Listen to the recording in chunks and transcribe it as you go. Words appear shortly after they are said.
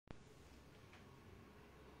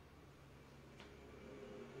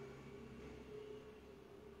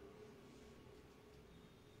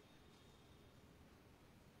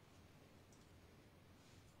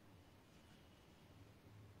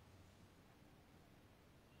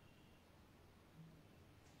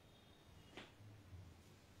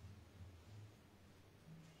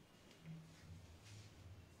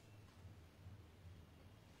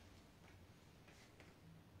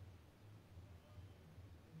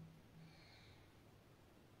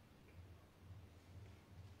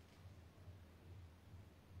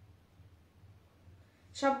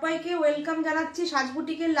সবাইকে ওয়েলকাম জানাচ্ছি সাজ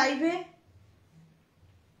বুটিকের লাইভে।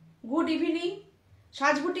 Good evening.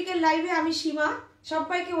 সাজ বুটিকের লাইভে আমি সীমা,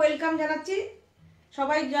 সবাইকে ওয়েলকাম জানাচ্ছি।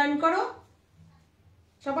 সবাই জয়েন করো,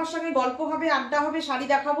 সবার সঙ্গে গল্প হবে, আড্ডা হবে, শাড়ি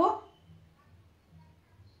দেখাবো।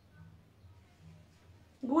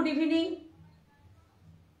 Good evening.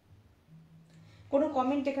 কোনো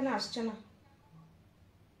কমেন্ট এখানে আসছে না।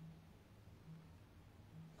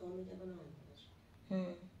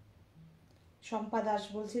 শম্পা দাস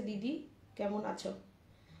বলছে দিদি কেমন আছো?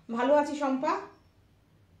 ভালো আছি শম্পা।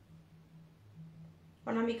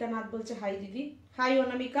 অনামিকা নাথ বলছে হাই দিদি। হাই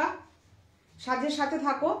অনামিকা, সাজের সাথে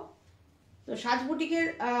থাকো। তো সাজ বুটিকের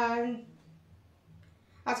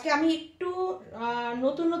আজকে আমি একটু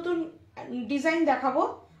নতুন নতুন ডিজাইন দেখাবো।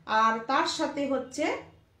 আর তার সাথে হচ্ছে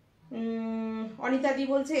অনিতা দি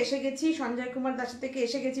বলছে এসে গেছি, সঞ্জয় কুমার দাসের থেকে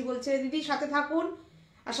এসে গেছি বলছে। দিদি সাথে থাকুন,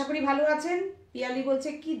 আশা করি ভালো আছেন। পিয়ালি বলছে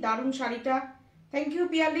কি দারুণ শাড়িটা, thank you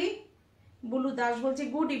Piyali. Blue Das বলছে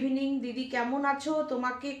গুড ইভিনিং দিদি কেমন আছো,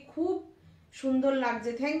 তোমাকে খুব সুন্দর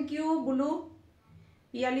লাগছে, থ্যাংক ইউ বুলু।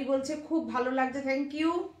 পিয়ালি বলছে খুব ভালো লাগছে, থ্যাংক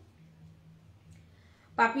ইউ।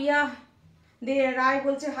 পাপিয়া দে রায়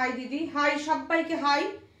বলছে হাই দিদি। হাই সবাইকে হাই।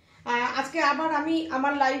 আজকে আবার আমি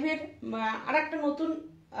আমার লাইভের আর একটা নতুন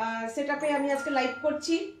সেটআপে আমি আজকে লাইভ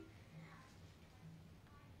করছি।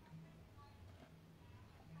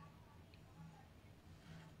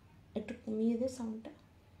 একটু কমিয়ে দে সাউন্ডটা।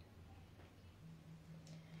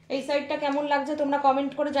 এই সাইডটা কেমন লাগছে তোমরা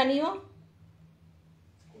কমেন্ট করে জানিও।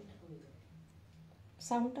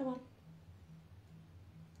 সাউন্ডটা ভালো।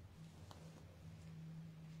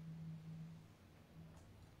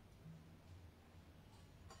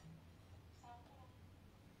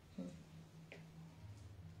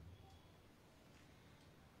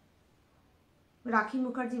 রাখি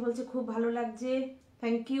মুখার্জি বলছে খুব ভালো লাগছে,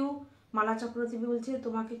 থ্যাংক ইউ। মালা চক্রবর্তী বলছে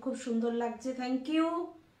তোমাকে খুব সুন্দর লাগছে, থ্যাংক ইউ।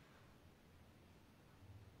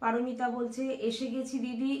 পারমিতা বলছে এসে গেছি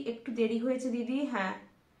দিদি, একটু দেরি হয়েছে দিদি। হ্যাঁ,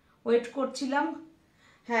 ওয়েট করছিলাম।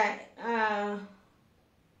 হ্যাঁ,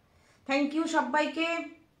 থ্যাংক ইউ সবাইকে।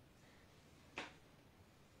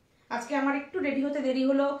 আজকে আমার একটু রেডি হতে দেরি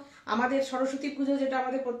হলো। আমাদের সরস্বতী পুজো, যেটা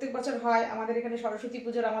আমাদের প্রত্যেক বছর হয়, আমাদের এখানে সরস্বতী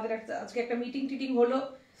পুজোর আমাদের আজকে একটা মিটিং টিটিং হলো,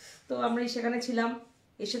 তো আমরা সেখানে ছিলাম।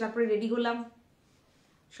 এসে তারপরে রেডি হলাম।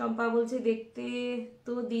 শম্পা বলছে দেখতে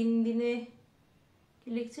তো দিন দিনে, কি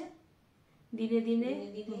লিখছে, দিনে দিনে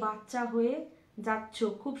বাচ্চা হয়ে যাচ্ছ,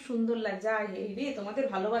 খুব সুন্দর লাগছে। এই রে তোমাদের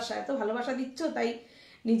ভালোবাসা, এত ভালোবাসা দিচ্ছ, তাই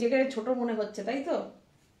নিজেকে ছোট মনে হচ্ছে, তাই তো।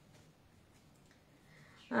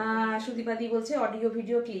 সুদীপাদি বলছে অডিও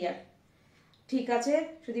ভিডিও ক্লিয়ার, ঠিক আছে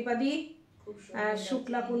সুদীপাদি।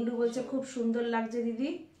 শুক্লা কুন্ডু বলছে খুব সুন্দর লাগছে দিদি,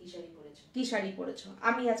 কি শাড়ি পরেছো?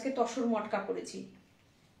 আমি আজকে তসর মটকা পরেছি,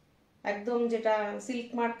 একদম যেটা সিল্ক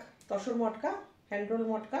মার্ক তসর মটকা, হ্যান্ডরোল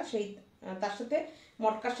মটকা, সেই তার সাথে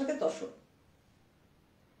মটকার সাথে তসর।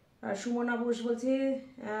 সুমনা ঘোষ বলছে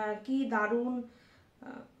কি দারুণ,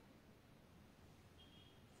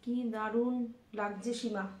 কি দারুণ লাগছে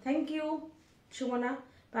সীমা, থ্যাংক ইউ সুমনা।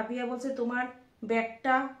 পাপিয়া বলছে তোমার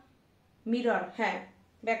ব্যাগটা মিরর। হ্যাঁ,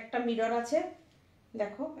 ব্যাগটা মিরর আছে,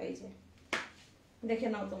 দেখো এই যে, দেখে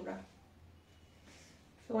নাও তোমরা।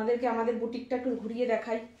 তোমাদেরকে আমাদের বুটিকটা একটু ঘুরিয়ে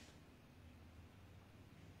দেখাই,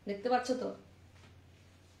 দেখতে পাচ্ছ তো।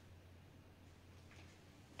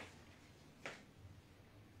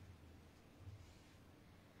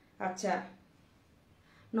 আচ্ছা,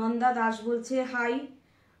 নন্দা দাস বলছে হাই।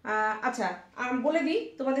 আচ্ছা, বলে দিই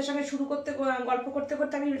তোমাদের সঙ্গে শুরু করতে, গল্প করতে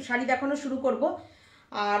করতে আমি শাড়ি দেখানো শুরু করব।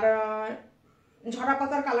 আর ঝরা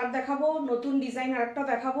পাতার কালার দেখাবো, নতুন ডিজাইন আর একটা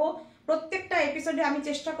দেখাবো। প্রত্যেকটা এপিসোডে আমি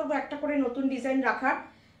চেষ্টা করব একটা করে নতুন ডিজাইন রাখার।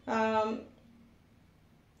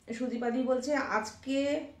 সুদীপাদি বলছে আজকে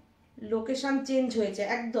লোকেশন চেঞ্জ হয়েছে,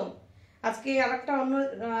 একদম আজকে আর একটা অন্য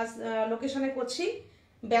লোকেশনে করছি।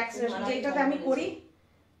 ব্যাক যেটাতে আমি করি,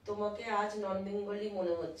 তোমাকে আজ নন বেঙ্গলি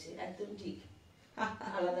মনে হচ্ছে, একদম ঠিক,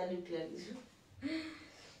 আলাদা লুক লাগছে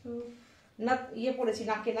না, ইয়ে পড়েছি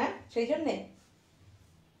নাকে, না সেই জন্যে।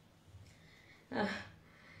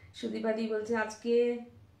 সুদীপাদি বলছে আজকে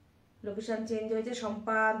লোকেশন চেঞ্জ হয়েছে।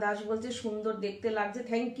 শম্পা দাস বলছে সুন্দর দেখতে লাগছে,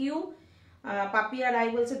 থ্যাংক ইউ। পাপিয়া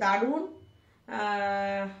রায় বলছে দারুণ,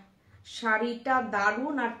 শাড়িটা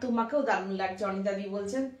দারুণ, আর তোমাকেও দারুণ লাগছে, অনিতাদি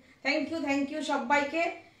বলছেন, থ্যাংক ইউ, থ্যাংক ইউ সবাইকে।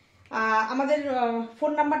 আমাদের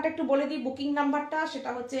ফোন নাম্বারটা একটু বলে দিই, বুকিং নাম্বারটা,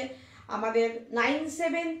 সেটা হচ্ছে আমাদের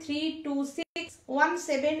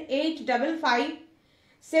 9732617855,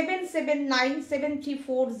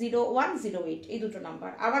 7797340108, এই দুটো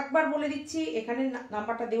নাম্বার। আর একবার বলে দিচ্ছি, এখানে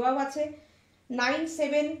নাম্বারটা দেওয়াও আছে,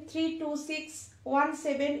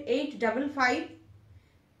 9732617855,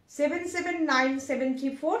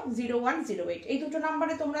 7797340108, এই দুটো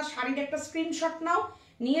নাম্বারে তোমরা শাড়ির একটা স্ক্রিনশট নাও,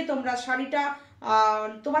 নিয়ে তোমরা শাড়িটা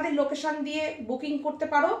তোমাদের লোকেশন দিয়ে বুকিং করতে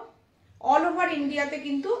পারো। অল ওভার ইন্ডিয়াতে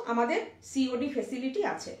কিন্তু আমাদের সিওডি ফেসিলিটি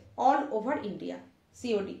আছে, অল ওভার ইন্ডিয়া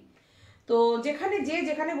সিওডি। তো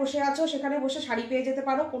যেখানে বসে আছো সেখানে বসে শাড়ি পেয়ে যেতে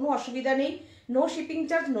পারো, কোনো অসুবিধা নেই। No shipping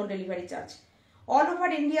charge, no delivery charge. All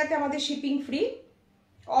over ইন্ডিয়াতে আমাদের শিপিং ফ্রি,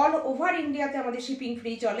 অল ওভার ইন্ডিয়াতে আমাদের শিপিং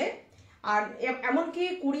ফ্রি চলে। আর এমনকি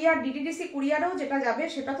কুরিয়ার, ডিটিডিসি কুরিয়ারেও যেটা যাবে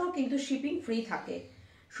সেটাতেও কিন্তু শিপিং ফ্রি থাকে।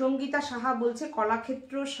 সঙ্গীতা সাহা বলছে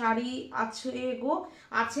কলাক্ষেত্র শাড়ি আছে গো,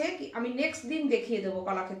 আছে, আমি নেক্সট দিন দেখিয়ে দেবো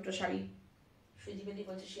কলাক্ষেত্র শাড়ি। সুদীপাদি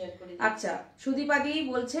বলছে শেয়ার করে। আচ্ছা, সুদীপাদি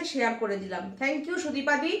বলছে শেয়ার করে দিলাম, থ্যাংক ইউ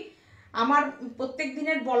সুদীপাদি। আমার প্রত্যেক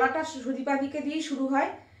দিনের বলাটা সুদীপাদিকে দিয়েই শুরু হয়।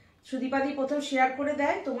 সুদীপাদি প্রথম শেয়ার করে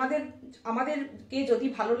দেয়। আমাদেরকে যদি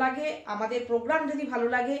ভালো লাগে, আমাদের প্রোগ্রাম যদি ভালো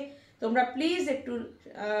লাগে, তোমরা প্লিজ একটু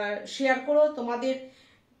শেয়ার করো তোমাদের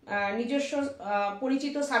নিজস্ব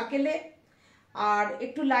পরিচিত সার্কেলে, আর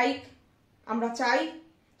একটু লাইক আমরা চাই।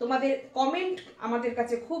 তোমাদের কমেন্ট আমাদের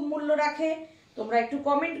কাছে খুব মূল্য রাখে। তোমরা একটু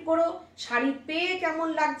কমেন্ট করো, শাড়ি পেয়ে কেমন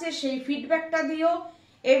লাগছে সেই ফিডব্যাকটা দিও।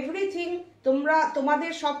 এভরিথিং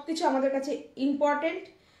তোমাদের সব কিছু আমাদের কাছে ইম্পর্টেন্ট।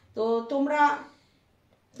 তো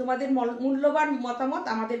তোমাদের মূল্যবান মতামত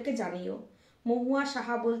আমাদেরকে জানিও। মহুয়া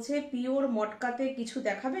সাহা বলছে পিওর মটকাতে কিছু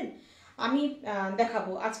দেখাবেন? আমি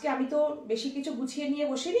দেখাবো আজকে। আমি তো বেশি কিছু গুছিয়ে নিয়ে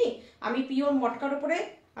বসিনি, আমি পিওর মটকার উপরে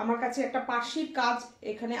আমার কাছে একটা পার্সির কাজ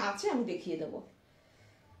এখানে আছে, আমি দেখিয়ে দেবো।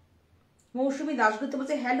 মৌসুমী দাশগুপ্ত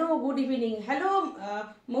বলছে হ্যালো, গুড ইভিনিং। হ্যালো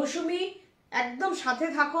মৌসুমী, একদম সাথে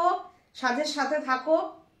থাকো, সাজের সাথে থাকো।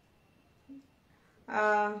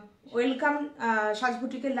 ওয়েলকাম সাজ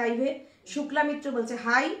বুটিকের লাইভে। শুক্লা মিত্র বলছে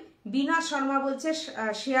হাই। বিনা শর্মা বলছে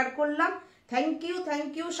শেয়ার করলাম, থ্যাংক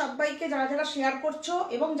ইউ সবাইকে যারা যারা শেয়ার করছো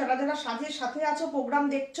এবং যারা যারা সাজের সাথে আছো, প্রোগ্রাম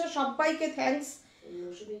দেখছো, সবাইকে থ্যাঙ্কস।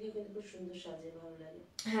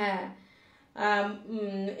 হ্যাঁ,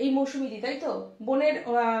 এই মৌসুমিদি, তাই তো? বোনের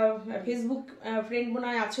ফেসবুক ফ্রেন্ড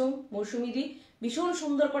বোনায় আছো মৌসুমিদি, ভীষণ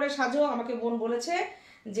সুন্দর করে সাজো। আমাকে বোন বলেছে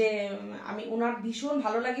যে আমি ওনার ভীষণ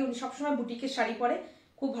ভালো লাগে, উনি সবসময় বুটিকের শাড়ি পরে,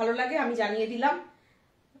 খুব ভালো লাগে, আমি জানিয়ে দিলাম।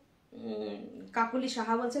 কাকলি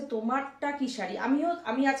সাহা বলছে তোমারটা কি শাড়ি?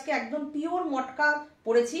 আমি আজকে একদম পিওর মটকা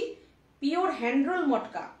পরেছি, পিওর হ্যান্ডরোল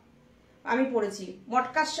মটকা আমি পরেছি।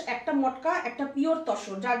 মটকা একটা পিওর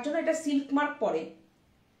তসর, যার জন্য এটা সিল্ক মার্ক পরে।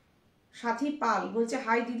 সাথী পাল বলছে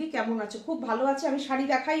হাই দিদি, কেমন আছো? খুব ভালো আছে। আমি শাড়ি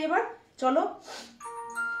দেখাই এবার, চলো।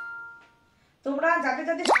 তোমরা যাদের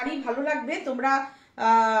যাদের শাড়ি ভালো লাগবে, তোমরা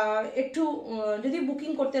একটু যদি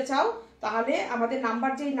বুকিং করতে চাও তাহলে আমাদের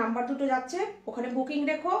নাম্বার, যেই নাম্বার দুটো যাচ্ছে ওখানে বুকিং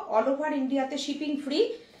রেখো। অল ওভার ইন্ডিয়াতে shipping free,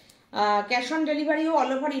 cash on ডেলিভারিও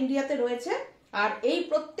all over ইন্ডিয়াতে রয়েছে। আর এই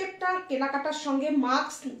প্রত্যেকটা কেনাকাটার সঙ্গে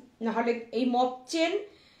মাস্ক, নাহলে এই মপ চেন,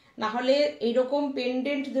 নাহলে এইরকম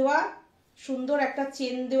পেন্ডেন্ট দেওয়া সুন্দর একটা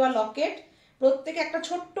চেন দেওয়া লকেট, প্রত্যেকে একটা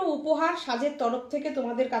ছোট্ট উপহার সাজের তরফ থেকে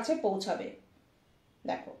তোমাদের কাছে পৌঁছাবে।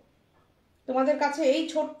 দেখো, তোমাদের কাছে এই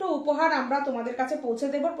ছোট্ট উপহার আমরা তোমাদের কাছে পৌঁছে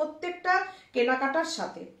দেব প্রত্যেকটা কেনাকাটার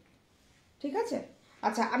সাথে, ঠিক আছে?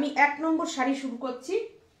 আচ্ছা, আমি 1 নম্বর শাড়ি শুরু করছি।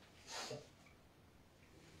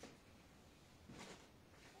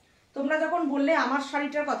 তোমরা যখন বললে আমার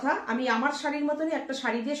শাড়িটার কথা, আমি আমার শাড়ির মতনই একটা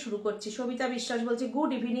শাড়ি দিয়ে শুরু করছি। সবিতা বিশ্বাস বলছে গুড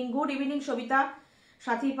ইভিনিং সবিতা।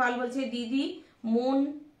 সাথী পাল বলছে দিদি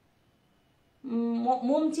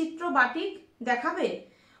মোমচিত্র বাটিক দেখাবে?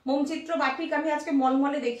 মোমচিত্র বাটিক আমি আজকে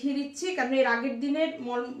মলমলে দেখিয়ে দিচ্ছি, কারণ এর আগের দিনের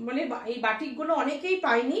মলমলে এই বাটিকগুলো অনেকেই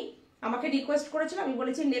পাইনি, আমাকে রিকোয়েস্ট করেছিল, আমি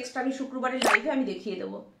বলেছি নেক্সট আমি শুক্রবারের লাইভে আমি দেখিয়ে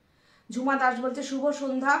দেবো। ঝুমা দাস বলছে শুভ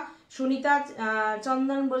সন্ধ্যা। সুনিতা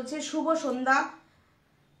চন্দন বলছে শুভ সন্ধ্যা,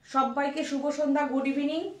 সবাইকে শুভ সন্ধ্যা, গুড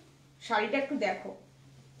ইভিনিং। শাড়িটা একটু দেখো,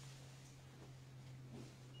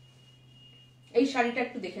 এই শাড়িটা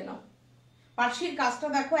একটু দেখে নাও, পার্সির কাজটা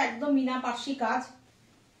দেখো, একদম মিনা পার্সি কাজ।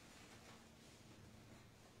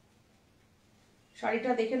 শাড়িটা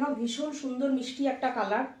দেখে নাও, ভীষণ সুন্দর মিষ্টি একটা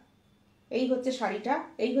কালার। এই হচ্ছে শাড়িটা,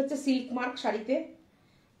 এই হচ্ছে সিল্ক মার্ক শাড়িতে।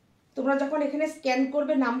 তোমরা যখন এখানে স্ক্যান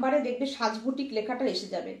করবে নাম্বারে, দেখবে সাজ বুটিক লেখাটা এসে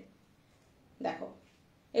যাবে। দেখো,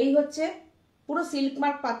 এই হচ্ছে পুরো সিল্ক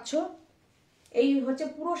মার্ক পাচ্ছ। এই হচ্ছে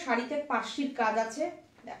পুরো শাড়িতে পার্সির কাজ আছে।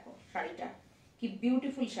 দেখো শাড়িটা কি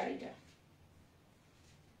বিউটিফুল শাড়িটা।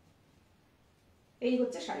 এই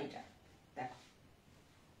হচ্ছে শাড়িটা, দেখো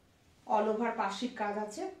অল ওভার পার্সির কাজ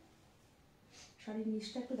আছে। শাড়ির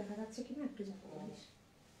নিচটা একটু দেখা যাচ্ছে কিনা একটু জানো?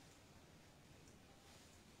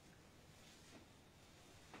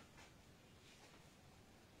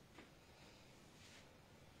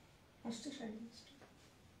 আসছে শাড়ির নিচটা,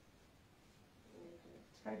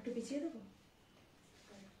 আর একটু পিছিয়ে দেবো।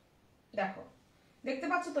 দেখো, দেখতে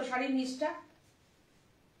পাচ্ছ তো শাড়ির নিচটা?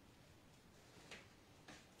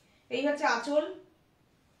 এই হচ্ছে আঁচল,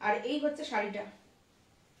 আর এই হচ্ছে শাড়িটা।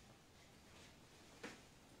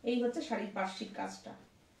 এই হচ্ছে শাড়ির পার্শ্বিক কাজটা,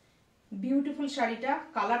 বিউটিফুল শাড়িটা।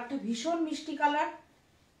 কালারটা ভীষণ মিষ্টি কালার,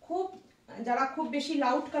 খুব যারা খুব বেশি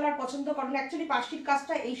লাউড কালার পছন্দ করেন, অ্যাকচুয়ালি পার্শ্বিক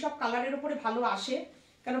কাজটা এইসব কালারের উপরে ভালো আসে,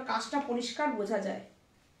 কেন কাজটা পরিষ্কার বোঝা যায়।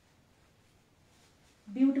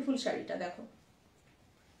 বিউটিফুল শাড়িটা দেখো,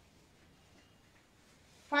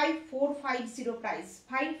 5450 প্রাইস,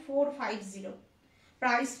 5450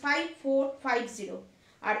 প্রাইস, 5450।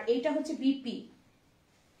 আর এইটা হচ্ছে বিপি,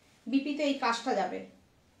 বিপিতে এই কাজটা যাবে,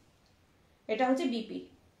 এটা হচ্ছে বিপি।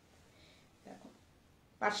 দেখো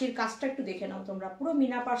পার্শির কাজটা একটু দেখে নাও তোমরা, পুরো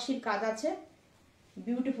মিনা পার্শির কাজ আছে,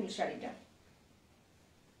 বিউটিফুল শাড়িটা।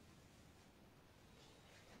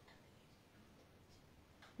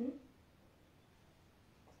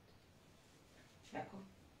 দেখো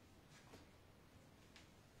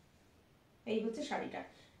এই হচ্ছে শাড়িটা,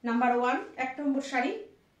 নাম্বার 1, 1 নম্বর শাড়ি,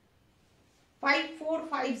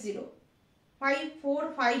 5450,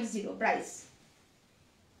 5450 প্রাইস।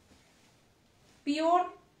 পিওর,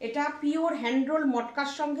 এটা পিওর হ্যান্ড রোল মটকার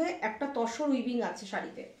সঙ্গে একটা তসর উইভিং আছে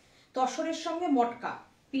শাড়িতে, তসরের সঙ্গে মটকা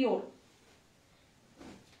পিওর।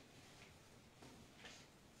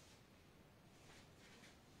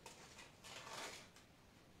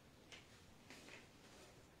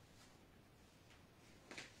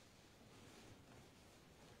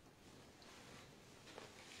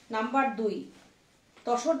 নাম্বার 2,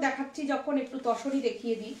 তসর দেখাচ্ছি যখন একটু তসরই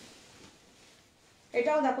দেখিয়ে দিই।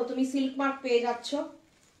 এটাও দেখো তুমি সিল্ক মার্ক পেয়ে যাচ্ছ,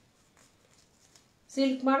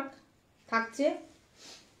 সিল্ক মার্ক থাকছে।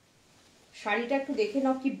 শাড়িটা একটু দেখে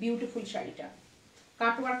নাও, কি বিউটিফুল শাড়িটা।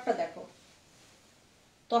 কাটওয়ার্কটা দেখো,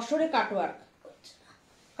 তসরে কাটওয়ার্ক,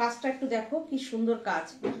 কাজটা একটু দেখো কি সুন্দর কাজ।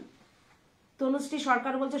 তনুশ্রী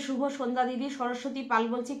সরকার বলছে শুভ সন্ধ্যা দিদি। সরস্বতী পাল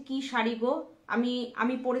বলছে কি শাড়ি গো,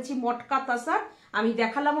 আমি পরেছি মটকা তাসার, আমি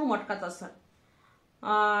দেখালামও মটকা তাসার।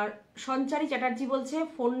 আর সঞ্চারী চ্যাটার্জি বলছে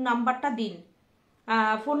ফোন নাম্বারটা দিন।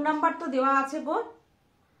 ফোন নাম্বার তো দেওয়া আছে গো,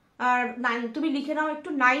 আর তুমি লিখে নাও একটু,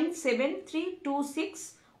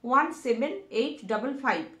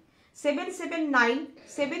 9732617855,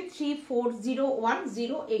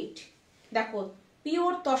 7797340108। দেখো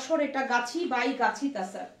পিওর তসর, এটা গাছি বাই গাছি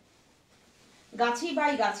তাসার, গাছি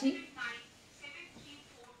বাই গাছি,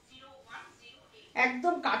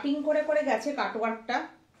 একদম কাটিং করে করে গেছে কাটওয়ার্কটা।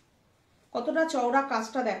 কতটা চওড়া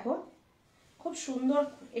কাজটা দেখো, খুব সুন্দর।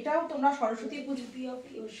 এটাও তোমরা সরস্বতী পুজো,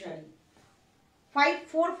 পিওর শাড়ি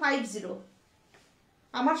 5450,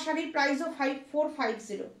 আমার শাড়ির প্রাইসও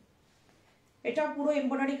 5450। এটাও পুরো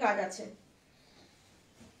এমব্রয়ডারি কাজ আছে।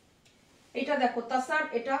 এটা দেখো তাসার,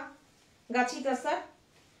 এটা গাছি তাসার,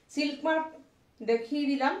 সিল্ক মার্ক দেখিয়ে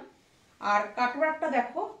দিলাম। আর কাটওয়ার্কটা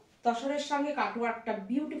দেখো, তসরের সঙ্গে কাটওয়ার্কটা,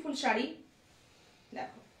 বিউটিফুল শাড়ি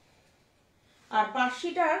দেখো। আর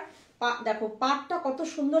পার্শিটার দেখো, পাটটা কত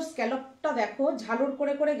সুন্দর, স্ক্যালপটা দেখো ঝালর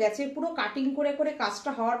করে করে গেছে, পুরো কাটিং করে করে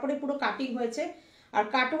কাজটা হওয়ার পরে পুরো কাটিং হয়েছে। আর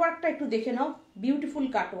কাটওয়ার্কটা একটু দেখে নাও, বিউটিফুল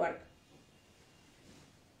কাটওয়ার্ক।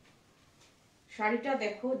 শাড়িটা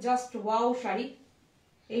দেখো, জাস্ট ওয়াও শাড়ি।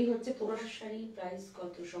 এই হচ্ছে পুরো শাড়ির প্রাইস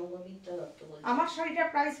কত? সংগমিত্রা দত্ত বলছে আমার শাড়িটার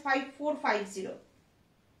প্রাইস 5450,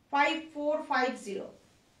 5450।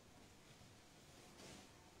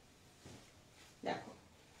 দেখো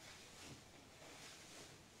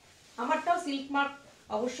আমারটাও সিল্ক মার্ক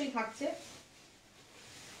অবশ্যই থাকছে।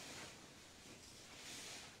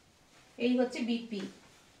 এই হচ্ছে বিপি,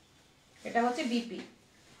 এটা হচ্ছে বিপি।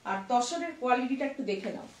 আর তসরের কোয়ালিটিটা একটু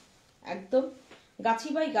দেখে নাও, একদম গাছি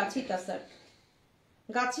বাই গাছি তাসার,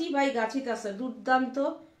 গাছি বাই গাছি তাসার, দুর্দান্ত।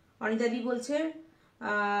 অনিতাদি বলছে,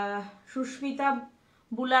 সুস্মিতা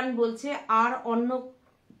বুলান বলছে আর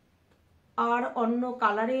অন্য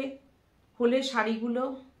কালারে হলে শাড়িগুলো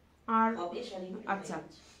আর আচ্ছা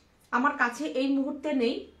আমার কাছে এই মুহূর্তে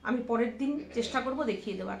নেই, আমি পরের দিন চেষ্টা করব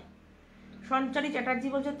দেখিয়ে দেওয়ার। সঞ্চারী চ্যাটার্জি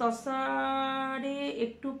বলছে তসারে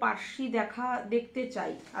একটু পার্শি দেখতে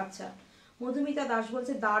চাই। আচ্ছা, মধুমিতা দাস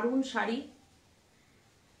বলছে দারুণ শাড়ি,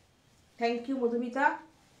 থ্যাংক ইউ মধুমিতা।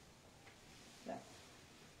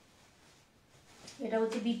 এটা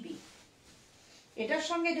হচ্ছে বিপি, এটার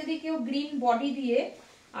সঙ্গে যদি কেউ গ্রিন বডি দিয়ে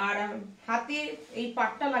আর হাতে এই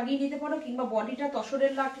পাটটা লাগিয়ে নিতে পারো, কিংবা বডিটা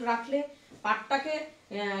তসরের রাখলে পাটটাকে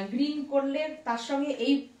গ্রিন করলে তার সঙ্গে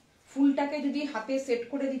এই ফুলটাকে যদি হাতে সেট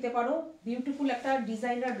করে দিতে পারো, বিউটিফুল একটা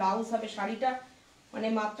ডিজাইনার ব্লাউজ হবে। শাড়িটা মানে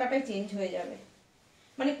মাত্রাটাই চেঞ্জ হয়ে যাবে,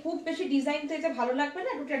 মানে খুব বেশি ডিজাইন তো এতে ভালো লাগবে না,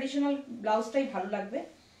 একটু ট্র্যাডিশনাল ব্লাউজটাই ভালো লাগবে।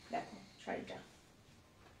 দেখো শাড়িটা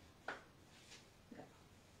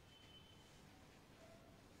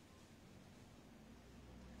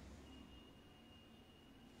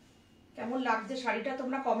কেমন লাগছে শাড়িটা,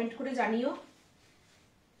 তোমরা কমেন্ট করে জানিও।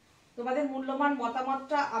 তোমাদের মূল্যবান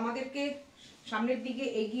মতামতটা আমাদেরকে সামনের দিকে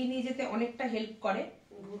এগিয়ে নিয়ে যেতে অনেকটা হেল্প করে।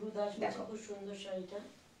 গুরু দাস দেখো, খুব সুন্দর শাড়িটা।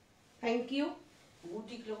 Thank you.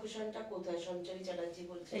 বুটিক লোকেশনটা কোথায়? সঞ্চারী চ্যাটার্জি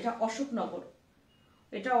বলছে। এটা অশোকনগর,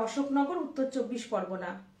 এটা অশোকনগর, উত্তর 24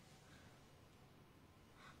 পরগনা।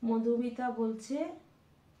 মধুমিতা বলছে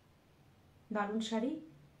দারুণ শাড়ি।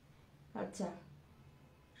 আচ্ছা,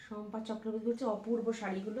 শম্পা চক্রবর্তী বলছে অপূর্ব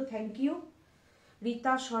শাড়িগুলো, থ্যাংক ইউ।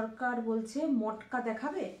 রীতা সরকার বলছে মটকা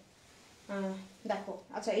দেখাবে। দেখো,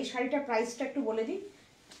 আচ্ছা এই শাড়িটার প্রাইসটা একটু বলে দিই।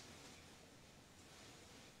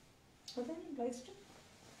 প্রাইসটা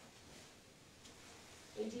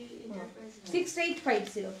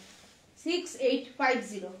 6850,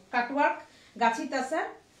 6850, cutwork, Gachhi তাসার,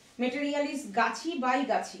 material is Gachhi by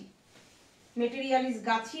Gachhi, material is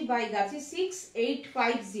Gachhi by Gachhi,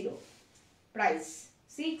 6850 price,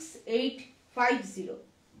 6850।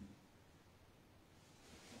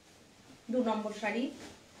 2 নম্বর শাড়ি।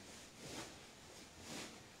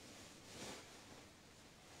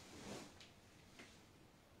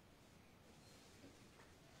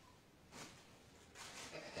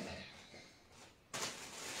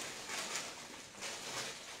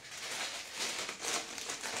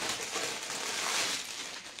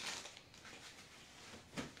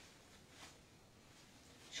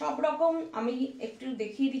 সব রকম আমি একটু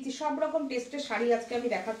দেখিয়ে দিচ্ছি, সব রকম টেস্টের শাড়ি আজকে আমি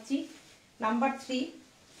দেখাচ্ছি। নাম্বার 3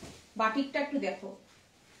 বাটিকটা একটু দেখো,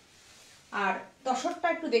 আর তসরটা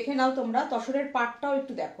একটু দেখে নাও তোমরা, তসরের পাটটাও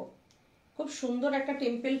একটু দেখো, খুব সুন্দর একটা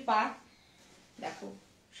টেম্পল পাট। দেখো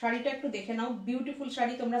শাড়িটা একটু দেখে নাও, বিউটিফুল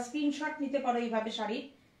শাড়ি, তোমরা স্ক্রিনশট নিতে পারো এইভাবে শাড়ি।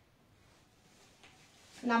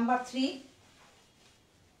 নাম্বার 3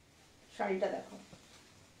 শাড়িটা দেখো,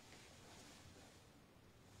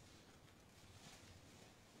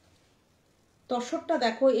 তসরটা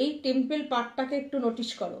দেখো, এই টেম্পল পাটটাকে একটু নোটিস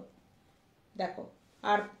করো, দেখো,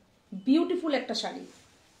 আর বিউটিফুল একটা শাড়ি,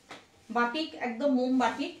 বাটিক, একদম মোম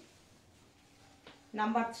বাটিক।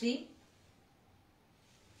 নাম্বার 3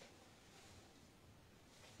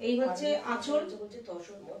 এই হচ্ছে আঁচল। বলছে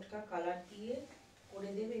তসর মটকা কালার দিয়ে করে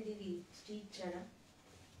দেবে দিদি, স্টিচ ছাড়া।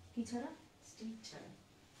 কি ছাড়া? স্টিচ ছাড়া।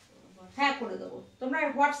 হ্যাঁ করে দেবো, তোমরা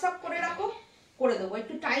হোয়াটসঅ্যাপ করে রাখো, করে দেবো,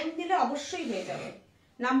 একটু টাইম দিলে অবশ্যই হয়ে যাবে।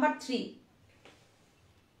 নাম্বার 3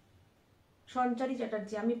 সঞ্চারী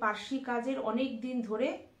চ্যাটার্জি, আমি পার্সি কাজের অনেক দিন ধরে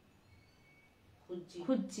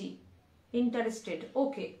খুঁজছি, ইন্টারেস্টেড।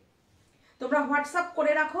 ওকে, তোমরা হোয়াটসঅ্যাপ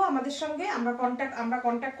করে রাখো আমাদের সঙ্গে, আমরা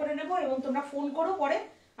কন্ট্যাক্ট করে নেব, এবং তোমরা ফোন করো, পরে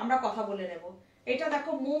আমরা কথা বলে নেব। এটা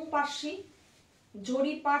দেখো মোম পার্সি,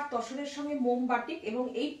 জরি পাট তসরের সঙ্গে মোম বাটিক, এবং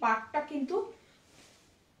এই পাটটা কিন্তু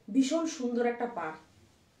ভীষণ সুন্দর একটা পাট।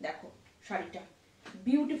 দেখো শাড়িটা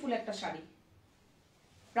বিউটিফুল একটা শাড়ি,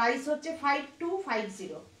 প্রাইস হচ্ছে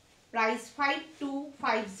 5250, প্রাইস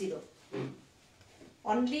 5250,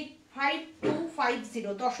 অনলি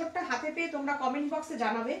 5250। তসরটা হাতে পেয়ে তোমরা কমেন্ট বক্সে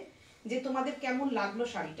জানাবে যে তোমাদের কেমন লাগলো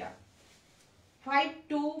শাড়িটা।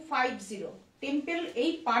 5250 টেম্পল,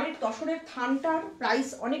 এই পাড়ের তসরের থানটার প্রাইস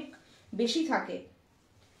অনেক বেশি থাকে।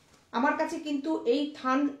 আমার কাছে কিন্তু এই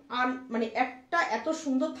থান আর মানে একটা এত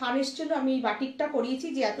সুন্দর থান এসেছিল, আমি এই বাটিকটা করিয়েছি,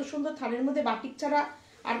 যে এত সুন্দর থানের মধ্যে বাটিক ছাড়া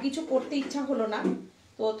আর কিছু করতে ইচ্ছা হলো না।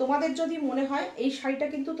 তো তোমাদের যদি মনে হয় এই শাড়িটা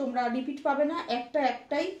কিন্তু তোমরা রিপিট পাবে না,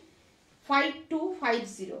 একটাই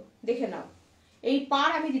 5250 দেখে নাও। এই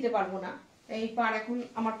পাড় আমি দিতে পারবো না, এই পাড় এখন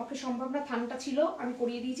আমার পক্ষে সম্ভব না, থানটা ছিল, আমি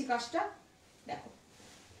করিয়ে দিয়েছি কাজটা। দেখো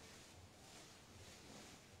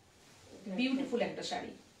বিউটিফুল একটা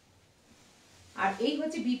শাড়ি। আর এই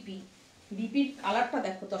হচ্ছে বিপির কালারটা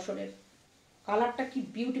দেখো, তসরের কালারটা কি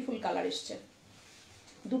বিউটিফুল কালার এসছে,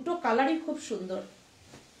 দুটো কালারই খুব সুন্দর,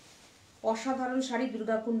 অসাধারণ শাড়ি।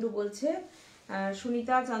 দুর্গা কুন্ডু বলছে,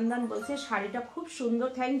 সুনিতা চন্দন বলছে শাড়িটা খুব সুন্দর,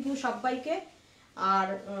 থ্যাংক ইউ সবাইকে। আর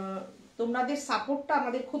তোমাদের সাপোর্টটা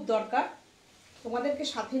আমাদের খুব দরকার, তোমাদেরকে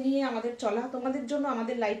সাথে নিয়ে আমাদের চলা, তোমাদের জন্য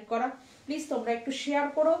আমাদের লাইভ করা। প্লিজ তোমরা একটু শেয়ার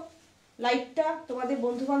করো লাইভটা, তোমাদের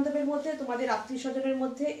বন্ধু বান্ধবের মধ্যে, তোমাদের আত্মীয় স্বজনের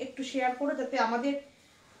মধ্যে একটু শেয়ার করো, যাতে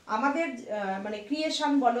আমাদের মানে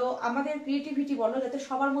ক্রিয়েশন বলো, আমাদের ক্রিয়েটিভিটি বলো, যাতে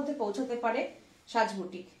সবার মধ্যে পৌঁছাতে পারে সাজ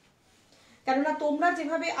বুটিক। কেননা তোমরা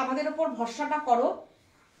যেভাবে আমাদের ওপর ভরসাটা করো,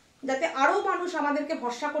 যাতে আরো মানুষ আমাদেরকে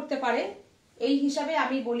ভরসা করতে পারে, এই হিসাবে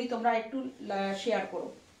আমি বলি তোমরা একটু শেয়ার করো।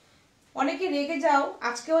 অনেকে রেগে যাও,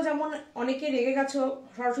 আজকেও যেমন অনেকে রেগে গেছো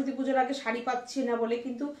সরস্বতী পুজোর আগে শাড়ি পাচ্ছি না বলে,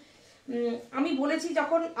 কিন্তু আমি বলেছি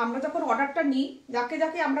আমরা যখন অর্ডারটা নিই, যাকে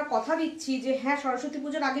যাকে আমরা কথা দিচ্ছি যে হ্যাঁ সরস্বতী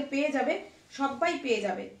পুজোর আগে পেয়ে যাবে, সবাই পেয়ে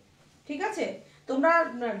যাবে, ঠিক আছে? তোমরা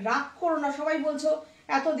রাগ করো না, সবাই বলছো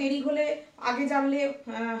এত দেরি হলে আগে জানলে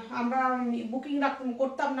আমরা বুকিং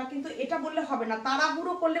করতাম না, কিন্তু এটা বললে হবে না,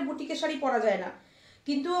 তাড়াহুড়ো করলে বুটিকের শাড়ি পরা যায় না।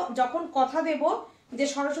 কিন্তু যখন কথা দেব যে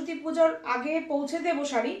সরস্বতী পুজোর আগে পৌঁছে দেব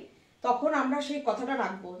শাড়ি, তখন আমরা সেই কথাটা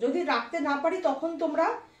রাখবো। যদি রাখতে না পারি তখন তোমরা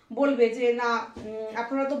বলবে যে না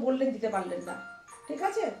আপনারা তো বললেন দিতে পারলেন না, ঠিক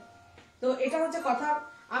আছে? তো এটা হচ্ছে কথা।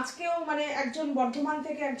 আজকেও মানে একজন বর্ধমান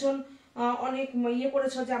থেকে একজন অনেক ইয়ে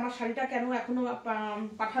করেছ যে আমার শাড়িটা কেন এখনো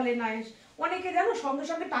পাঠালে না, অনেকে জানো সঙ্গে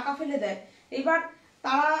সঙ্গে টাকা ফেলে দেয়। এবার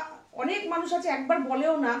তারা অনেক মানুষ আছে একবার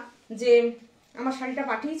বলেও না যে আমার শাড়িটা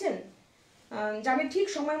পাঠিয়েছেন, জানে ঠিক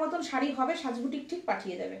সময় মতন শাড়ি হবে, সাজ বুটিক ঠিক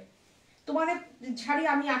পাঠিয়ে দেবে। তোমাদের শাড়ি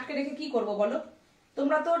আমি আটকে রেখে কি করব বলো?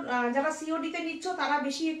 তোমরা তো যারা সিওডিতে নিচ্ছ তারা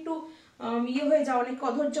বেশি একটু ইয়ে হয়ে যাও, অনেক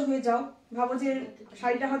অধৈর্য হয়ে যাও, ভাবো যে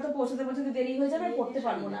শাড়িটা হয়তো পৌঁছতে পৌঁছতে দেরি হয়ে যাবে, পরতে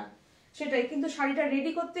পারবো না। সেটাই, কিন্তু শাড়িটা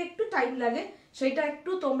রেডি করতে একটু টাইম লাগে, সেটা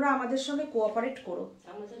একটু তোমরা আমাদের সঙ্গে কোঅপারেট করো।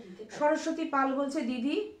 সরস্বতী পাল বলছে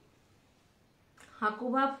দিদি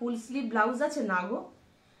হাকুবা ফুল স্লিভ ব্লাউজ আছে না গো।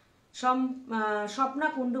 স্বপ্না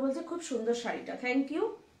কুন্ডু বলছে খুব সুন্দর শাড়িটা, থ্যাংক ইউ।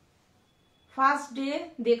 ফার্স্ট ডে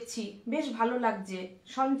দেখছি, বেশ ভালো লাগছে।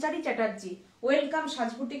 সঞ্চারী চ্যাটার্জি, ওয়েলকাম সাজ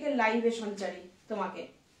বুটিকের লাইভে। সঞ্চারী তোমাকে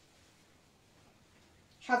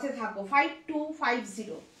সাথে থাকো।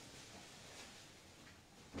 5250।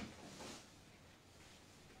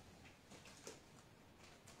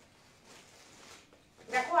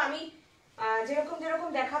 দেখো আমি যেরকম যেরকম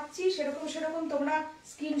দেখাচ্ছি সেরকম সেরকম তোমরা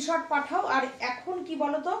স্ক্রিনশট পাঠাও। আর এখন কি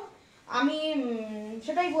বলতো, আমি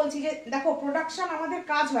সেটাই বলছি যে দেখো প্রোডাকশন আমাদের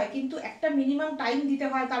কাজ হয়, কিন্তু একটা মিনিমাম টাইম দিতে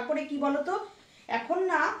হয়। তারপরে কি বলতো, এখন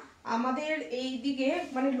না আমাদের এই দিকে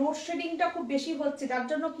মানে লোডশেডিংটা খুব বেশি হচ্ছে, যার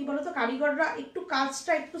জন্য কি বলতো কারিগররা একটু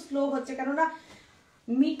কাজটা একটু স্লো হচ্ছে। কেননা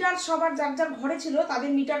মিটার সবার যার যার ঘরে ছিল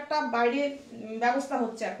তাদের মিটারটা বাইরে ব্যবস্থা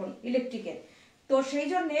হচ্ছে এখন ইলেকট্রিকের, তো সেই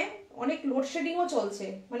জন্যে অনেক লোডশেডিংও চলছে।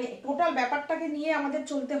 মানে টোটাল ব্যাপারটাকে নিয়ে আমাদের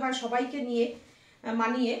চলতে হয়, সবাইকে নিয়ে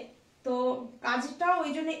মানিয়ে, তো কাজটা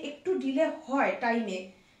ওই জন্য একটু ডিলে হয় টাইমে।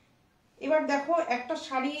 এবার দেখো একটা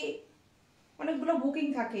শাড়ি অনেকগুলো বুকিং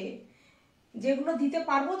থাকে, যেগুলো দিতে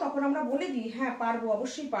পারবো তখন আমরা বলে দিই হ্যাঁ পারবো,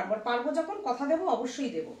 অবশ্যই পারবো। আর পারবো যখন কথা দেবো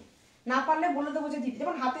অবশ্যই দেবো, না পারলে বলে দেবো যে দিতে।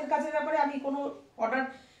 যেমন হাতের কাজের ব্যাপারে আমি কোনো অর্ডার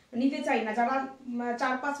নিতে চাই না, যারা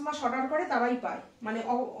 4-5 মাস অর্ডার করে তারাই পায়, মানে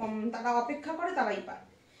তারা অপেক্ষা করে তারাই পায়।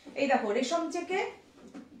 এই দেখো রেশম চেকে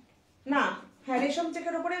না, হ্যাঁ রেশম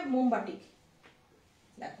চেকের উপরে মোমবাটিক,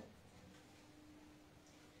 দেখো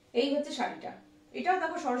এই হচ্ছে শাড়িটা। এটাও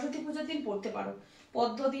দেখো সরস্বতী পুজোর দিন পরতে পারো,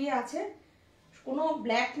 পদ্ম দিয়ে আছে, কোনো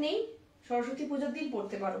ব্ল্যাক নেই, সরস্বতী পুজোর দিন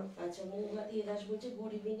পরতে পারো। আচ্ছা মৌমাতি দাস বলছে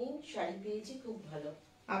গুড ইভিনিং, শাড়ি পেয়েছি খুব ভালো।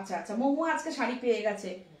 আচ্ছা আচ্ছা, মহুয়া আজকে শাড়ি পেয়ে গেছে,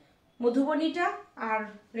 মধুবনীটা আর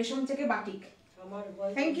রেশম থেকে বাটিক। আমার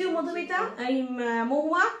থ্যাংক ইউ মধুমিতা, এই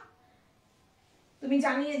মহুয়া তুমি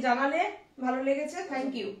জানালে ভালো লেগেছে,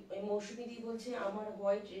 থ্যাংক ইউ। ওই মৌসুমী দি বলছে আমার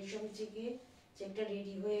হোয়াইট রেশম চেকটা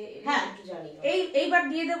রেডি হয়ে হ্যাঁ একটু জানি এইবার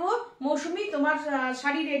দিয়ে দেবো মৌসুমী, তোমার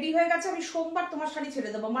শাড়ি রেডি হয়ে গেছে। আমি সোমবার তোমার শাড়ি ছেড়ে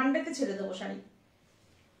দেবো, মানডেতে ছেড়ে দেবো শাড়ি।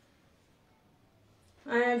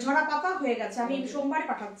 ঝরা পাতা হয়ে গেছে, আমি সোমবার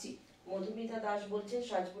পাঠাচ্ছি। মধুমিতা দাস বলছে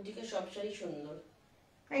সাজ বুটিকের সব শাড়ি সুন্দর।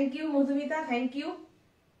 Thank you Madhumita, thank you.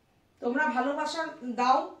 তোমরা ভালোবাসা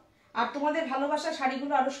দাও আর তোমাদের ভালোবাসা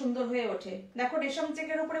শাড়িগুলো আরো সুন্দর হয়ে ওঠে। দেখো রেশম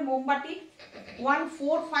চেকের উপরে মোমবাটি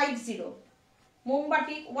 1450,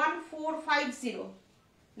 মোমবাটি 1450।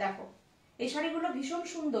 দেখো এই শাড়িগুলো ভীষণ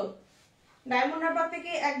সুন্দর। ডায়মন্ড হারবার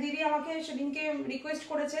থেকে এক দিদি আমাকে সেদিনকে রিকোয়েস্ট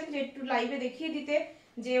করেছেন যে একটু লাইভে দেখিয়ে দিতে,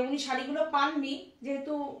 যে উনি শাড়িগুলো পাননি,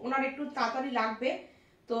 যেহেতু ওনার একটু তাড়াতাড়ি লাগবে,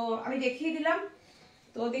 তো আমি দেখিয়ে দিলাম।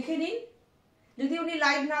 তো দেখে নিন, যদি উনি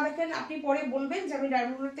লাইভ না দেখেন আপনি পরে বলবেন যে আমি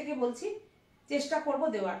ডায়মন্ড হারবার থেকে বলছি, চেষ্টা করব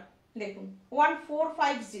দেওয়ার। দেখুন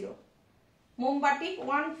 1450 মোমবাটি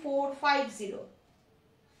 1450।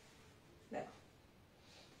 দেখো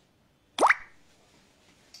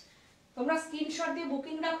তোমরা স্ক্রিনশট দিয়ে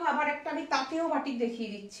বুকিং রাখো। আবার একটা আমি তাতেও বাটিক দেখিয়ে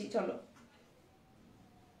দিচ্ছি, চলো।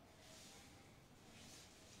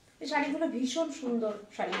 এই শাড়িগুলো ভীষণ সুন্দর,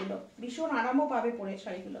 শাড়িগুলো ভীষণ আরামও পাবে পরে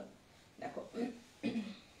শাড়িগুলো। দেখো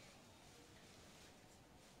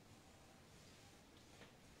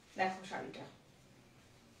দেখো শাড়িটা,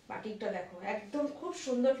 বাটিকটা দেখো একদম খুব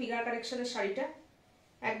সুন্দর ফিগার কারেকশনের শাড়িটা,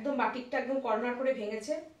 একদম বাটিকটা একদম কর্নার করে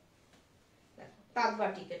ভেঙেছে। দেখো তাঁত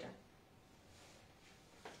বাটিক, এটা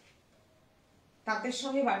তাঁতের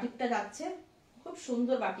সঙ্গে বাটিকটা যাচ্ছে, খুব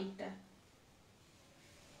সুন্দর বাটিকটা।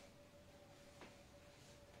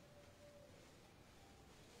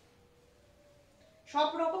 সব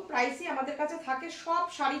রকম প্রাইসই আমাদের কাছে থাকে, সব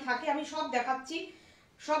শাড়ি থাকে, আমি সব দেখাচ্ছি,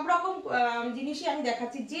 সব রকম জিনিসই আমি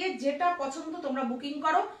দেখাচ্ছি। যে যেটা পছন্দ তোমরা বুকিং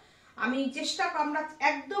করো, আমি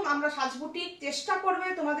আমরা সাজ বুটিক চেষ্টা করবে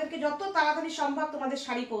তোমাদেরকে যত তাড়াতাড়ি সম্ভব তোমাদের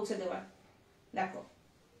শাড়ি পৌঁছে দেওয়ার। দেখো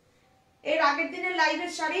এর আগের দিনের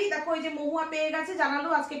লাইভের শাড়ি দেখো, এই যে মহুয়া পেয়ে গেছে, জানালো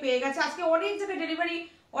আজকে পেয়ে গেছে। আজকে অনেক জায়গায় ডেলিভারি,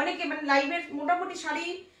 অনেকে মানে লাইভের মোটামুটি শাড়ি,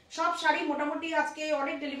 সব শাড়ি মোটামুটি আজকে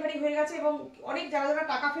অনেক ডেলিভারি হয়ে গেছে, এবং অনেক যারা যারা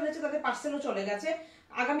টাকা ফেলেছে তাদের পার্সেলও চলে গেছে,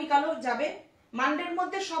 আগামীকালও যাবে। মানডের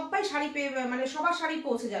মধ্যে সবাই শাড়ি পেয়ে, মানে সবার শাড়ি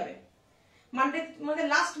পৌঁছে যাবে। মানডে মানে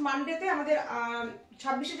লাস্ট মানডেতে আমাদের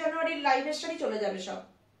 26শে জানুয়ারির লাইভের শাড়ি চলে যাবে, সব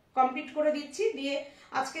কমপ্লিট করে দিচ্ছি। দিয়ে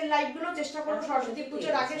আজকের লাইভগুলো চেষ্টা করবো সরস্বতী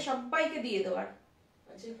পুজোর আগে সবাইকে দিয়ে দেওয়ার।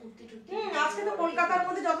 আজকে তো কলকাতার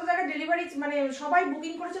মধ্যে যত জায়গায় ডেলিভারি মানে সবাই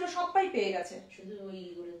বুকিং করেছিল সবাই পেয়ে গেছে। শুধু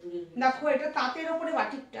ওইগুলো দূরে দেখো এটা তাঁতের ওপরে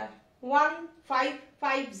বাটিকটা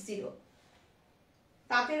 1550,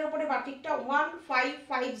 তাঁতের ওপরে বাটিকটা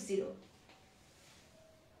 1550।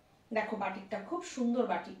 দেখো বাটিকটা খুব সুন্দর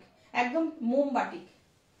বাটিক, একদম মোম বাটিক।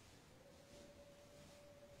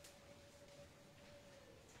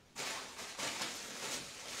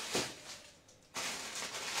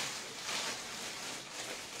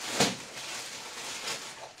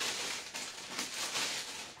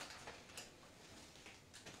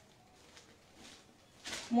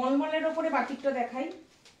 মলমলের ওপরে বাটিকটা দেখাই।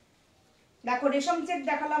 দেখো রেশম চেক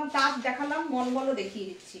দেখালাম, তাঁত দেখালাম, মলমলও দেখিয়ে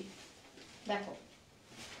দিচ্ছি। দেখো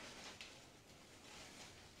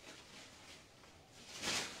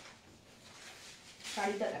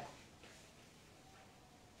শাড়িটা দেখো,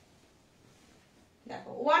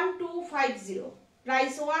 দেখো 1250,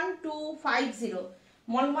 প্রাইস 1250,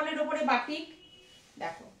 মলমলের ওপরে বাটিক।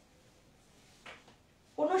 দেখো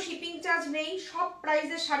কোনো শিপিং চার্জ নেই, সব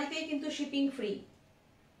প্রাইসের শাড়িতেই কিন্তু শিপিং ফ্রি।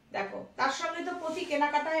 দেখো তার সঙ্গে তো প্রতি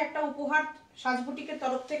কেনাকাটায় একটা উপহার সাজ বুটিকের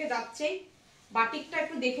তরফ থেকে যাচ্ছেই। বাটিকটা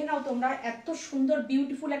একটু দেখে নাও তোমরা, এত সুন্দর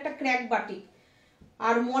বিউটিফুল একটা ক্র্যাক বাটিক।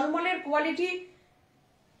 আর মলমলের কোয়ালিটি।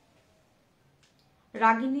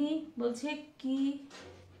 রাগিনী বলছে কি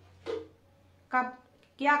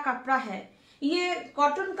क्या कपड़ा है ये?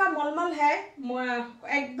 कॉटन का मलमल है,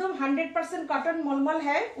 एकदम 100% कॉटन मलमल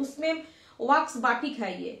है, उसमें वॉक्स बाटिक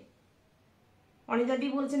है ये। অনিতা দি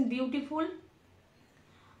বলছেন বিউটিফুল।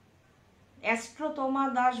 অ্যাস্ট্রোতমা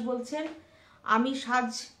দাস বলছেন আমি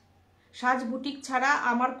সাজ বুটিক ছাড়া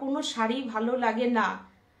আমার কোনো শাড়ি ভালো লাগে না,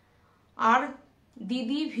 আর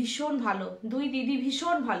দিদি ভীষণ ভালো, দুই দিদি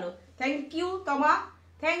ভীষণ ভালো। থ্যাংক ইউ তমা,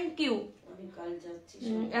 থ্যাংক ইউ।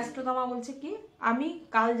 অ্যাস্ট্রোতমা বলছে কি আমি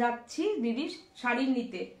কাল যাচ্ছি দিদির শাড়ি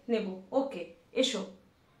নিতে নেব, ওকে এসো।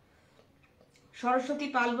 সরস্বতী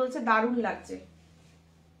পাল বলছে দারুণ লাগছে,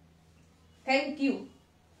 থ্যাংক ইউ।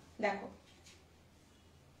 দেখো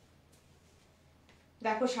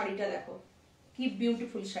দেখো শাড়িটা দেখো, কি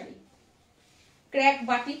বিউটিফুল শাড়ি, ক্র্যাক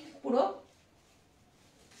বাটিক পুরো।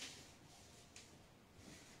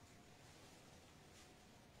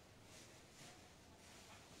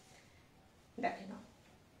 দেখে নাও,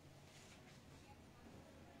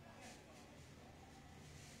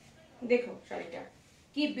 দেখো শাড়িটা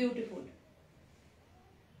কি বিউটিফুল,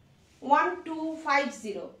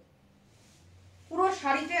 1250, পুরো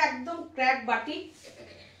শাড়িতে একদম ক্র্যাক বাটিক।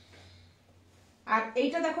 আর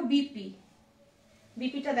এইটা দেখো বিপি,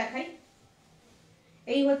 বিপিটা দেখাই,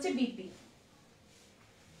 এই হচ্ছে বিপি।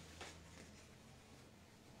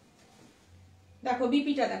 দেখো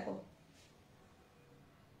বিপিটা দেখো।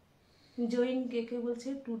 জৈন কে বলছে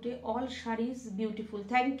today all saris beautiful,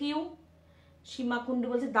 thank you. সীমা কুন্ডু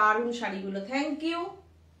বলছে দারুণ শাড়িগুলো, থ্যাংক ইউ।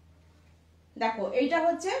 দেখো এইটা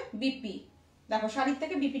হচ্ছে বিপি, দেখো শাড়ির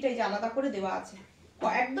থেকে বিপিটাই যে আলাদা করে দেওয়া আছে,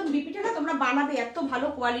 একদম বিপিটা না তোমরা বানাবে, এত ভালো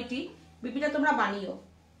কোয়ালিটি বিপিটা তোমরা বানিও।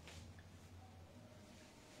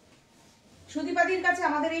 সুদীপাদির কাছে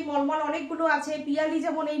আমাদের এই মলমল অনেকগুলো আছে, পিয়ালি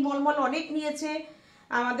যেমন এই মলমল অনেক নিয়েছে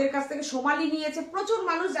আমাদের কাছ থেকে, সোমালি নিয়েছে, প্রচুর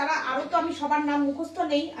মানুষ যারা, আরো তো আমি সবার নাম মুখস্থ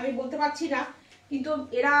নেই, আমি বলতে পারছি না, কিন্তু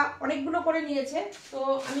এরা অনেকগুলো করে নিয়েছে, তো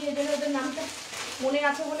আমি এদের ওদের নামটা মনে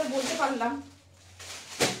আছে বলে বলতে পারলাম।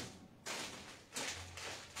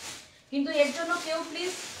 কিন্তু এর জন্য কেউ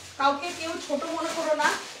প্লিজ কাউকে কেউ ছোট মনে করো না,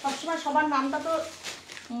 সবসময় সবার নামটা তো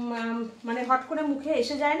মানে হট করে মুখে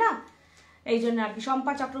এসে যায় না, এই জন্য আর কি।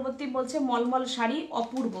 শম্পা চক্রবর্তী বলছে মলমল শাড়ি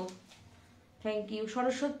অপূর্ব, থ্যাংক ইউ।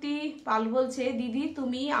 সরস্বতী পাল বলছে দিদি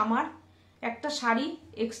তুমি আমার একটা শাড়ি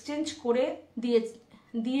এক্সচেঞ্জ করে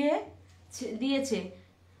দিয়েছে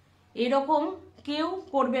এরকম কেউ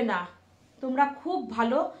করবে না, তোমরা খুব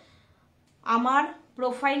ভালো, আমার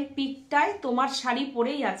প্রোফাইল পিকটায় তোমার শাড়ি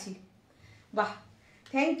পরেই আছি। বাহ,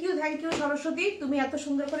 thank you, thank you Saraswati, তুমি এত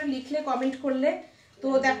সুন্দর করে লিখলে, কমেন্ট করলে। তো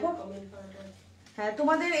দেখো হ্যাঁ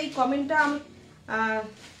তোমাদের এই কমেন্টটা আমি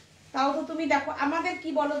তাও তো তুমি দেখো, আমাদের কি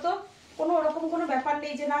বলতো কোনো ওরকম কোনো ব্যাপার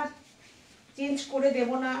নেই যে না চেঞ্জ করে দেব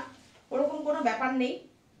না, ওরকম কোনো ব্যাপার নেই,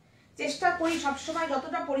 চেষ্টা করি সবসময়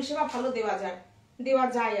যতটা পরিষেবা ভালো দেওয়া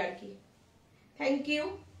যায় আর কি। Thank you.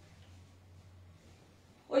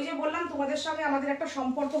 ওই যে বললাম তোমাদের সঙ্গে আমাদের একটা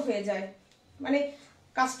সম্পর্ক হয়ে যায়, মানে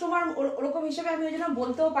কাস্টমার ওরকম হিসেবে আমি ওই জন্য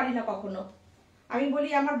বলতেও পারি না কখনো, আমি বলি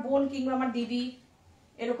আমার বোন কিংবা আমার দিদি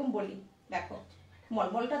এরকম বলি। দেখো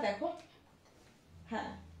মলমলটা দেখো,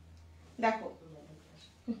 হ্যাঁ দেখো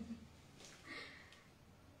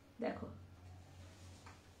দেখো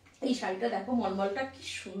এই শাড়িটা দেখো, মলমলটা কি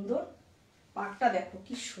সুন্দর, পাটটা দেখো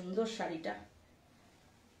কি সুন্দর শাড়িটা।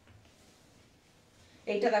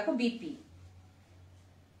 এইটা দেখো বিপি,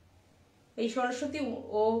 এই সরস্বতী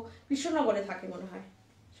ও কৃষ্ণনগরে থাকে মনে হয়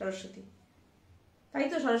সরস্বতী, তাই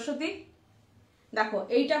তো সরস্বতী? দেখো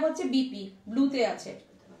এইটা হচ্ছে বিপি, ব্লুতে আছে।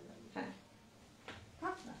 হ্যাঁ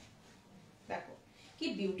দেখো কি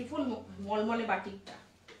বিউটিফুল মলমলে বাটিকটা,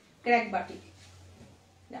 ক্র্যাক বাটিক।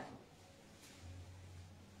 দেখো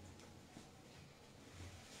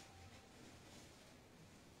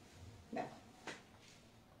দেখো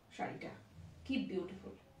শাড়িটা কি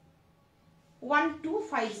বিউটিফুল।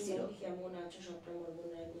 1250। কেমন আছো স্বপ্না? মর্মন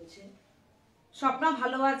রায় বলছে। স্বপ্না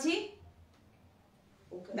ভালো আছি।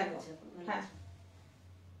 দেখো হ্যাঁ,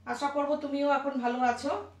 আশা করবো তুমিও এখন ভালো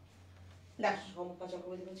আছো। দেখো শম্পা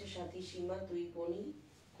চক্রবর্তী বলছে সাথী সীমা দুই বোনই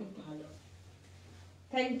খুব ভালো।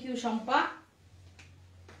 Thank you Shampa.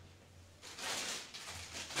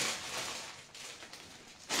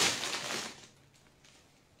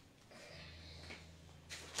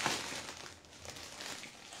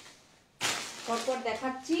 পরপর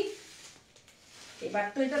দেখাচ্ছি, এবার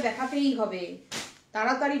তো এটা দেখাতেই হবে।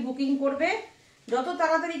 তাড়াতাড়ি বুকিং করবে, যত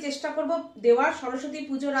তাড়াতাড়ি চেষ্টা করব দেওয়ার সরস্বতী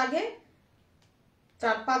পুজোর আগে।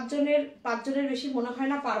 4-5 জনের বেশি মনে হয়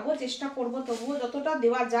না পারবো, চেষ্টা করব তবুও যতটা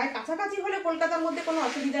দেওয়া যায়। কাছাকাছি হলে কলকাতার মধ্যে কোনো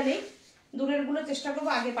অসুবিধা নেই, দূরের গুলো চেষ্টা করবো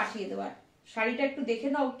আগে পাঠিয়ে দেওয়ার। শাড়িটা একটু দেখে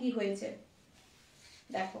নাও কি হয়েছে,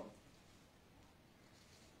 দেখো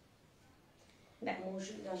দেখো।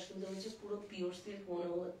 মৌসুমী দাশগুপ্ত বলছে পুরো পিওর সিল্ক মনে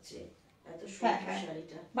হচ্ছে, এত সুন্দর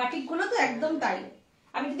শাড়িটা। বাটিক গুলো তো একদম তাই।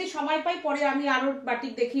 আমি যদি সময় পাই পরে আমি আরো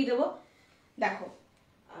বাটিক দেখিয়ে দেবো। দেখো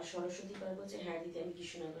আর সরস্বতী পাল বলছে হ্যাঁ দিদি আমি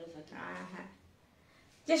কৃষ্ণনগরে থাকি। হ্যাঁ,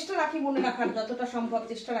 চেষ্টা রাখি মনে রাখার, যতটা সম্ভব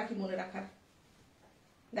চেষ্টা রাখি মনে রাখার।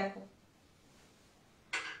 দেখো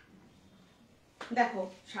দেখো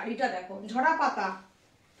শাড়িটা দেখো, ঝরা পাতা।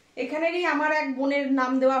 এখানেরই আমার এক বোনের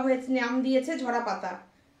নাম দেওয়া হয়েছে, নাম দিয়েছে ঝরা পাতা।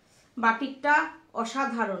 বাটিকটা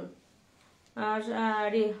অসাধারণ।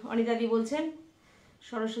 অনিদাদি বলছেন,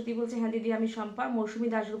 সরস্বতী বলছে হ্যাঁ দিদি আমি শম্পা। মৌসুমী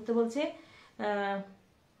দাশগুপ্ত বলছে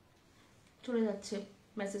চলে যাচ্ছে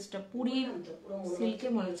মেসেজটা, পুরী সিল্কে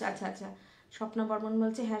মনে হচ্ছে। আচ্ছা আচ্ছা। স্বপ্না বর্মন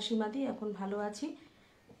বলছে হ্যাঁ সীমাদি এখন ভালো আছি,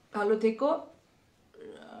 ভালো থেকো।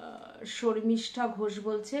 শর্মিষ্ঠা ঘোষ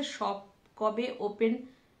বলছে সব কবে ওপেন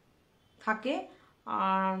থাকে,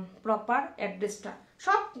 প্রপার অ্যাড্রেসটা?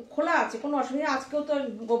 সব খোলা আছে, কোনো অসুবিধা। আজকেও তো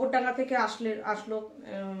গোবরডাঙ্গা থেকে আসলো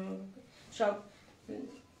সব,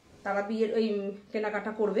 তারা বিয়ের ওই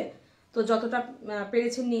কেনাকাটা করবে, তো যতটা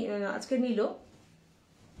পেরেছে আজকে নিল।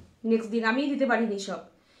 নেক্সট দিন আমি দিতে পারিনি সব।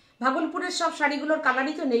 ভাগলপুরের সব শাড়িগুলোর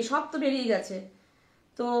কালারই তো নেই, সব তো বেরিয়ে গেছে।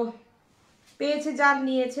 তো পেয়েছে যার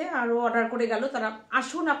নিয়েছে, আরও অর্ডার করে গেল তারা।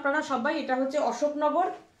 আসুন আপনারা সবাই, এটা হচ্ছে অশোকনগর,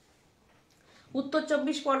 উত্তর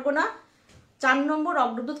 24 পরগনা, 4 নম্বর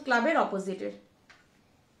অগ্রদূত ক্লাবের অপোজিটের।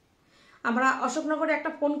 আমরা অশোকনগরে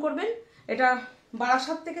একটা ফোন করবেন, এটা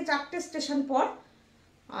বারাসাত থেকে 4টে স্টেশন পর,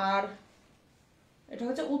 আর এটা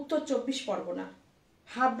হচ্ছে উত্তর 24 পরগনা,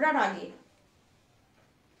 হাবড়ার আগে।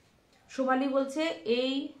 সোমালি বলছে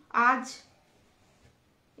আজ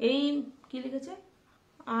কি লিখেছে,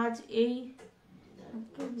 আজ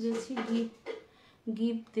গেছি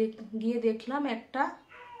গিয়ে দেখলাম একটা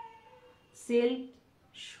সেল,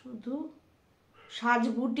 শুধু সাজ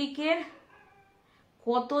বুটিকের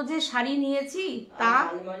কত যে শাড়ি নিয়েছি তা।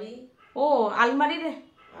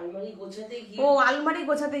 আলমারি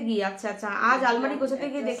গোছাতে গিয়ে আচ্ছা আচ্ছা, আজ আলমারি গোছাতে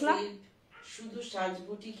গিয়ে দেখলাম শুধু সাজ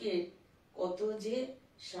বুটিকের কত যে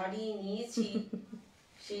শাড়ি নিয়েছি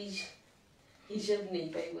সেই হিসাব নেই,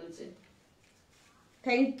 তাই বলছে।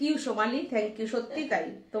 Thank you Somali, thank you. সত্যি তাই,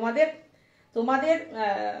 তোমাদের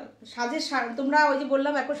সাজের শাড়ি, তোমরা ওই যে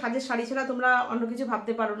বললাম এখন সাজের শাড়ি ছাড়া তোমরা অন্য কিছু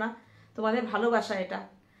ভাবতে পারো না, তোমাদের ভালোবাসা এটা।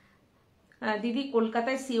 দিদি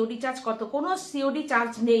কলকাতায় সিওডি চার্জ কত? কোনো সিওডি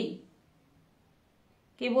চার্জ নেই।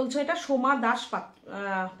 কে বলছো এটা? সোমা দাস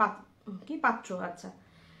পাত্র। আচ্ছা।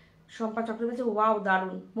 শম্পা চক্র বলছে ওয়াও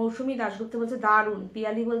দারুণ। মৌসুমী দাশগুপ্ত বলছে দারুণ।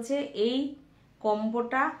 পিয়ালি বলছে এই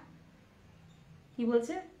কম্বোটা কি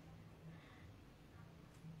বলছে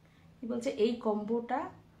এই কম্বোটা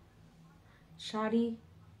শাড়ি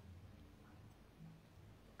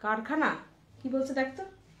কারখানা কি বলছে দেখতো।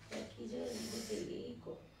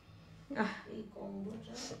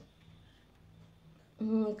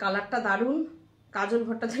 কালারটা দারুণ। কাজল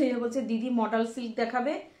ভট্টাচার্য বলছে দিদি মডেল সিল্ক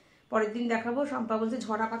দেখাবে, পরের দিন দেখাবো। শম্পা বলছে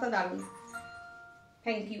ঝরা পাতা দারুণ।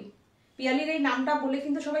 Thank you. পিয়ালির এই নামটা বলে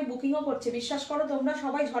কিন্তু সবাই বুকিংও করছে, বিশ্বাস করো তোমরা,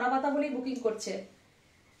 সবাই ঝরা পাতা বলেই বুকিং করছে।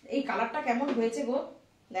 এই কালারটা কেমন হয়েছে গো,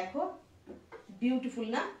 দেখো বিউটিফুল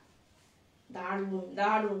না? দারুণ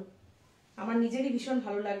দারুণ, আমার নিজেরই ভীষণ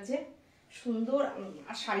ভালো লাগছে, সুন্দর।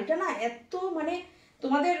 আর শাড়িটা না এত মানে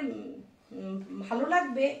তোমাদের ভালো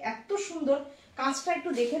লাগবে, এত সুন্দর। কাজটা একটু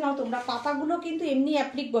দেখে নাও তোমরা, পাতাগুলো কিন্তু এমনি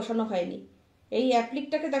অ্যাপ্লিক বসানো হয়নি। এই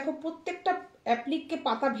অ্যাপ্লিকটাকে দেখো, প্রত্যেকটা অ্যাপ্লিককে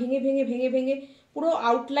পাতা ভেঙে ভেঙে ভেঙে ভেঙে পুরো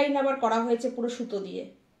আউটলাইন আবার করা হয়েছে পুরো সুতো দিয়ে।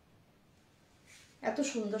 এত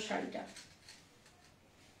সুন্দর শাড়িটা।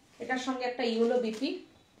 এটার সঙ্গে একটা ইয়েলো বিপি।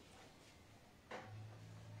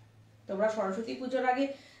 তোমরা সরস্বতী পুজোর আগে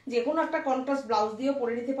যে কোনো একটা কন্ট্রাস্ট ব্লাউজ দিয়েও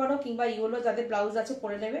পরে নিতে পারো, কিংবা ইয়েলো যাদের ব্লাউজ আছে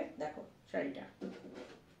পরে নেবে। দেখো শাড়িটা,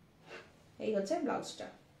 এই হচ্ছে ব্লাউজটা।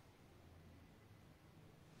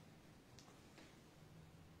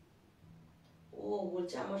 ও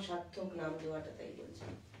বলছে আমার সার্থক নাম দেওয়াটা, তাই বলছে।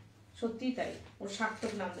 সত্যি তাই, ওর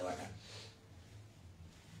সার্থক নাম দেওয়াটা।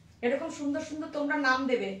 এরকম সুন্দর সুন্দর তোমরা নাম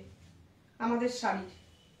দেবে আমাদের শাড়ি,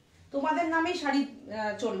 তোমাদের নামেই শাড়ি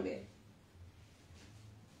চলবে।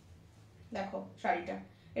 দেখো শাড়িটা,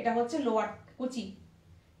 এটা হচ্ছে লোয়ার কুচি,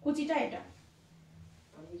 কুচিটা এটা।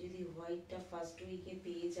 আমি যদি হোয়াইটটা ফার্স্ট উইকে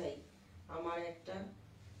পেয়ে যাই, আমার একটা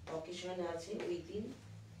অকেশন আছে, ওই দিন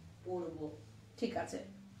পরবো। ঠিক আছে,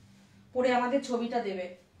 পরে আমাদের ছবিটা দেবে।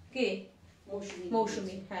 কে? মৌসুমী।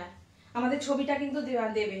 মৌসুমী, হ্যাঁ আমাদের ছবিটা কিন্তু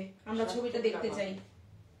দেবে, আমরা ছবিটা দেখতে চাই।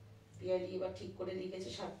 পিয়ালি এবার ঠিক করে লিখেছে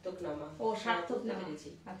সার্থক নামা। ও সার্থক নামা,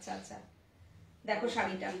 আচ্ছা আচ্ছা। দেখো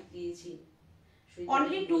শাড়িটা দিয়েছি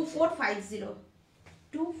অনলি 2450,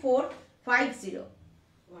 2450।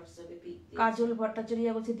 হোয়াটসঅ্যাপে পিক। কাজল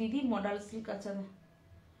ভট্টাচার্য বলছে দিদি মডেল সিল্ক আছে না,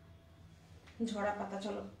 ঝরা পাতা।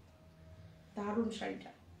 চলো, দারুণ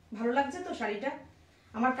শাড়িটা, ভালো লাগছে তো শাড়িটা।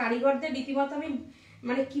 আমার কারিগরদের রীতিমতো আমি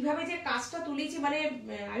মানে কিভাবে যে কাজটা তুলেছি, মানে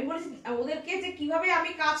আমি বলেছি ওদেরকে যে কিভাবে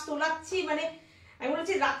আমি কাজ তোলাচ্ছি, মানে আমি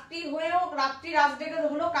বলেছি রাত্রি হয়েও, রাত্রি রাত ডেকে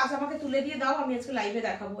হলেও কাজ আমাকে তুলে দিয়ে দাও, আমি আজকে লাইভে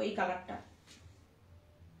দেখাবো এই কালারটা।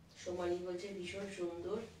 সোমালি বলছে ভীষণ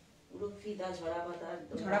সুন্দর, পুরো ফিদা ঝরা পাতা।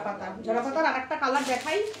 ঝরা পাতা, ঝরা পাতার আরেকটা কালার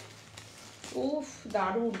দেখাই। উফ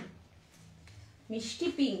দারুণ মিষ্টি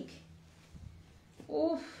পিঙ্ক।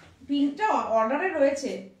 উফ, পিঙ্কটা অর্ডারে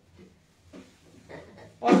রয়েছে,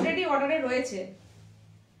 অলরেডি অর্ডারে রয়েছে।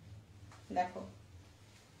 দেখো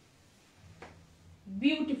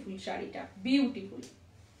বিউটিফুল শাড়িটা, বিউটিফুল।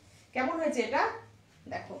 কেমন হয়েছে এটা?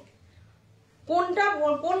 দেখো কোনটা,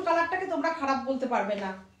 কোন কালারটাকে তোমরা খারাপ বলতে পারবে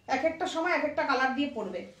না। এক একটা সময় এক একটা কালার দিয়ে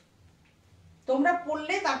পরবে, তোমরা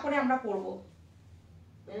পরলে তারপরে আমরা পরবো।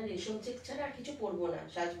 মানে রেশম চেক ছাড়া আর কিছু পরবো না।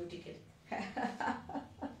 সাজ বুটিকের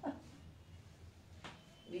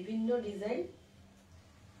বিভিন্ন ডিজাইন,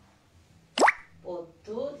 পদ্ম,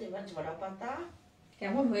 এবার ঝরা পাতা।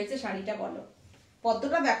 কেমন হয়েছে শাড়িটা বলো?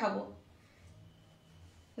 পদ্মটা দেখাবো,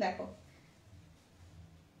 দেখো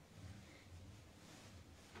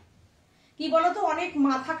কি বলতো, অনেক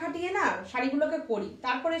মাথা খাটিয়ে না শাড়িগুলোকে করি,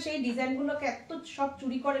 তারপরে সেই ডিজাইনগুলোকে এত সব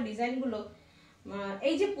চুরি করে ডিজাইনগুলো।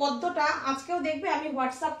 এই যে পদ্মটা আজকেও দেখবে, আমি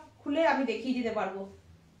হোয়াটসঅ্যাপ খুলে আমি দেখিয়ে দিতে পারবো।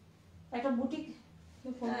 একটা বুটিক,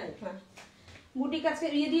 হ্যাঁ বুটিক আজকে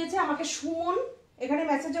দিয়েছে আমাকে সুমন, এখানে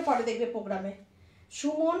মেসেজও করে, দেখবে প্রোগ্রামে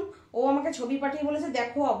সুমন, ও আমাকে ছবি পাঠিয়ে বলেছে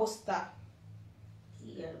দেখো অবস্থা। কি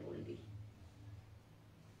আর বলবি,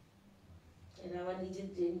 এরা আবার নিজের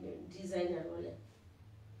ডিজাইনার বলে।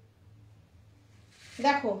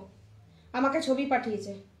 দেখো আমাকে ছবি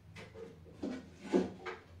পাঠিয়েছে,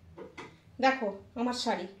 দেখো আমার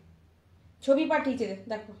শাড়ি, ছবি পাঠিয়েছে,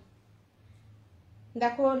 দেখো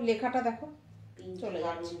দেখো লেখাটা দেখো, চলে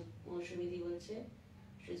যাচ্ছে। মৌসুমী বলছে,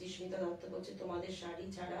 সুচিস্মিতা দত্ত বলছে তোমাদের শাড়ি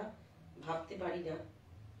ছাড়া ভাবতে পারি না।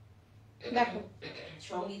 দেখো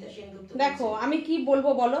সঙ্গীতা সেনগুপ্ত দেখো আমি কি বলবো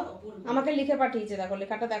বলো, আমাকে লিখে পাঠিয়েছে, দেখো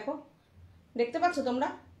লেখাটা দেখো, দেখতে পাচ্ছ তোমরা?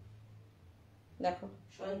 দেখো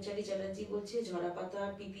সঞ্চারী চ্যাটার্জি বলছে ঝরা পাতা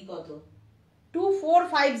পিপি কত?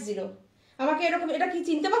 2450। আমাকে এরকম, এটা কি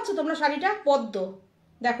চিনতে পারছো তোমরা শাড়িটা? পদ্ম।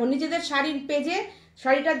 দেখো নিজেদের শাড়ির পেজে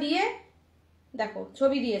শাড়িটা দিয়ে দেখো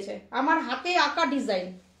ছবি দিয়েছে, আমার হাতে আঁকা ডিজাইন।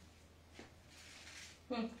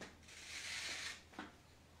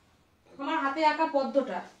 আমার হাতে আঁকা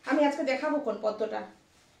পদ্মটা আমি আজকে দেখাবো, কোন পদ্মটা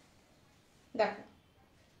দেখো,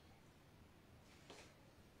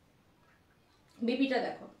 বিপিটা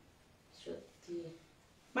দেখো। সত্যি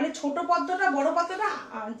মানে ছোট পদ্মটা বড় পদ্মটা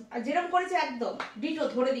যেরকম করেছে একদম ডিটো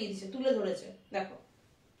ধরে দিয়েছে, তুলে ধরেছে। দেখো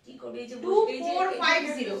কি করবে, এই যে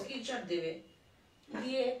 2450 স্ক্রিনশট দেবে,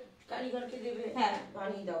 দিয়ে কারিগরকে দেবে, হ্যাঁ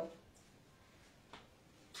বানিয়ে দাও।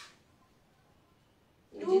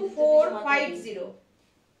 2450,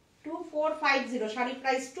 2450 শাড়ি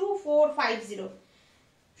প্রাইস 2450।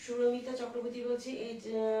 সুরমিতা চক্রবর্তী বলছে এই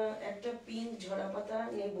একটা পিঙ্ক ঝরা পাতা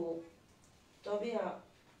নেব, তবে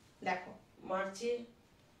দেখো মার্চে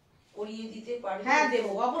করিয়ে দিতে পারবে? হ্যাঁ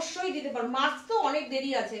দেবো, অবশ্যই দিতে পারবো। মার্চ তো অনেক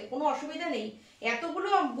দেরি আছে, কোনো অসুবিধা নেই, এতগুলো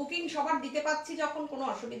বুকিং সবার দিতে পারছি যখন, কোনো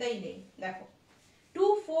অসুবিধাই নেই। দেখো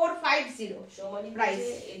 2450 সমানি প্রাইস।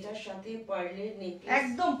 এটার সাথে পার্লের নেকলেস,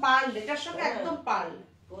 একদম পার্ল, এটার সঙ্গে একদম পার্ল,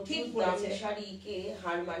 ঠিক বলেছে, শাড়িকে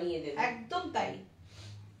হার মানিয়ে দেবে, একদম তাই।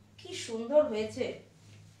 কি সুন্দর হয়েছে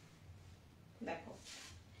দেখো।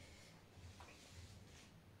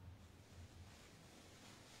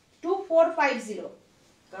 2450।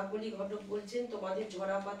 কাকলি ঘটক বলছেন তোমাদের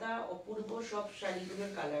ঝরা পাতা অপূর্ব সব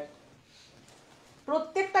শাড়িগুলোর কালার।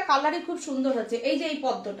 প্রত্যেকটা কালারই খুব সুন্দর হচ্ছে। এই যে এই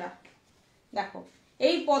পদ্মটা দেখো,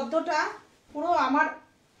 এই পদ্মটা পুরো আমার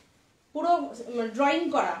পুরো ড্রয়িং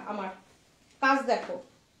করা, আমার কাজ দেখো,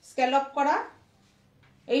 স্ক্যালপ করা,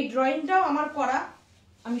 এই ড্রয়িংটাও আমার করা।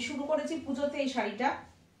 আমি শুরু করেছি পুজোতে এই শাড়িটা,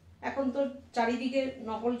 এখন তো চারিদিকে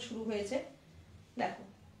নকল শুরু হয়েছে। দেখো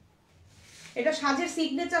এটা সাজের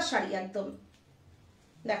সিগনেচার শাড়ি একদম।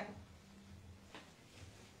 দেখো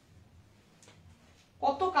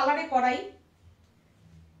কত কালারে করাই।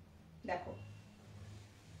 দেখো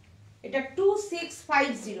এটা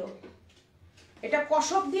 2650। এটা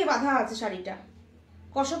কসব দিয়ে বাঁধা আছে শাড়িটা,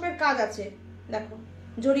 কসবের কাজ আছে দেখো,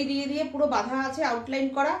 জড়ি দিয়ে দিয়ে পুরো বাঁধা আছে, আউটলাইন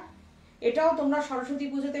করা। এটাও তোমরা সরস্বতী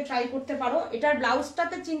পুজোতে ট্রাই করতে পারো। এটার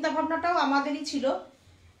ব্লাউজটাতে চিন্তা ভাবনাটাও আমাদেরই ছিল,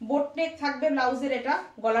 বোট নেক থাকবে ব্লাউজের, এটা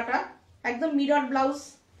গলাটা একদম মিরর ব্লাউজ,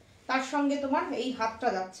 তার সঙ্গে তোমার এই হাতটা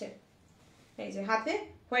যাচ্ছে, এই যে হাতে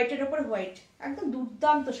হোয়াইটের ওপর হোয়াইট, একদম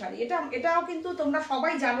দুর্দান্ত শাড়ি। এটাও কিন্তু তোমরা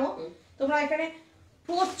সবাই জানো, তোমরা এখানে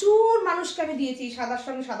প্রচুর মানুষকে আমি দিয়েছি সাদার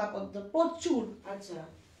সঙ্গে সাদা পদ্ম, প্রচুর। আচ্ছা,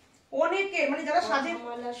 অনেকে মানে যারা সাজে।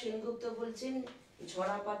 মালা সেনগুপ্ত বলছেন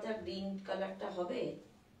ঝরা পাতা গ্রিন কালারটা হবে,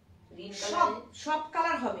 গ্রিন সব কালার, সব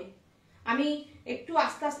কালার হবে। আমি একটু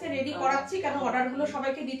আস্তে আস্তে রেডি করাচ্ছি, কারণ অর্ডার গুলো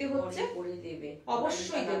সবাইকে দিতে হচ্ছে। করে দেবে,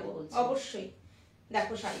 অবশ্যই দেবো, অবশ্যই।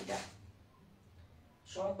 দেখো শাড়িটা।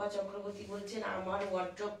 শম্পা চক্রবর্তী বলছেন আমার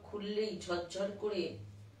ওয়ার্ড্রপ খুললেই ঝরঝর করে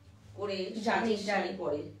করে জানি শাড়ি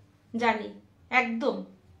পরে, জানি একদম।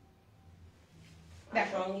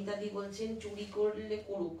 সঙ্গীতাদি বলছেন চুরি করলে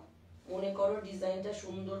করুক, মনে করো ডিজাইনটা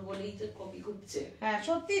সুন্দর বলেই তো কপি করছে। হ্যাঁ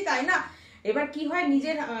সত্যি তাই না। এবার কি হয়,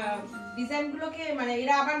 নিজের ডিজাইন গুলোকে মানে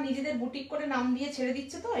এরা আবার নিজেদের বুটিক করে নাম দিয়ে ছেড়ে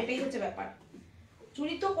দিচ্ছে, তো এটাই হচ্ছে ব্যাপার।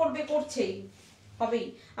 চুরি তো করবে, করছেই, হবেই।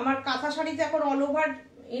 আমার কাঁথা শাড়িতে এখন অল ওভার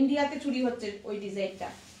ইন্ডিয়াতে চুরি হচ্ছে ওই ডিজাইনটা।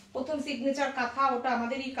 প্রথম সিগনেচার কাঁথা, ওটা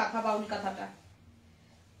আমাদেরই কাঁথা, বাউল কাঁথাটা।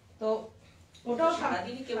 তো ওটাও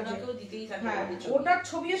সারাদিনই কেউ না কেউ দিতেই থাকে, ওটার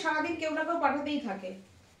ছবিও সারাদিন কেউ না কেউ পাঠাতেই থাকে।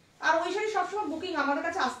 আর ওই শাড়ি সবসময় বুকিং আমাদের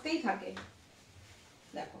কাছে আসতেই থাকে।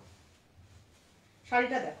 দেখো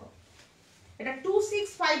শাড়িটা দেখো, এটা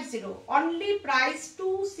 2650, অনলি প্রাইস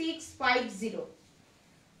 2650,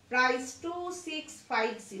 প্রাইস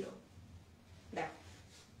 2650। দেখো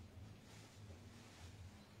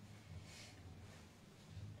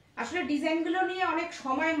আসলে ডিজাইনগুলো নিয়ে অনেক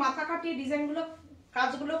সময় মাথা কাটিয়ে ডিজাইনগুলো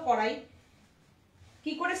কাজগুলো করাই,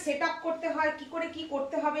 কি করে সেট আপ করতে হয়, কি করে কি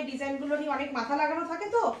করতে হবে, ডিজাইনগুলো নিয়ে অনেক মাথা লাগানো থাকে।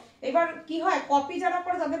 তো এবার কি হয়, কপি যারা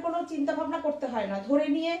করে তাদের কোনো চিন্তা ভাবনা করতে হয় না, ধরে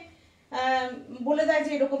নিয়ে বলে দেয়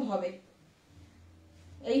যে এরকম হবে,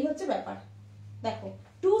 এই হচ্ছে ব্যাপার। দেখো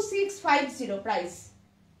 2650 প্রাইস,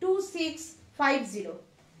 2650।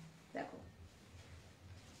 দেখো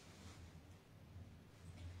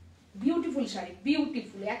বিউটিফুল শাড়ি,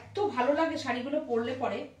 বিউটিফুল, এত ভালো লাগে শাড়িগুলো পরলে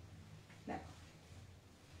পরে। দেখো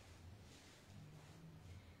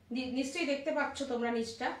নিশ্চয়ই দেখতে পাচ্ছ তোমরা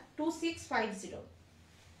নিচটা, 2650।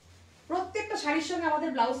 প্রত্যেকটা শাড়ির সঙ্গে আমাদের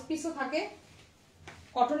ব্লাউজ পিসও থাকে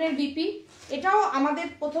কটনের বিপি। এটাও আমাদের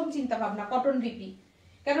প্রথম চিন্তা ভাবনা, কটন বিপি।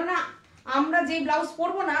 কেননা আমরা যে ব্লাউজ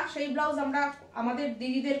পরবো না সেই ব্লাউজ আমরা আমাদের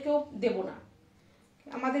দিদিদেরকেও দেব না,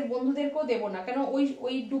 আমাদের বন্ধুদেরকেও দেব না। কেন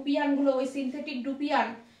ওই ডুপিয়ান গুলো, ওই সিনথেটিক ডুপিয়ান,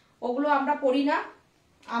 ওগুলো আমরা পরি না।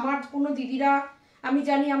 আমার কোনো দিদিরা, আমি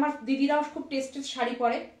জানি আমার দিদিরাও খুব টেস্টেড শাড়ি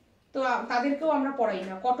পরে, তো তাদেরকেও আমরা পরাই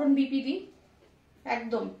না, কটন বিপি দিই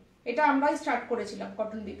একদম। এটা আমরাই স্টার্ট করেছিলাম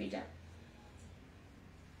কটন বিপিটা।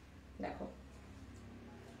 দেখো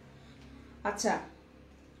আচ্ছা,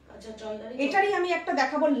 এটারই আমি একটা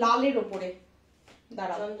দেখাবো লালের ওপরে।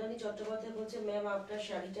 দাঁড়াও, চন্দনী চট্টোপাধ্যায় বলছে ম্যাম আপনার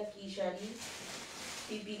শাড়িটা কি শাড়ি,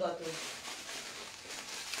 পিপি কত?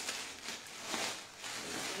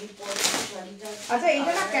 আচ্ছা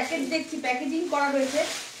এটা না প্যাকেজ দেখছি, প্যাকেজিং করা রয়েছে।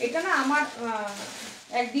 এটা না আমার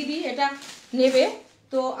এক দিদি এটা নেবে,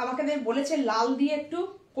 তো আমাকে বলেছে লাল দিয়ে একটু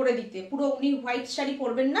করে দিতে, পুরো উনি হোয়াইট শাড়ি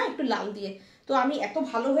পরবেন না, একটু লাল দিয়ে। তো আমি এত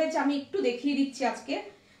ভালো হয়েছে, আমি একটু দেখিয়ে দিচ্ছি আজকে।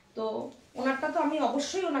 তো ওনারটা তো আমি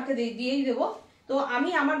অবশ্যই ওনাকে দিয়েই দেবো। তো আমি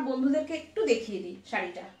আমার বন্ধুদেরকে একটু দেখিয়ে দিই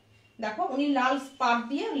শাড়িটা। দেখো উনি লাল পাড়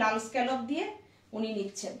দিয়ে, লাল স্ক্যালপ দিয়ে উনি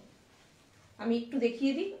নিচ্ছেন, আমি একটু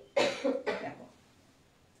দেখিয়ে দিই। দেখো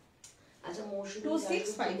আচ্ছা,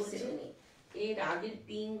 2650 এর আগের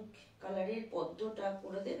পিঙ্ক কালারের পদ্মটা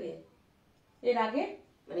করে দেবে। এর আগে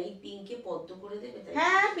মানে এই পিঙ্কে পদ্ম করে দেবে তাই?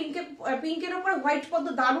 হ্যাঁ, পিঙ্কের উপরে হোয়াইট পদ্ম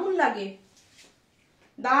দারুণ লাগে,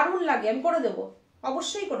 দারুণ লাগে। আমি করে দেবো,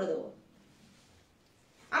 অবশ্যই করে দেবো।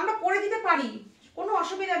 আমরা করে দিতে পারি, কোনো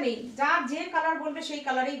অসুবিধা নেই। যার যে কালার বলবে সেই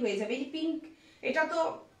কালারেই হয়ে যাবে। এই পিঙ্ক এটা তো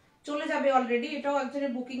চলে যাবে অলরেডি, এটাও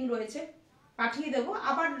একজনের বুকিং রয়েছে, পাঠিয়ে দেবো।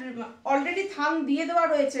 আবার অলরেডি থান দিয়ে দেওয়া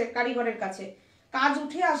রয়েছে কারিগরের কাছে, কাজ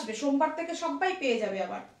উঠে আসবে সোমবার থেকে, সবাই পেয়ে যাবে।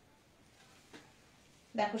 আবার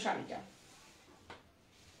দেখো শাড়িটা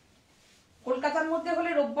কলকাতার মধ্যে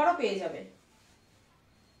হলে রোববারও পেয়ে যাবে।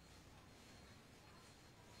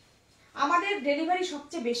 আমাদের ডেলিভারি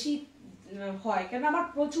সবচেয়ে বেশি হয়, কেন আমার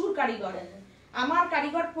প্রচুর কারিগর, আমার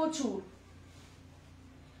কারিগর প্রচুর।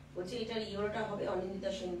 বলছি এটার ইয়েলোটা হবে? অনিন্দিতা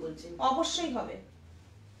সেন বলছেন অবশ্যই হবে।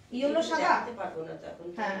 ইয়েলো সাদা পারবো না তো এখন।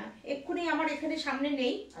 হ্যাঁ, এক্ষুনি আমার এখানে সামনে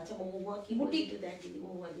নেই। আচ্ছা, মহুয়া কি বুটিক দেখ দিদি,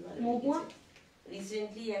 মহুয়া দি ভালো। মহুয়া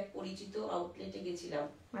রিসেন্টলি এক পরিচিত আউটলেটে গেছিলাম।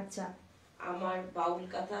 আচ্ছা, আমার বাউল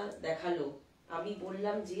কাঁথা দেখালো, আমি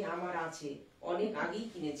বললাম যে আমার আছে, অনেক আগেই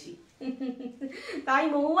কিনেছি। তাই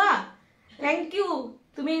মহুয়া, থ্যাংক ইউ।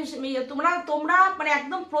 তুমি তোমরা মানে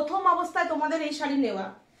একদম প্রথম অবস্থায় তোমাদের এই শাড়ি নেওয়া।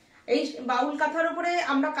 এই বাউল কাঁথার উপরে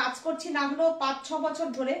আমরা কাজ করছি না হলেও 5-6 বছর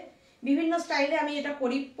ধরে, বিভিন্ন স্টাইলে আমি এটা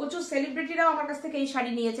করি। প্রচুর সেলিব্রিটিরাও আমার কাছ থেকে এই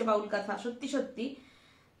শাড়ি নিয়েছে বাউল কাঁথা, সত্যি সত্যি।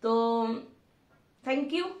 তো থ্যাংক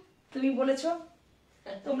ইউ, তুমি বলেছো।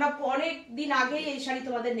 তোমরা অনেক দিন আগেই এই শাড়ি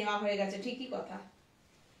তোমাদের নেওয়া হয়ে গেছে, ঠিকই কথা।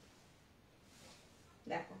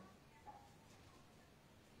 দেখো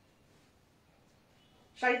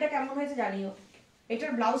শাড়িটা কেমন হয়েছে জানিও।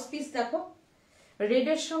 এটার ব্লাউজ পিস দেখো,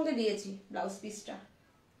 রেডের সঙ্গে দিয়েছি ব্লাউজ পিসটা,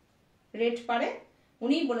 রেড পারে,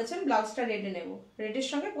 উনিই বলেছেন ব্লাউজটা রেডে নেব, রেডের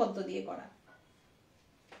সঙ্গে পদ্ম দিয়ে করা।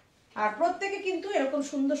 আর প্রত্যেকে কিন্তু এরকম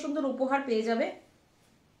সুন্দর সুন্দর উপহার পেয়ে যাবে।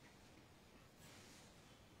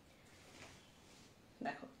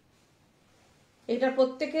 দেখো এটা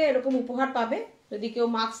প্রত্যেকে এরকম উপহার পাবে। যদি কেউ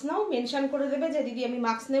মাস্ক নাও, মেনশন করে দেবে যে দিদি আমি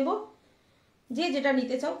মাস্ক নেব, যে যেটা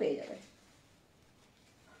নিতে চাও পেয়ে যাবে।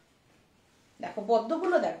 দেখো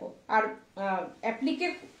পদ্মগুলো দেখো, আর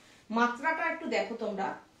অ্যাপ্লিকের মাত্রাটা একটু দেখো তোমরা।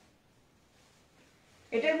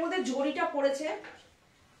 এটার মধ্যে জরিটা পড়েছে,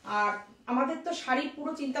 আর আমাদের তো শাড়ির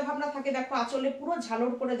পুরো চিন্তা ভাবনা থাকে, দেখো আঁচলে পুরো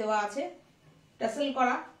ঝালর করে দেওয়া আছে, টাসেল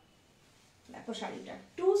করা। দেখো শাড়িটা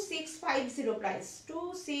 2650 প্রাইস,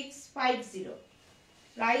 2650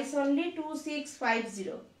 প্রাইস, অনলি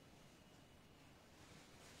 2650।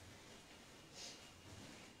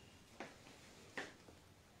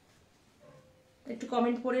 একটু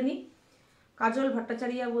কমেন্ট পড়ে নি। কাজল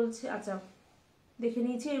ভট্টাচার্য বলছে, আচ্ছা দেখে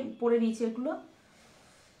নিয়েছি, পড়ে নিয়েছি এগুলো।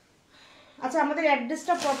 আচ্ছা আমাদের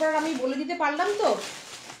অ্যাড্রেসটা প্রপার আমি বলে দিতে পারলাম তো।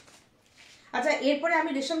 আচ্ছা এরপরে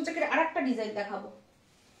আমি রেশম চেকের আর একটা ডিজাইন দেখাবো।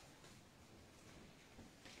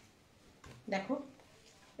 দেখো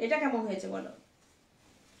এটা কেমন হয়েছে বলো,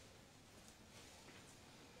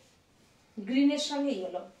 গ্রিনের সঙ্গে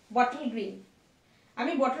হলো বটল গ্রিন।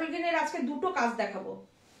 আমি বটল গ্রিনের আজকে দুটো কাজ দেখাবো,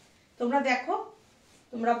 তোমরা দেখো,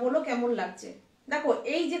 তোমরা বলো কেমন লাগছে। দেখো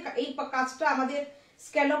এই যে এই কাজটা আমাদের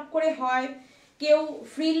স্ক্যালপ করে হয়, কেউ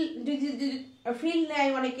ফ্রিল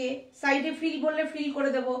নেয়, অনেকে সাইডে ফ্রিল বললে ফ্রিল করে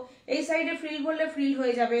দেব, এই সাইডে ফ্রিল বললে ফ্রিল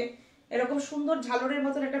হয়ে যাবে, এরকম সুন্দর ঝালরের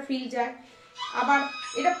মতন একটা ফ্রিল যায়। আবার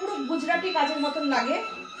এটা পুরো গুজরাটি কাজের মতন লাগে,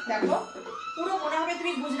 দেখো পুরো মনে হবে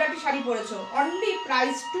তুমি Gujarati sari পরেছো। Only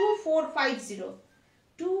price 2450,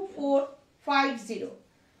 2450।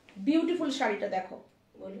 Beautiful শাড়িটা দেখো,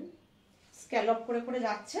 বলুন স্ক্যালপ করে করে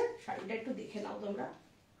যাচ্ছে শাড়িটা, একটু দেখে নাও তোমরা।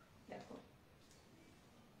 দেখো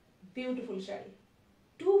বিউটিফুল শাড়ি,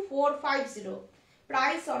 2450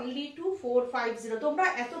 প্রাইস, অনলি 2450। তোমরা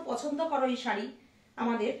এত পছন্দ করো এই শাড়ি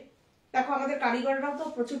আমাদের। দেখো আমাদের কারিগররাও তো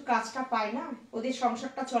প্রচুর কাজটা পায় না, ওদের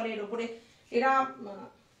সংসারটা চলে এর উপরে। এরা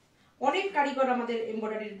অনেক কারিগর আমাদের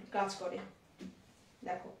এমব্রয়ডারির কাজ করে,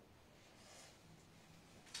 দেখো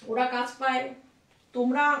ওরা কাজ পায়।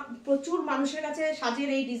 তোমরা প্রচুর মানুষের কাছে সাজের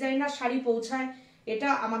এই ডিজাইনার শাড়ি পৌঁছায়, এটা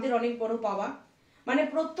আমাদের অনেক বড় পাওয়া। মানে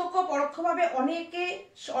প্রত্যক্ষ পরোক্ষভাবে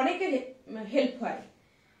অনেকের হেল্প হয়।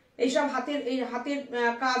 এইসব হাতের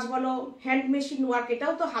কাজ বলো, হ্যান্ড মেশিন ওয়ার্ক,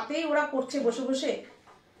 এটাও তো হাতেই ওরা করছে বসে বসে,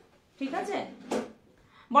 ঠিক আছে।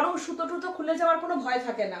 বরং সুতো টুতো খুলে যাওয়ার কোনো ভয়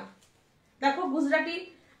থাকে না। দেখো গুজরাটি,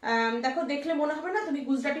 দেখো দেখলে মনে হবে না তুমি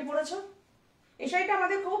গুজরাটি পরেছো। এই শাড়িটা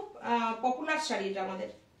আমাদের খুব পপুলার শাড়ি, এটা আমাদের।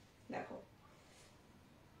 দেখো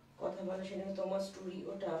কথা বলা সেনগুপ্ত, তোমার স্টোরি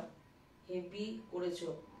ওটা হেভি করেছো।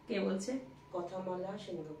 কে বলছে? কথামালা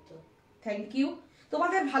সেনগুপ্ত। Thank you.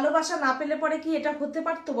 তোমাদের ভালোবাসা না পেলে পরে কি এটা হতে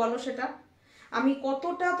পারতো বলো? সেটা আমি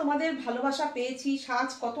কতটা তোমাদের ভালোবাসা পেয়েছি, সাজ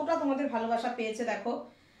কতটা তোমাদের ভালোবাসা পেয়েছে দেখো।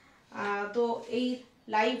 তো এই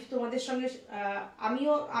লাইভ তোমাদের সঙ্গে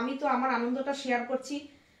আমি তো আমার আনন্দটা শেয়ার করছি।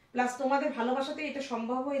 প্লাস তোমাদের ভালোবাসাতে এটা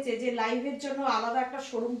সম্ভব হয়েছে যে লাইভের জন্য আলাদা একটা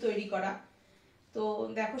শোরুম তৈরি করা। তো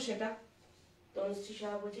দেখো সেটা। তনুশ্রী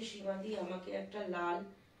সাহা বলছে সীমাদি আমাকে একটা লাল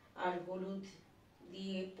আর হলুদ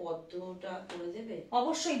দিয়ে পদ্মটা করে দেবে।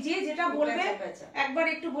 অবশ্যই, যে যেটা বলবে একবার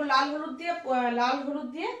একটু লাল হলুদ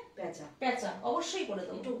দিয়ে পেঁচা পেঁচা অবশ্যই করে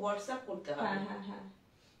দেবো। একটু হোয়াটসঅ্যাপ করতে হবে। হ্যাঁ হ্যাঁ হ্যাঁ,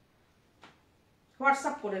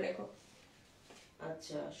 হোয়াটসঅ্যাপ করে রেখো।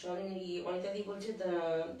 আচ্ছা, অনিতাদি বলছে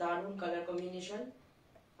দারুণ কালার কম্বিনেশন।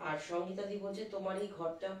 আর সঙ্গীতাদি বলছে তোমার এই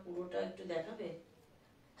ঘরটা পুরোটা একটু দেখাবে।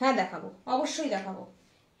 হ্যাঁ দেখাবো, অবশ্যই দেখাবো।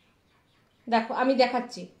 দেখো আমি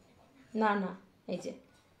দেখাচ্ছি, না না এই যে,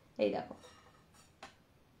 এই দেখো।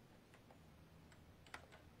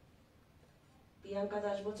 প্রিয়াঙ্কা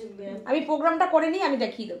দাস বলছে আমি প্রোগ্রামটা করে নিই, আমি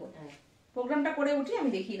দেখিয়ে দেবো। হ্যাঁ, প্রোগ্রামটা করে উঠি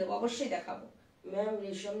আমি দেখিয়ে দেবো, অবশ্যই দেখাবো। ম্যাম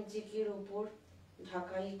রেশম চেকের উপর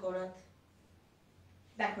ঢাকাই করা।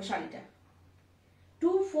 দেখো শাড়িটা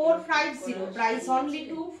 2450, প্রাইস অনলি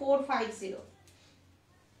 2450।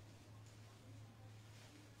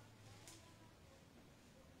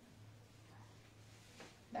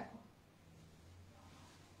 দেখো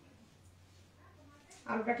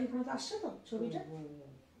আলোটা ঠিক মতো আসছে তো ছবিটা?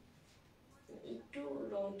 একটু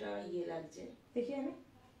রংটা ইয়ে লাগছে, দেখি আমি।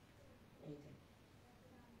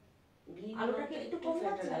 আলোটা কি একটু কম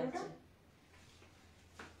লাগছে? আলোটা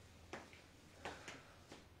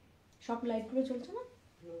সব লাইট গুলো জ্বলছে না?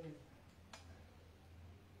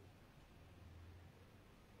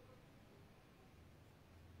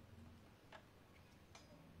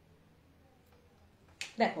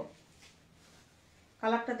 দেখো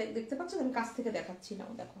কালারটা দেখতে পাচ্ছ? আমি কাছ থেকে দেখাচ্ছি না,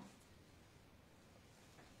 দেখো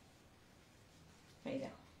এই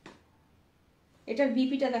দেখো, এটার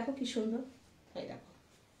বিপিটা দেখো কি সুন্দর। এই দেখো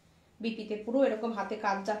বিপিতে পুরো এরকম হাতে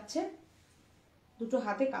কাজ যাচ্ছে, দুটো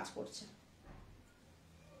হাতে কাজ করছে।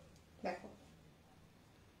 দেখো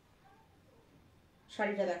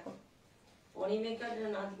শাড়িটা দেখো। অনিমেকার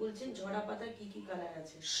নাথ বলছেন ঝরা পাতা কি কি কালার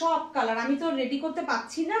আছে? সব কালার, আমি তো রেডি করতে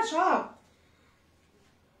পারছি না সব,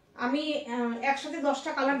 আমি একসাথে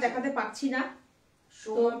 10টা কালার দেখাতে পারছি না।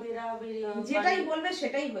 যেটাই বলবে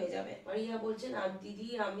সেটাই হয়ে যাবে। মারিয়া বলছেন আর দিদি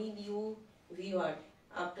আমি নিউ ভিউয়ার,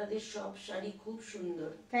 আপনাদের সব শাড়ি খুব সুন্দর।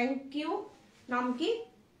 Thank you. নাম কি?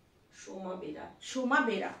 সোমা বেরা। সোমা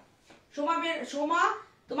বেরা। সোমা,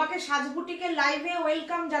 তোমাকে সাজ বুটিকের লাইভে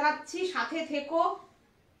ওয়েলকাম জানাচ্ছি, সাথে থেকো,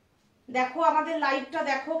 দেখো আমাদের লাইভটা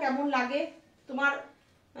দেখো কেমন লাগে, তোমার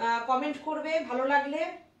কমেন্ট করবে ভালো লাগলে।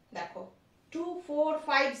 দেখো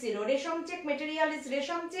 2450, রেশম চেক মেটেরিয়াল ইজ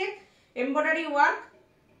রেশম check, embroidery work,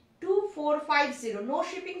 2450, no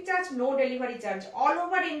shipping charge, no delivery charge, all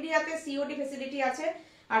over ইন্ডিয়াতে সিওডি ফেসিলিটি আছে।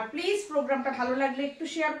 আর প্লিজ প্রোগ্রামটা ভালো লাগলে একটু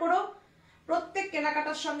শেয়ার করো। প্রত্যেক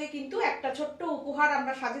কেনাকাটার সঙ্গে কিন্তু একটা ছোট্ট উপহার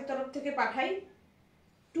আমরা সাজের তরফ থেকে পাঠাই।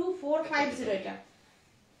 2450 এটা।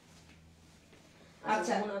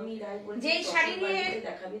 আচ্ছা, আমি যেই শাড়ি নিয়ে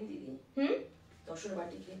দেখাবেন দিদি তসর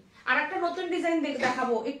বাটিকে আর একটা নতুন ডিজাইন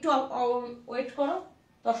দেখাবো, একটু ওয়েট করো,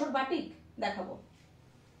 তসর বাটিক দেখাবো।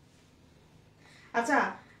 আচ্ছা,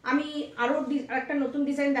 আমি আরো একটা নতুন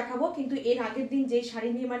ডিজাইন দেখাবো, কিন্তু এর আগের দিন যেই শাড়ি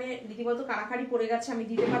নিয়ে মানে রীতিমতো কাড়াকাড়ি পড়ে গেছে, আমি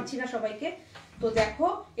দিতে পারছি না সবাইকে, তো দেখো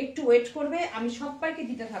একটু ওয়েট করবে, আমি সবাইকে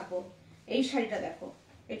দিতে থাকবো। এই শাড়িটা দেখো,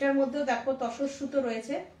 এটার মধ্যেও দেখো তসর সুতো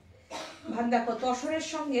রয়েছে, দেখো তসরের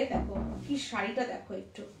সঙ্গে দেখো কি শাড়িটা দেখো,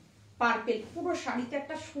 একটু পার্পেল, পুরো শাড়িতে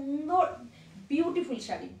একটা সুন্দর বিউটিফুল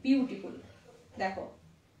শাড়ি, বিউটিফুল। দেখো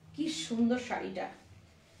কি সুন্দর শাড়িটা,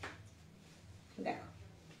 দেখো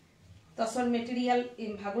তসর মেটেরিয়াল,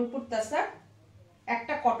 ভাগলপুর তসর,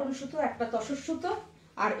 একটা কটন সুতো একটা তসর সুতো,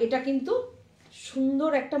 আর এটা কিন্তু সুন্দর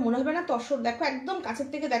একটা, মনে হবে না তসর, দেখো একদম কাছের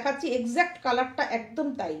থেকে দেখাচ্ছি, এক্সাক্ট কালারটা একদম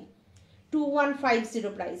তাই। 2150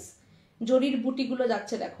 প্রাইস। জরির বুটিগুলো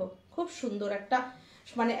যাচ্ছে দেখো, খুব সুন্দর একটা,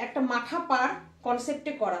 মানে একটা মাথা পার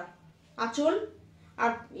কনসেপ্টে করা আঁচল,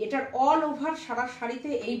 আর এটার অল ওভার সারা শাড়িতে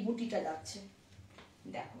এই বুটিটা যাচ্ছে।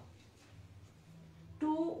 দেখো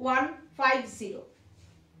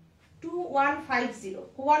 2150,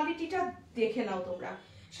 কোয়ালিটিটা দেখে নাও তোমরা।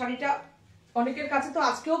 শাড়িটা অনেকের কাছে তো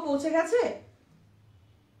আজকেও পৌঁছে গেছে,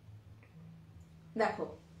 দেখো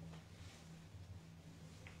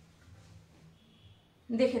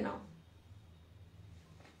দেখে নাও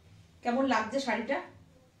কেমন লাগছে শাড়িটা।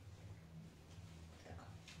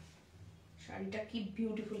 শাড়িটা কি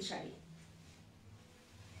বিউটিফুল শাড়ি,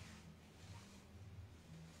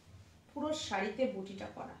 পুরো শাড়িতে বুটিটা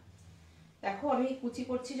করা। দেখো আমি কুচি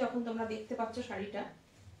করছি যখন, তোমরা দেখতে পাচ্ছ শাড়িটা,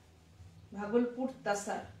 ভাগলপুর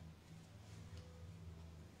তাসার,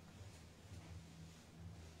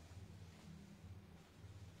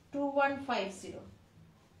 $2150।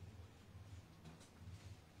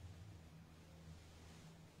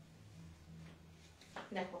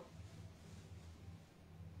 দেখো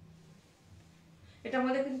এটার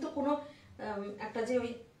মধ্যে কিন্তু কোনো একটা যে ওই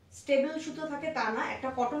স্টেবল সুতো থাকে তা না, একটা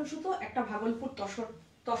কটন সুতো, একটা ভাগলপুর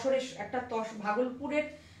তসরের একটা ভাগলপুরের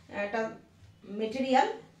একটা মেটেরিয়াল,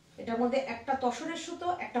 এটার মধ্যে একটা তসরের সুতো,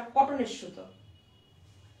 একটা কটনের সুতো।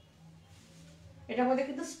 এটার মধ্যে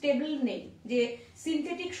কিন্তু স্টেবল নেই, যে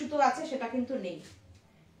সিনথেটিক সুতো আছে সেটা কিন্তু নেই।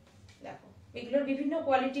 দেখো এগুলোর বিভিন্ন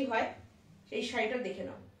কোয়ালিটি হয়, এই শাড়িটা দেখে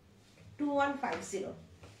নাও। 2150।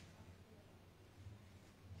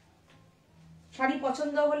 শাড়ি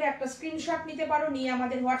পছন্দ হলে একটা স্ক্রিনশট নিতে পারো, নিয়ে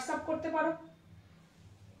আমাদের হোয়াটসঅ্যাপ করতে পারো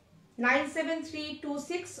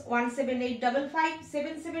 9732617855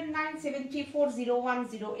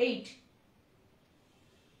 7797340108।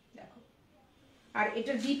 দেখো, আর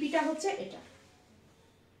এটার জিপিটা হচ্ছে এটা।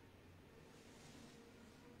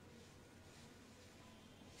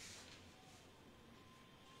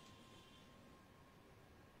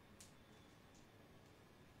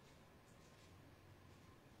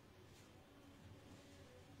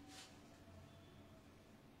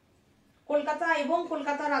 কলকাতা এবং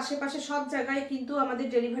কলকাতার আশেপাশে সব জায়গায় কিন্তু আমাদের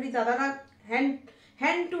ডেলিভারি দাদারা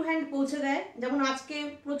হ্যান্ড টু হ্যান্ড পৌঁছে দেয়। যেমন আজকে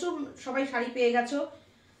প্রচুর সবাই শাড়ি পেয়ে গেছো।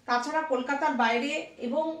 তাছাড়া কলকাতার বাইরে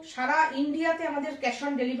এবং সারা ইন্ডিয়াতে আমাদের ক্যাশ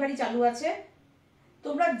অন ডেলিভারি চালু আছে।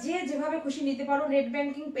 তোমরা যে যেভাবে খুশি নিতে পারো, net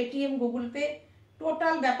banking, Paytm, Google pay,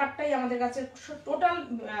 total ব্যাপারটাই আমাদের কাছে টোটাল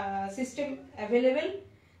সিস্টেম অ্যাভেলেবেল।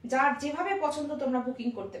 যার যেভাবে পছন্দ তোমরা বুকিং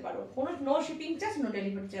করতে পারো। কোনো no shipping charge, no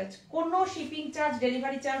delivery charge, কোনো শিপিং চার্জ,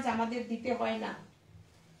 ডেলিভারি চার্জ আমাদের দিতে হয় না।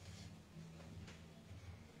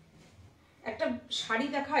 একটা শাড়ি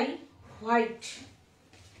দেখাই হোয়াইট,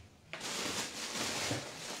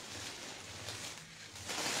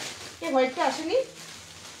 এ হোয়াইটটা আসেনি,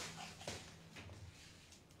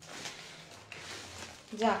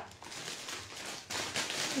 যা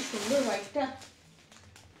কি সুন্দর হোয়াইটটা,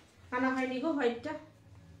 আনা হয়নি গো হোয়াইটটা।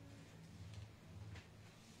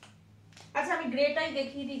 আচ্ছা আমি গ্রেটাই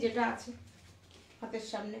দেখিয়ে দিই যেটা আছে হাতের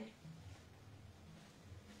সামনে।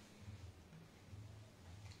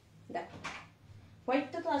 দেখো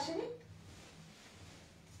হোয়াইটটা তো আসেনি।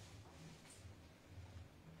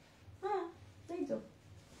 হ্যাঁ এই তো,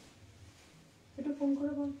 একটু ফোন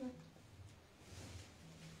করে বলবে।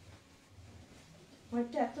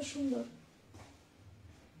 হোয়াইটটা এত সুন্দর,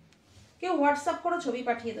 কেউ হোয়াটসঅ্যাপ করো, ছবি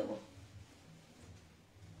পাঠিয়ে দেবো।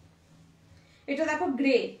 এটা দেখো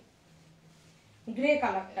গ্রে, গ্রে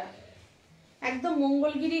কালারটা একদম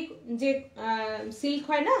মঙ্গলগিরি যে সিল্ক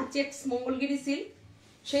হয় না, চেক্স মঙ্গলগিরি সিল্ক,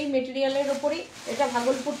 সেই মেটেরিয়ালের ওপরই এটা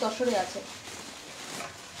ভাগলপুর তসরে আছে।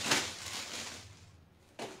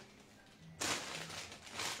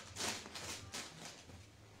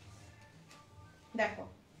 দেখো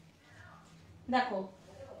দেখো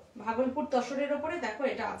ভাগলপুর তসরের ওপরে দেখো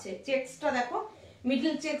এটা আছে, চেক্সটা দেখো,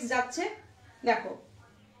 মিডল চেক্স যাচ্ছে। দেখো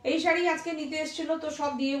এই শাড়ি আজকে নিতে এসেছিল, তো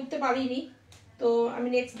সব দিয়ে উঠতে পারিনি, তো আমি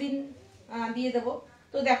নেক্সট দিন দিয়ে দেব।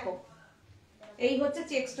 তো দেখো এই হচ্ছে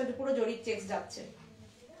চেক্সটা, পুরো জরির চেক্স যাচ্ছে।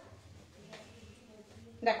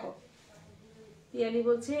 দেখো পিয়ালি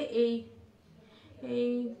বলছে এই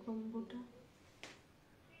এই কম্বোটা,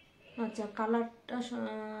 আচ্ছা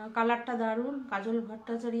কালারটা দারুণ। কাজল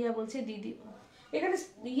ভট্টাচার্য বলছে দিদি, এখানে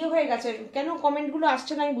ইয়ে হয়ে গেছে কেন, কমেন্টগুলো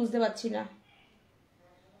আসছে না আমি বুঝতে পারছি না।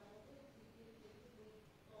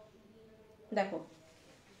 দেখো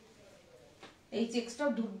এই চেক্সটাও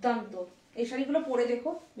দুর্দান্ত, এই শাড়িগুলো পরে দেখো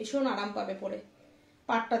ভীষণ আরাম পাবে পরে।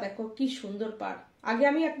 পাড়টা দেখো কি সুন্দর পাড়। আগে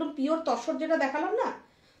আমি একদম পিওর তসর যেটা দেখালাম না,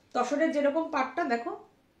 তসরের যেরকম পাড়টা দেখো,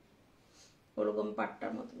 ওরকম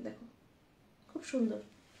পাড়টার মতন দেখো, খুব সুন্দর।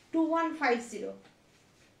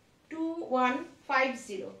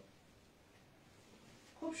 2150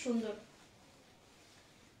 খুব সুন্দর।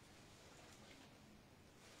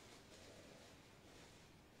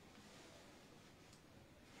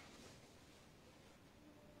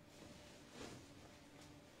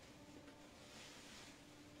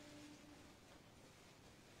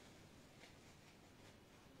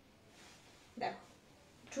 দেখো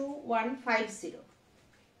 2150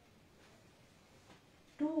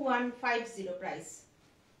 প্রাইস।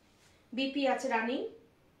 বিপি আছে রানিং।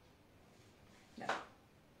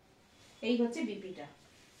 এই হচ্ছে বিপিটা,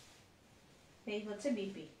 এই হচ্ছে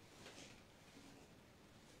বিপি,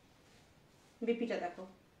 বিপিটা দেখো,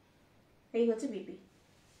 এই হচ্ছে বিপি।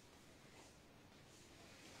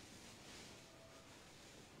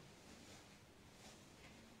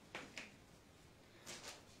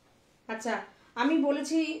 আচ্ছা আমি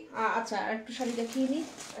বলেছি, আচ্ছা একটু শাড়ি দেখিয়ে নিই।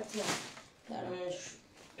 আচ্ছা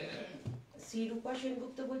শ্রীরূপা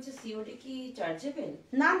সেনগুপ্ত বলছে সিওডি কি চার্জেবল?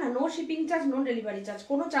 না না, no shipping charge, no delivery charge,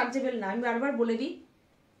 কোনো চার্জেবল না, আমি বারবার বলে দিই।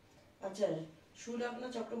 আচ্ছা সুলগ্না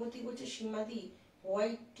চক্রবর্তী বলছে সীমাদি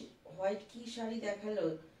হোয়াইট হোয়াইট কি শাড়ি দেখালো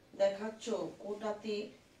দেখাচ্ছ কোটাতে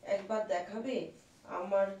একবার দেখাবে?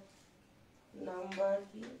 আমার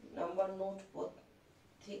নাম্বার নোট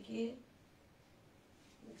থেকে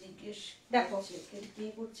জিজ্ঞেস দেখো। কে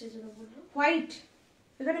করছে যেন বললো? হোয়াইট,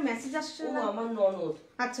 এখানে মেসেজ আসছে ও না? আমার ননদ।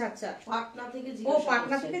 আচ্ছা আচ্ছা, পাটনা থেকে ও জিজ্ঞাসা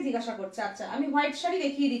পাটনা করছে। থেকে জিজ্ঞাসা করছে। আচ্ছা, আমি হোয়াইট শাড়ি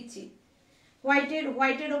দেখিয়ে দিচ্ছি।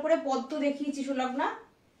 হোয়াইটের ওপরে পদ্ম দেখিয়েছি সুলগ্না।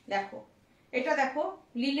 দেখো, এটা দেখো,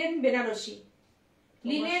 লিলেন বেনারসি,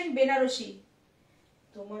 লিলেন বেনারসি।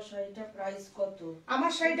 তোমার শাড়িটার প্রাইস কত?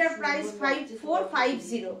 আমার শাড়িটার প্রাইস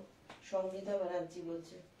 5450। সংগীতা ব্যানার্জি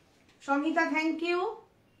বলছে। Sangeeta thank you.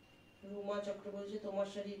 রুমা চক্র বলছে তোমার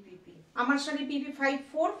শাড়ির পিপি। আমার শাড়ি পিপি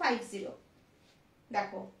 5450।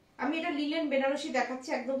 দেখো, আমি এটা লিলেন বেনারসি দেখাচ্ছি,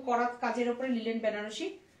 একদম করাত কাজের উপরে লিলেন বেনারসি।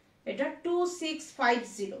 এটা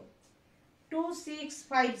 2650,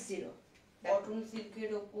 2650। কটন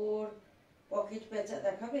সিল্কের উপর পকেট পেঁচা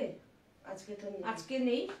দেখাবে? আজকে তো নেই। আজকে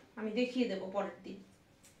নেই, আমি দেখিয়ে দেবো পরের দিন,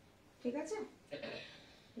 ঠিক আছে?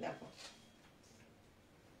 দেখো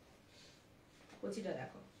কচিটা,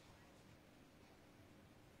 দেখো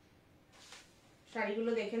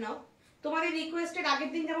শাড়িগুলো দেখে নাও। তোমাদের রিকোয়েস্টের আগের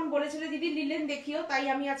দিন যেমন বলেছিলে দিদি লিলেন দেখিও, তাই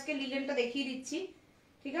আমি আজকে লিলেনটা দেখিয়ে দিচ্ছি,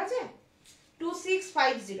 ঠিক আছে?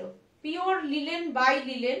 2650 পিওর লিলেন বাই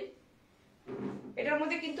লিলেন। এটার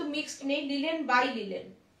মধ্যে কিন্তু মিক্সড নেই, লিলেন বাই লিলেন।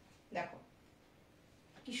 দেখো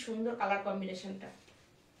কি সুন্দর কালার কম্বিনেশনটা।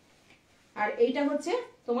 আর এইটা হচ্ছে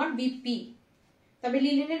তোমার বিপি। তবে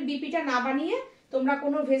লিলেনের বিপিটা না বানিয়ে তোমরা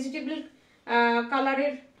কোনো ভেজিটেবল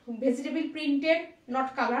কালারের, vegetable printed, not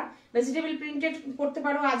colour, vegetable printed পড়তে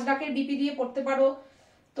পারো, আজরাকের বিপি দিয়ে পড়তে পারো,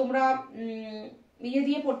 তোমরা ইয়ে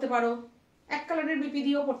দিয়ে পড়তে পারো, এক কালারের বিপি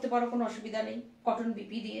দিয়েও পড়তে পারো, কোনো অসুবিধা নেই, কটন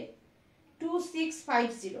বিপি দিয়ে।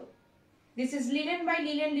 2650। This is linen by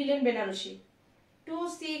linen, linen Banarasi.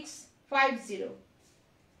 2650,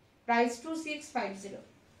 price 2650।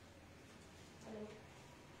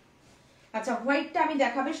 আচ্ছা, হোয়াইটটা আমি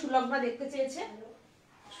দেখাবে, সুলগ্না দেখতে চেয়েছে।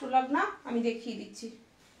 সুলগ্না আমি দেখিয়ে দিচ্ছি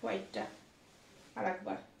হোয়াইটটা আর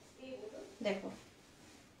একবার। দেখো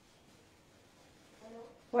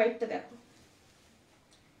হোয়াইটটা, দেখো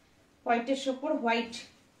হোয়াইটের উপর হোয়াইট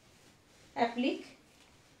অ্যাপ্লিক।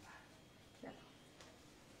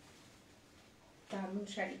 দারুণ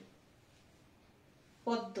শাড়ি,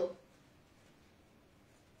 পদ্ম।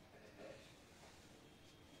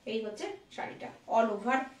 এই হচ্ছে শাড়িটা, অল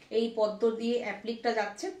ওভার এই পদ্ম দিয়ে অ্যাপ্লিকটা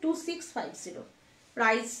যাচ্ছে। 2650,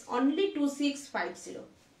 প্রাইস অনলি 2650।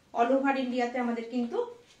 অল ওভার ইন্ডিয়াতে আমাদের কিন্তু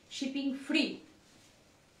shipping free,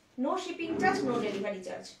 no shipping charge, no delivery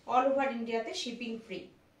charge. All over ইন্ডিয়াতে শিপিং ফ্রি।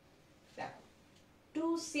 দেখো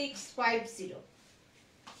 2650।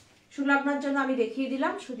 সুলগ্নার জন্য আমি দেখিয়ে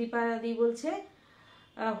দিলাম। সুদীপা দি বলছে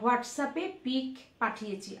হোয়াটসঅ্যাপে পিক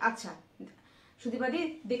পাঠিয়েছি। আচ্ছা, সুদীপাদি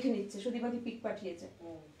দেখে নিচ্ছে, সুদীপাদি পিক পাঠিয়েছে।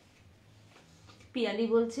 পিয়ালি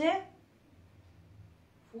বলছে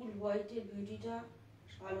ফুল হোয়াইটের বিউটিটা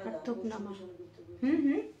আলাদা।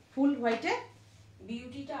 ফুল হোয়াইটে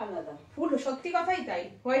বিউটিটা আলাদা, ফুল, সত্যি কথাই তাই,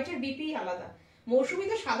 হোয়াইটের বিপি আলাদা। মৌসুমি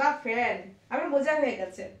তো সাদা ফ্যান, আমার বোঝা হয়ে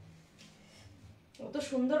গেছে। অত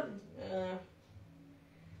সুন্দর,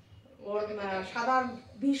 ওর সাদা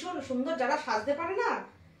ভীষণ সুন্দর। যারা সাজতে পারে না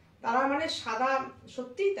তারা মানে সাদা,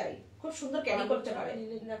 সত্যিই তাই, খুব সুন্দর ক্যারি করতে পারে।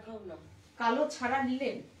 দেখাও না। কালো ছাড়া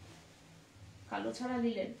নিলেন, কালো ছাড়া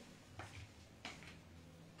নিলেন,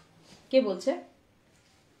 কে বলছে?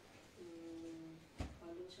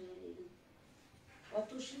 কালো ছাড়া নিলেন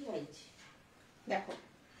কত সিলাইছে। দেখো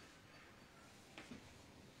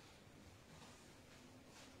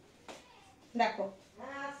দেখো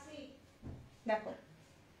দেখো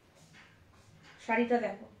শাড়িটা,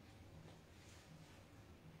 দেখো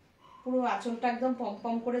পুরো আঁচলটা একদম পম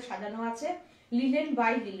পম করে সাজানো আছে। Linen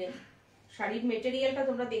by linen. শাড়ির মেটেরিয়ালটা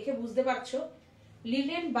তোমরা দেখে বুঝতে পারছো,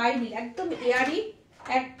 লিলেন বাই লিলেন, একদম এয়ারি,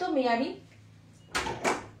 একদম এয়ারি।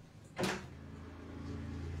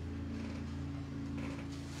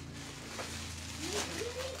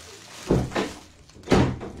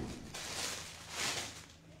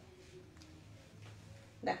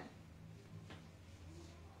 দেখো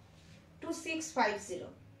 2650,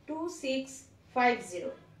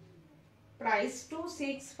 2650, price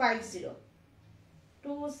 2650,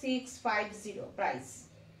 2650 price.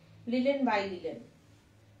 Linen by linen.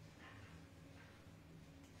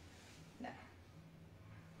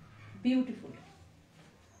 Beautiful.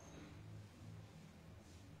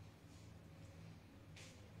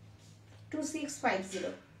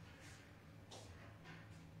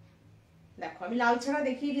 দেখো আমি লাল ছাড়া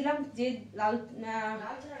দেখিয়ে দিলাম, যে লাল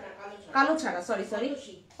কালো ছাড়া, সরি সরি,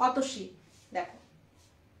 অতসী। দেখো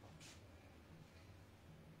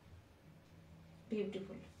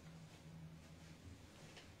বিউটিফুল।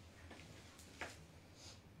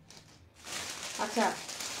 আচ্ছা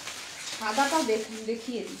সাদাটা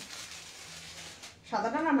দেখিয়ে দিই।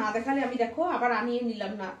 সাদাটা না দেখালে আমি দেখো আবার আনিয়ে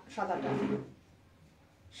নিলাম না সাদাটা।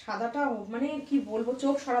 সাদাটা মানে কি বলবো,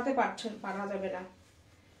 চোখ সরাতে পারা যাবে না।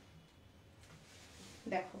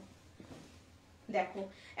 দেখো দেখো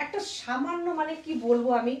একটা সামান্য মানে কি বলবো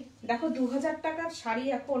আমি, দেখো 2000 টাকার শাড়ি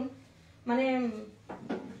এখন মানে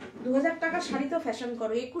 2000 টাকার শাড়ি তো ফ্যাশন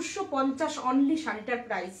করো, 2150 অনলি শাড়িটার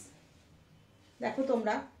প্রাইস। দেখো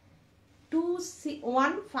তোমরা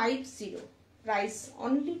 2150 প্রাইস,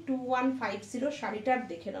 অনলি 2150 শাড়িটার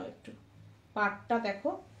দেখে নাও একটু। পাটটা দেখো,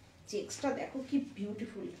 চেক্সটা দেখো কি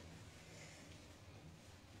বিউটিফুল।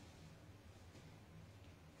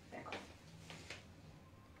 দেখো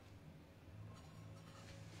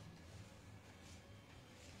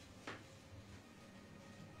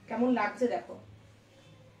কেমন লাগছে, দেখো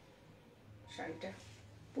শাড়িটা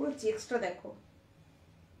পুরো চেক্সটা দেখো,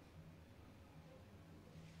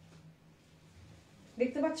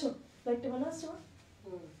 দেখতে পাচ্ছ লাইটটা ভালো আসছে?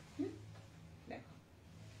 দেখো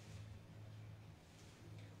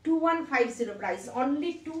 2150 প্রাইস,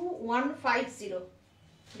 অনলি 2150।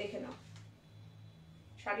 দেখে নাও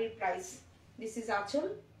শাড়ির প্রাইস। দিস ইজ আঁচল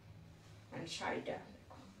এন্ড শাড়িটা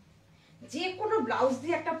দেখো। যে কোনো ব্লাউজ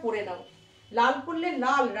দিয়ে একটা পরে নাও, লাল পরলে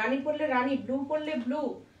লাল, রানী পরলে রানী, ব্লু পরলে ব্লু,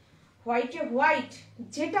 হোয়াইটে হোয়াইট,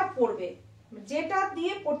 যেটা পরবে, যেটা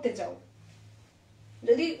দিয়ে পরতে চাও।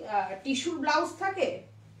 যদি টিস্যুর ব্লাউজ থাকে,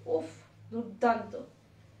 উফ দুর্দান্ত।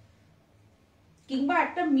 কিংবা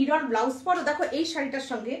একটা মিরর ব্লাউজ পরো, দেখো এই শাড়িটার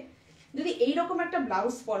সঙ্গে যদি এইরকম একটা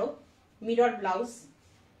ব্লাউজ পরো, মিরর ব্লাউজ,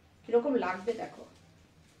 কিরকম লাগবে দেখো।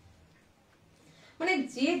 মানে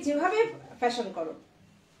যে যেভাবে ফ্যাশন করো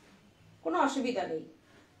কোনো অসুবিধা নেই।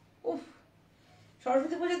 উফ,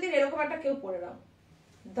 সরস্বতী পুজোর দিন এরকম একটা কেউ পরে নাও,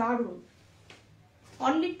 দারুণ।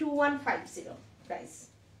 Only 2150 price.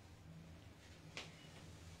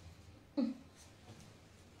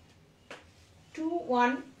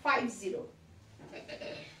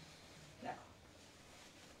 দেখো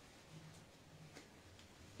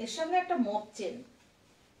এর সঙ্গে একটা মপ চেন,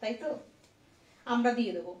 তাই তো আমরা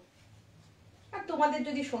দিয়ে দেবো। আর তোমাদের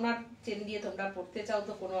যদি সোনার চেন দিয়ে তোমরা পড়তে চাও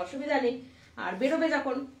তো কোনো অসুবিধা নেই। আর বেরোবে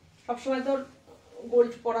যখন, সবসময় তো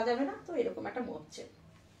গোল্ড পরা যাবে না, তো এরকম একটা মপ চেন।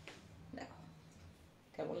 দেখো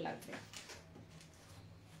কেমন লাগবে।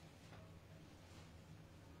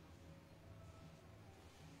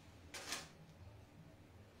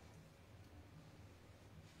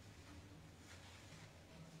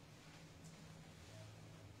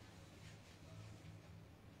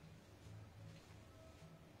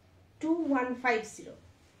 টু 2150।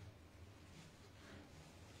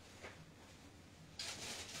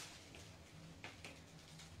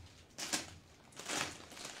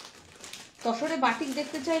 তসরে বাটিক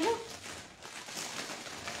দেখতে চাইলে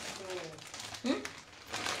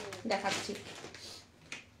দেখাচ্ছি।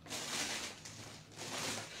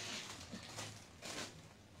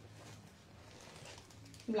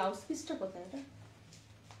 ব্লাউজ পিসটা কোথায় এটা?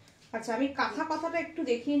 আচ্ছা আমি কাঁথা কথাটা একটু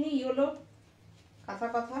দেখিয়ে নিই। ইয়েলো কাঁথা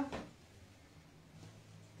কথা,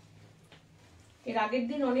 এর আগের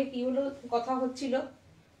দিন অনেক ইয়েলো কথা হচ্ছিল,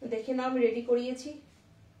 দেখে নাও আমি রেডি করিয়েছি,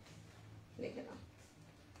 দেখে নাও।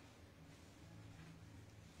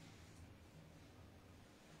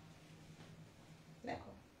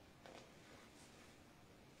 দেখো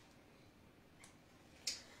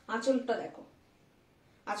আঁচলটা দেখো,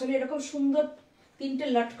 আঁচলে এরকম সুন্দর 3টে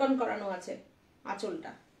লটকন করানো আছে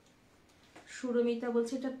আঁচলটা। সুরমিতা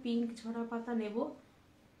বলছে এটা পিঙ্ক ঝরা পাতা নেব।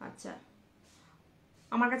 আচ্ছা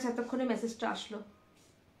আমার কাছে এতক্ষণে মেসেজটা আসলো।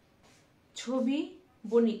 ছবি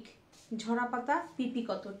বণিক, ঝরা পাতা পিপি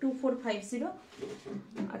কত? 2450।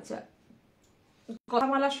 আচ্ছা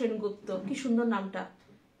কথামালা সেনগুপ্ত, কি সুন্দর নামটা।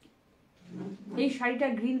 এই শাড়িটা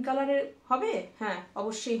গ্রিন কালারের হবে? হ্যাঁ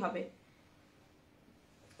অবশ্যই হবে।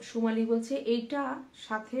 সুমালি বলছে এইটা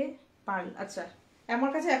সাথে পার্ল। আচ্ছা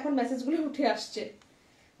আমার কাছে এখন মেসেজগুলো উঠে আসছে।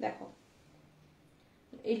 দেখো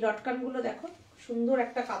এই লটকানগুলো দেখো, সুন্দর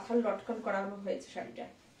একটা কাঁথার লটকান করানো হয়েছে শাড়িটা।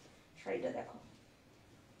 শাড়িটা দেখো,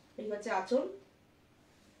 এই হচ্ছে আঁচল,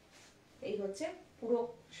 এই হচ্ছে পুরো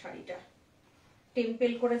শাড়িটা।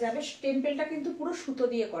 টেম্পেল করে যাবে, টেম্পেলটা কিন্তু পুরো সুতো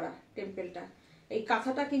দিয়ে করা টেম্পেলটা। এই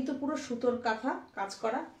কাঁথাটা কিন্তু পুরো সুতোর কাঁথা কাজ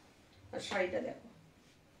করা। আর শাড়িটা দেখো।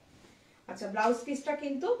 আচ্ছা ব্লাউজ পিসটা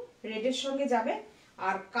কিন্তু রেডের সঙ্গে যাবে,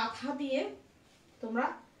 আর কাঁথা দিয়ে তোমরা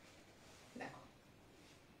দেখো।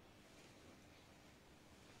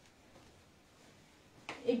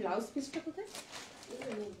 এই ব্লাউজ পিসটা কোথায়?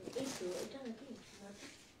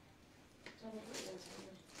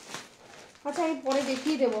 আচ্ছা আমি পরে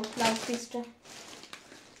দেখিয়ে দেবো ব্লাউজ পিসটা,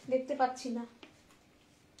 দেখতে পাচ্ছি না।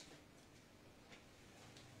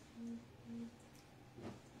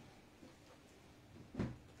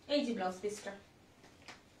 এই যে ব্লাউজ পিসটা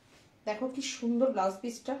দেখো, কি সুন্দর ব্লাউজ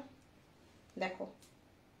পিসটা, দেখো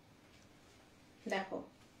দেখো,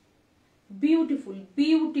 বিউটিফুল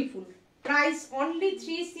বিউটিফুল। প্রাইস অনলি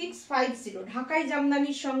 3650, ঢাকাই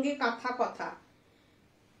জামদানির সঙ্গে কাঁথা কথা।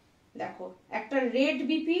 দেখো একটা রেড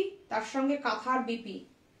বিপি, তার সঙ্গে কাঁথার বিপি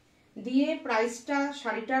দিয়ে প্রাইসটা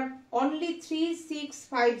শাড়িটার only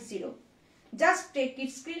 3650। Just take it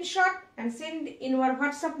screenshot and send in war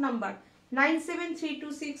WhatsApp number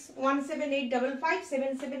 9732617855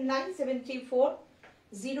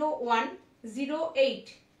 7797340108।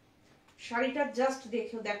 শাড়িটা জাস্ট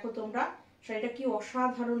দেখো তোমরা, শাড়িটা কি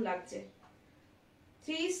অসাধারণ লাগছে।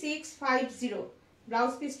 3650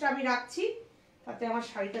 ব্লাউজ পিসটা আমি রাখছি, তাতে আমার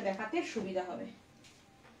শাড়িটা দেখাতে সুবিধা হবে।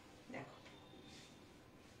 দেখো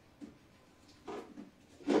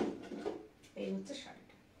এই হচ্ছে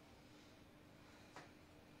শাড়িটা,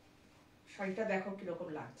 শাড়িটা দেখো কিরকম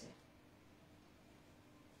লাগছে।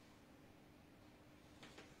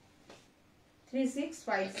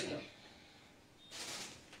 3650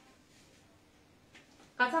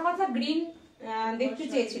 কাঁথা কাঁথা গ্রিন দেখতে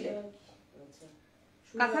চেয়েছিলে,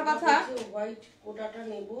 কাঁথা কাঁথা হোয়াইট কোটাটা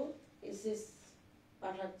নেব, এসএস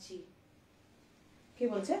পাঠাচ্ছি। কে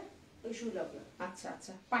বলছে? ওই সুলগ্না। আচ্ছা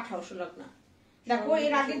আচ্ছা, পাঠাও সুলগ্না। দেখো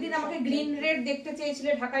এর আগের দিন আমাকে গ্রিন রেড দেখতে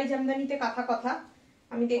চেয়েছিলে ঢাকাই জামদানিতে কাঁথা কথা,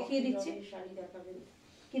 আমি দেখিয়ে দিচ্ছি। শাড়ি দেখাবেন?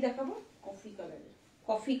 কি দেখাবো? কফি কালারের।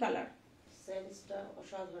 কফি কালার, সেন্সটা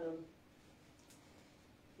অসাধারণ।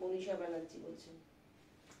 মনীষা ব্যানার্জি বলছেন।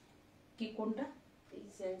 কি কোনটা? এই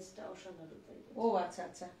সেন্সটা অসাধারণ। ও আচ্ছা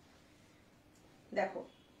আচ্ছা, দেখো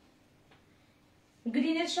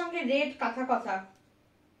গ্রিনের সঙ্গে রেড কাঁথা কথা,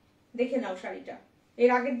 দেখে নাও শাড়িটা। এর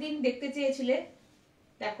আগের দিন দেখতে চেয়েছিলে,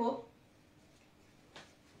 দেখো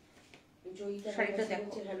শাড়িটা দেখো।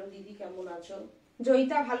 হ্যালো দিদি, কেমন আছো?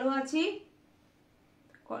 জয়িতা, ভালো আছি।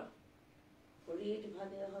 রেড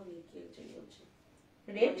ভাদে হবে কি একজন বলছে।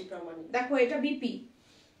 রেড দেখো, এটা বিপি,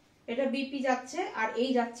 এটা বিপি যাচ্ছে, আর এই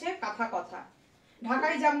যাচ্ছে কাঁথা কথা।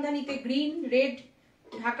 ঢাকাই জামদানিতে গ্রিন রেড,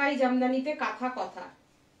 ঢাকাই জামদানিতে কাঁথা কথা।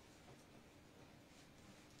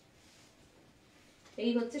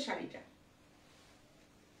 এই হচ্ছে শাড়িটা।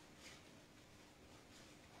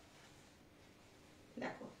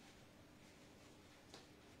 দেখো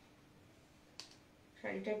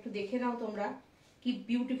শাড়িটা একটু দেখে নাও তোমরা, কি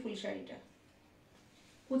বিউটিফুল শাড়িটা।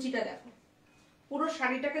 কুচিটা দেখো, পুরো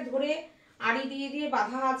শাড়িটাকে ধরে আড়ি দিয়ে দিয়ে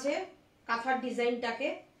বাঁধা আছে, কাঁথার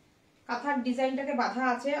ডিজাইনটাকে বাঁধা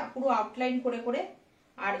আছে পুরো আউটলাইন করে করে।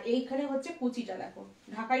 আর এইখানে হচ্ছে কুচিটা দেখো,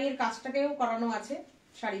 ঢাকাইয়ের কাজটাকেও করানো আছে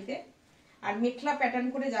শাড়িতে, আর মেখলা প্যাটার্ন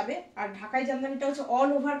করে যাবে। আর ঢাকাই জামদানিটা হচ্ছে অল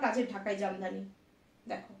ওভার কাজের ঢাকাই জামদানি।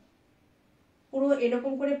 দেখো পুরো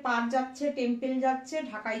এরকম করে পাড় যাচ্ছে, টেম্পেল যাচ্ছে,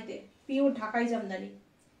 ঢাকাইতে পিওর ঢাকাই জামদানি।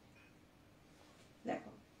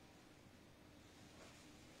 দেখো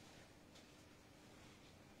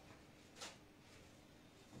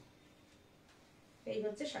এই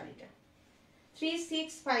হচ্ছে শাড়িটা।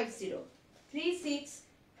 3650,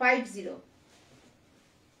 3650,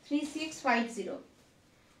 3650।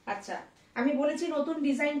 আচ্ছা, আমি বলেছি নতুন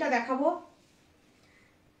ডিজাইনটা দেখাবো,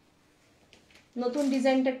 নতুন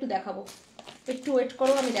ডিজাইনটা একটু দেখাবো, একটু ওয়েট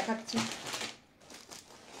করো, আমি দেখাচ্ছি।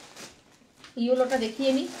 ইয়েলোটা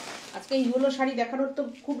দেখিয়ে নি। আজকে ইয়েলো শাড়ি দেখানোর তো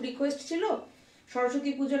খুব রিকোয়েস্ট ছিল।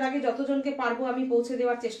 সরস্বতী পুজোর আগে যতজনকে পারবো আমি পৌঁছে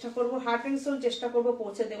দেওয়ার চেষ্টা করব, হার্ট অ্যান্ড সোল চেষ্টা করব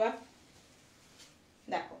পৌঁছে দেওয়ার।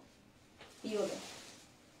 দেখো ইয়েলো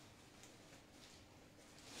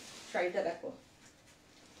শাড়িটা দেখো,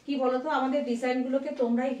 কি বলতো, আমাদের ডিজাইনগুলোকে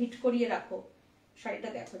তোমরাই হিট করিয়ে রাখো। শাড়িটা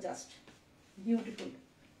দেখো, জাস্ট বিউটিফুল।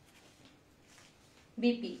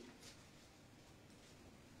 বিপি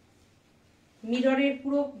মিররের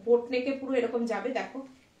পুরো বোট নেকে পুরো এরকম যাবে। দেখো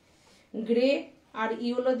গ্রে আর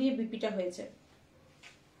ইয়েলো দিয়ে বিপিটা হয়েছে।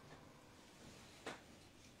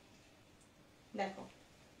 দেখো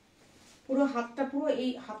পুরো হাতটা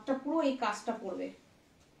পুরো এই কাজটা পড়বে।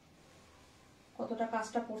 কতটা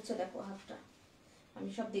কাজটা পড়ছে দেখো হাতটা, আমি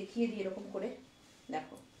সব দেখিয়ে দিই এরকম করে।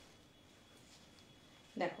 দেখো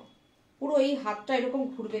দেখো পুরো এই হাতটা এরকম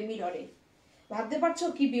ঘুরবে মিররে, ভাবতে পারছো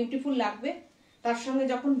কি বিউটিফুল লাগবে। তার সঙ্গে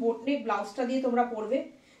যখন বোটনেক ব্লাউজটা দিয়ে তোমরা পরবে,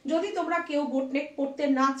 যদি তোমরা কেউ বোটনেক পরতে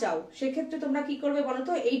না চাও সেক্ষেত্রে তোমরা কি করবে বলো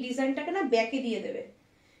তো, এই ডিজাইনটাকে না ব্যাকে দিয়ে দেবে।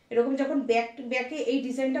 এরকম যখন ব্যাকে এই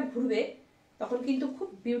ডিজাইনটা ঘুরবে তখন কিন্তু খুব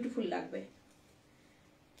বিউটিফুল লাগবে।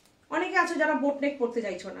 অনেকে আছো যারা বোটনেক পরতে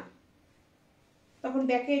চাইছো না, তখন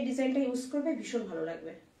ব্যাকে এই ডিজাইনটা ইউজ করবে, ভীষণ ভালো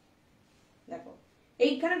লাগবে। দেখো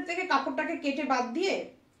এইখান থেকে কাপড়টাকে কেটে বাদ দিয়ে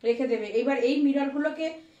রেখে দেবে। এবার এই মিররগুলোকে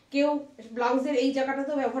কেউ ব্লাউজের এই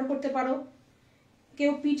জায়গাটাতেও ব্যবহার করতে পারো,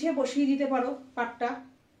 কেউ পিঠে বসিয়ে দিতে পারো পাটটা।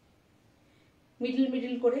 মিডল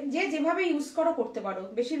মিডল করে, যে যেভাবে ইউজ করো করতে পারো।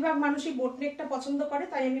 বেশিরভাগ মানুষই বোটনেকটা পছন্দ করে,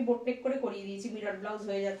 তাই আমি বোটনেক করে করিয়ে দিয়েছি, মিরর ব্লাউজ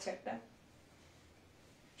হয়ে যাচ্ছে একটা।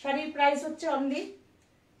 শাড়ির প্রাইস হচ্ছে অনলি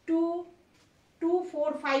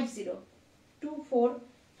 2450,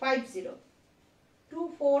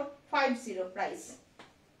 2450 প্রাইস।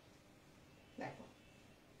 দেখো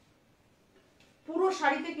পুরো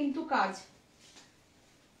শাড়িতে কিন্তু কাজ,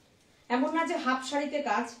 এমন না যে হাফ শাড়িতে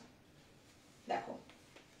কাজ। দেখো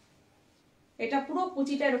এটা পুরো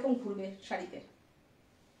কুচিটা এরকম ঘুরবে শাড়িতে,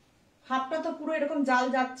 হাফটা তো পুরো এরকম জাল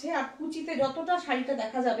যাচ্ছে, আর কুচিতে যতটা শাড়িটা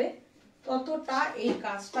দেখা যাবে ততটা এই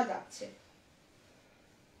কাজটা যাচ্ছে।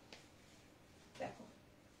 দেখো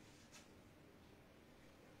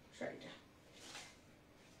শাড়িটা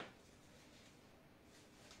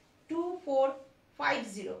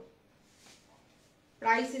 2450,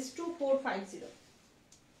 প্রাইস ইজ 2450।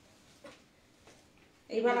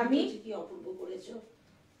 এবার আমি কি অপূর্ব করেছো।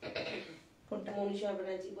 কোনটা? মনীষা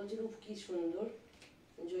ব্যানার্জি বলছে খুব কি সুন্দর,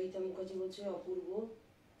 জয়িতা মুখার্জি বলছে অপূর্ব।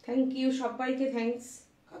 থ্যাংক ইউ, সবাইকে থ্যাঙ্কস।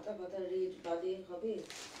 খাতা খাতা রেড বাদে হবে?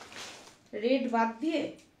 রেড বাদ দিয়ে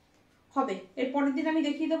হবে, এর পরের দিন আমি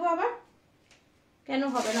দেখিয়ে দেবো আবার। কেন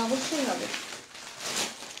হবে না, অবশ্যই হবে।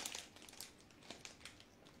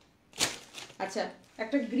 আচ্ছা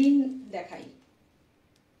একটা গ্রিন দেখাই,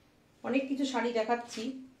 অনেক কিছু শাড়ি দেখাচ্ছি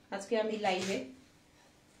আজকে আমি লাইভে।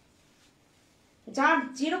 যার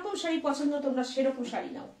যেরকম শাড়ি পছন্দ তোমরা সেরকম শাড়ি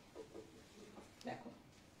নাও। দেখো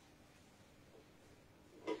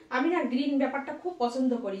আমি না গ্রিন ব্যাপারটা খুব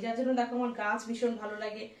পছন্দ করি, যার জন্য দেখো আমার গাছ ভীষণ ভালো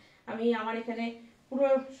লাগে। আমি আমার এখানে পুরো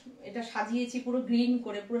এটা সাজিয়েছি, পুরো গ্রিন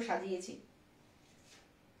করে পুরো সাজিয়েছি।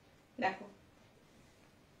 দেখো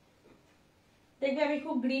দেখবে আমি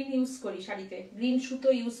খুব গ্রিন ইউজ করি শাড়িতে, গ্রিন সুতো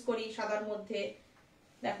ইউজ করি সাদার মধ্যে।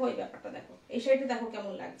 দেখো এই ব্যাপারটা দেখো, এই শাড়িটা দেখো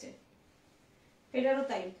কেমন লাগছে, এটারও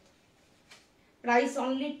তাই। প্রাইস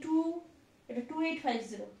অনলি এটা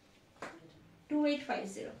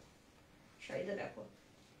 2850, শাড়িটা দেখো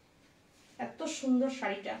এত সুন্দর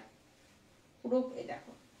শাড়িটা, পুরো এই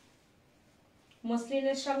দেখো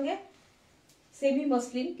মসলিনের সঙ্গে, সেমি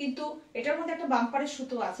মসলিন, কিন্তু এটার মধ্যে একটা বাম্পারের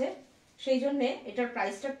সুতো আছে, সেই জন্য এটার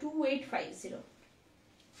প্রাইসটা 2850।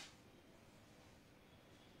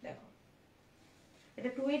 দেখো এটা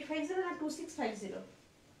 2850 না 2650?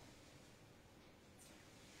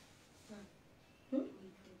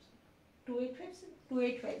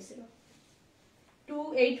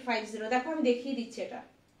 2850 দেখো আমি দেখিয়ে দিচ্ছি এটা।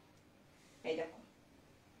 এই দেখো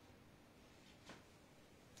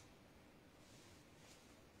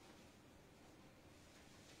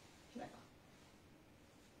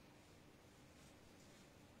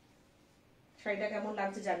শাড়িটা কেমন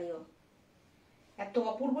লাগছে জানিও। এত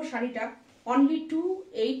অপূর্ব শাড়িটা অনলি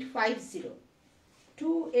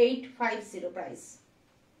 2850 প্রাইস।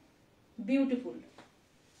 বিউটিফুল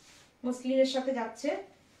মসলিনের সাথে যাচ্ছে,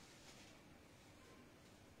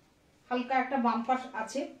 হালকা একটা বাম্পার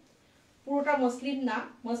আছে, পুরোটা মসলিন না,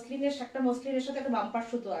 মসলিনের সাথে একটা বাম্পার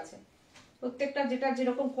সুতো আছে। প্রত্যেকটা যেটা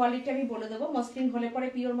যেরকম কোয়ালিটি আমি বলে দেবো। মসলিন হলে পরে,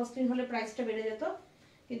 পিওর মসলিন হলে প্রাইসটা বেড়ে যেত,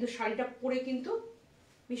 কিন্তু শাড়িটা পরে কিন্তু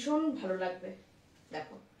ভীষণ ভালো লাগবে।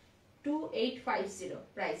 দেখো 2850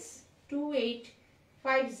 প্রাইস,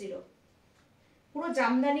 2850 পুরো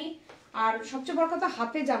জামদানি। আর সবচেয়ে বড় কথা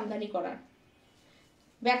হাতে জামদানি করার।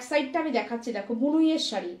 ব্যাক সাইডটা আমি দেখাচ্ছি, দেখো বুনুইয়ের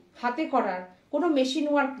শাড়ি, হাতে করার, কোনো মেশিন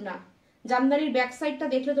ওয়ার্ক না। জামদানির ব্যাক সাইডটা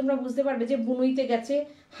দেখলে তোমরা বুঝতে পারবে যে বুনুইতে গেছে,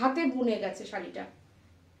 হাতে বুনে গেছে শাড়িটা।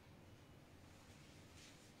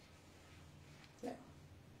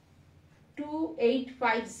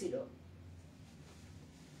 2850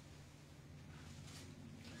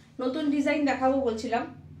 নতুন ডিজাইন দেখাবো বলছিলাম,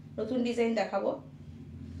 নতুন ডিজাইন দেখাবো।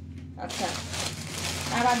 আচ্ছা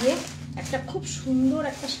তার আগে একটা খুব সুন্দর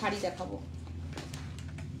একটা শাড়ি দেখাবো,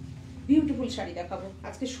 বিউটিফুল শাড়ি দেখাবো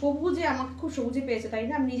আজকে। সবুজে আমাকে খুব সবুজে পেয়েছে, তাই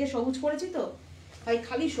না? আমি নিজে সবুজ পরেছি তো, তাই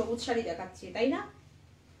খালি সবুজ শাড়ি দেখাচ্ছি, তাই না?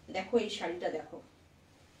 দেখো এই শাড়িটা দেখো,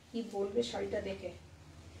 কি বলবে শাড়িটা দেখে।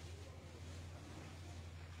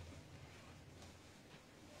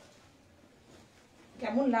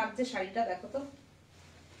 কেমন লাগছে শাড়িটা দেখো তো,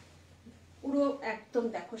 পুরো একদম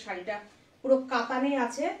দেখো শাড়িটা পুরো কাতানে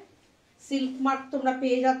আছে, সিল্ক মার্ক তোমরা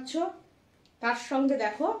পেয়ে যাচ্ছ। তার সঙ্গে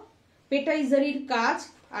দেখো পেটাইজারির কাজ,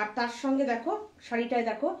 আর তার সঙ্গে দেখো শাড়িটায়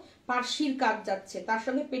দেখো পার্সির কাজ যাচ্ছে, তার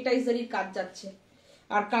সঙ্গে পেটাইজারির কাজ যাচ্ছে।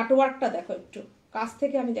 আর কাটওয়ার্কটা দেখো, একটু কাছ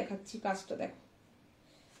থেকে আমি দেখাচ্ছি, কাজটা দেখো,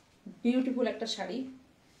 বিউটিফুল একটা শাড়ি,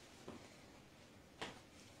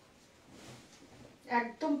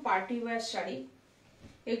 একদম পার্টি ওয়্যার শাড়ি।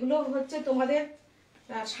 এগুলো হচ্ছে তোমাদের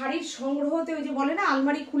শাড়ির সংগ্রহতে, ওই যে বলে না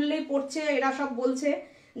আলমারি খুললেই পড়ছে, এরা সব বলছে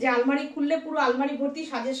যে আলমারি খুললে পুরো আলমারি ভর্তি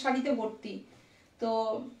সাজের শাড়িতে ভর্তি। তো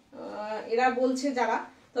এরা বলছে যারা,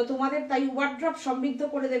 তো তোমাদের তাই ওয়ার্ড্রপ সমৃদ্ধ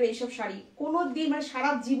করে দেবে এইসব শাড়ি, কোনো দিন মানে সারা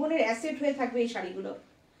জীবনের অ্যাসেট হয়ে থাকবে এই শাড়িগুলো।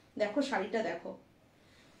 দেখো শাড়িটা দেখো,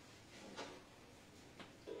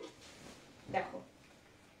 দেখো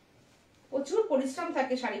প্রচুর পরিশ্রম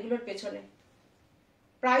থাকে শাড়িগুলোর পেছনে।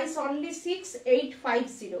 Price only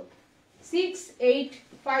 6850,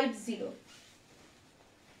 6850।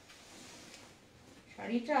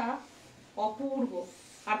 শাড়িটা অপূর্ব,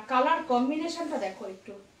 আর কালার কম্বিনেশনটা দেখো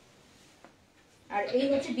একটু। আর এই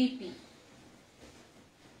হচ্ছে বিপি,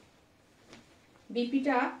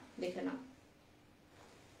 বিপিটা দেখে নাও।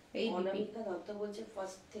 এই অনামিকা দত্ত বলছে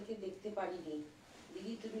ফার্স্ট থেকে দেখতে পারিনি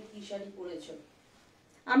দিদি, তুমি কি শাড়ি পরেছো?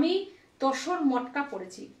 আমি তসর মটকা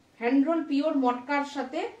পরেছি, হ্যান্ডরোল পিওর মটকার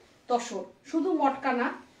সাথে তসর, শুধু মটকা না,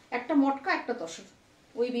 একটা মটকা একটা তসর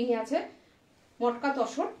উইভিং এ আছে, মটকা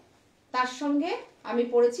তসর, তার সঙ্গে আমি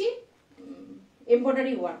পরেছি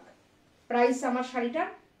এমব্রয়ডারি ওয়ার্ক। প্রাইস আমার শাড়িটার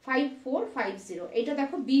 5450। এটা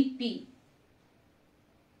দেখো বিপি।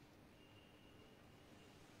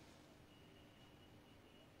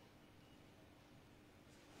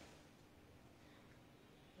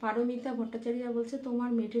 পারমিতা ভট্টাচার্য বলছে তোমার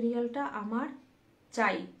মেটেরিয়ালটা আমার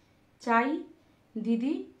চাই, চাই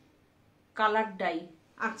দিদি কালার ডাই।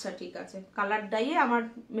 আচ্ছা ঠিক আছে, কালার ডাইয়ে আমার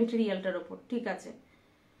মেটেরিয়ালটার ওপর, ঠিক আছে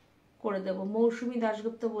করে দেব। মৌসুমী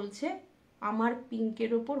দাশগুপ্ত বলছে আমার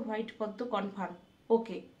পিঙ্কের ওপর হোয়াইট পদ্ম কনফার্ম,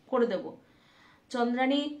 ওকে করে দেব।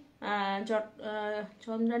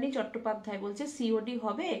 চন্দ্রানী চট্টোপাধ্যায় বলছে সিওডি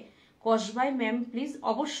হবে কসবায় ম্যাম প্লিজ?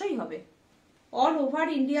 অবশ্যই হবে, অল ওভার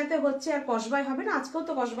ইন্ডিয়াতে হচ্ছে, আর কসবায় হবে না? আজকেও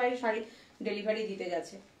তো কসবায় শাড়ি ডেলিভারি দিতে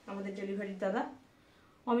গেছে আমাদের ডেলিভারির দাদা।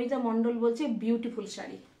 অমিতা মণ্ডল বলছে বিউটিফুল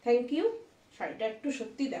শাড়ি, থ্যাংক ইউ। শাড়িটা একটু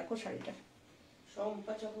সত্যি দেখো শাড়িটা।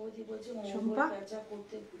 শম্পা চক্রবর্তী বলছে শম্পা প্যাঁচা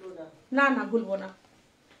করতে ভুলো না। না না ভুলবো না,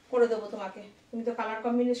 করে দেবো তোমাকে, তুমি তো কালার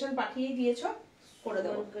কম্বিনেশন পাঠিয়ে দিয়েছো, করে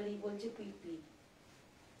দেবো। বলছে পিপি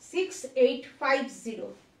 6850,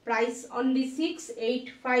 প্রাইস অনলি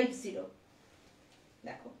 6850।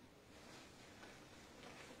 দেখো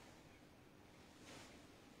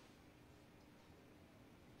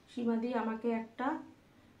সীমাদি আমাকে একটা,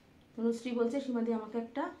 তনুশ্রী বলছে সীমাদি আমাকে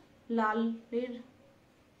একটা লালের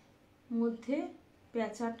মধ্যে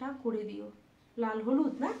পেঁচাটা করে দিও, লাল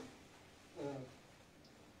হলুদ না?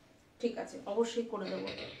 ঠিক আছে অবশ্যই করে দেবো।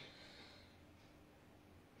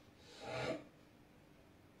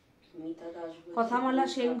 কথামালা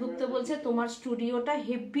সেনগুপ্ত বলছে তোমার স্টুডিওটা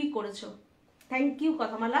হেভি করেছো, থ্যাংক ইউ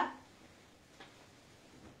কথামালা।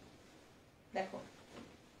 দেখো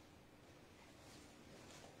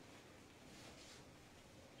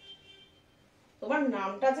তোমার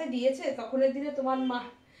নামটা যে দিয়েছে তখনের দিনে, তোমার মা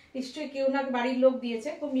নিশ্চয়ই কেউ না বাড়ির লোক দিয়েছে,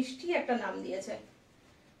 খুব মিষ্টি একটা নাম দিয়েছে।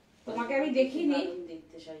 তোমাকে আমি দেখিনি,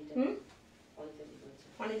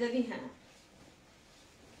 অনিতাদি, হ্যাঁ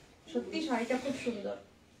সত্যি শাড়িটা খুব সুন্দর।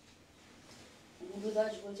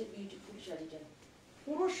 দাস বলছে বিউটিফুল শাড়িটা,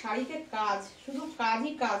 পুরো শাড়িতে কাজ, শুধু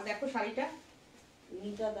কাজই কাজ। দেখো শাড়িটা।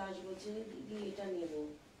 মিতা দাস বলছে দিদি এটা নেব।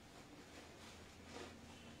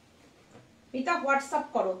 মিতা হোয়াটসঅ্যাপ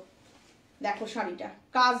করো, দেখো শাড়িটা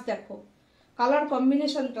কাজ, দেখো কালার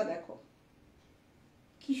কম্বিনেশনটা দেখো,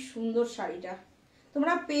 কি সুন্দর শাড়িটা।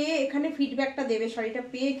 তোমরা পেয়ে এখানে ফিডব্যাকটা দেবে শাড়িটা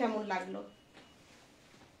পেয়ে কেমন লাগলো।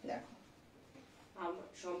 দেখো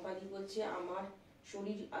সম্পাদি বলছে আমার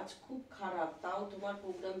শরীর আজ খুব খারাপ, তাও তোমার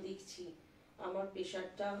প্রোগ্রাম দেখছি, আমার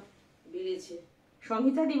প্রেশারটা বেড়েছে।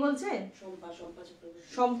 সংহিতা দি বলছে,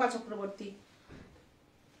 শম্পা চক্রবর্তী,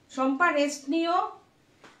 শম্পা রেস্ট নিও।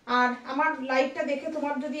 আর আমার লাইভটা দেখে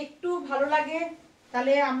তোমার যদি একটু ভালো লাগে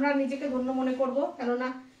তাহলে আমরা নিজেকে ধন্য মনে করব, কেননা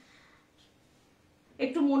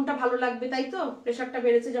একটু মনটা ভালো লাগবে, তাই তো? প্রেশারটা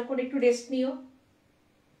বেড়েছে যখন, একটু রেস্ট নিও,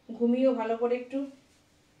 ঘুমিও ভালো করে একটু।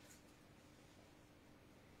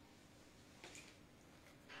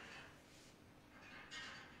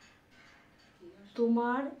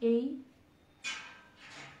 তোমার এই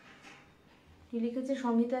কি লিখেছে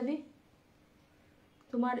সংহিতা দি,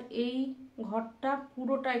 তোমার এই ঘরটা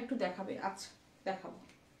পুরোটা একটু দেখাবে? আচ্ছা দেখাবো।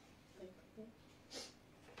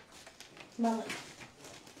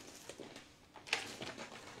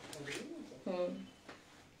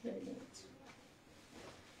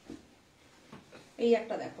 এই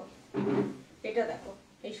একটা দেখো, এটা দেখো,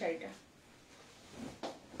 এই শাড়িটা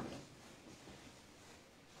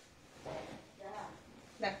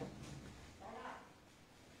দেখো,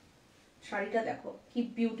 শাড়িটা দেখো কি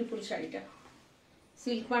বিউটিফুল শাড়িটা।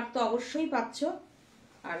 সিল্ক মার্ক তো অবশ্যই পাচ্ছ,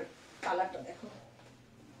 আর কালারটা দেখো,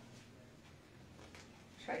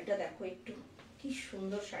 শাড়িটা দেখো একটু, কি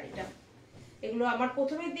সুন্দর শাড়িটা। এগুলো আমার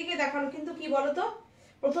প্রথমের দিকে দেখানো, কিন্তু কি বলতো,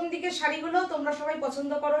 প্রথম দিকের শাড়িগুলো তোমরা সবাই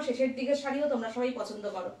পছন্দ করো, শেষের দিকের শাড়িও তোমরা সবাই পছন্দ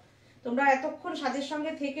করো, তোমরা এতক্ষণ সাজের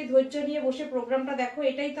সঙ্গে থেকে ধৈর্য নিয়ে বসে প্রোগ্রামটা দেখো,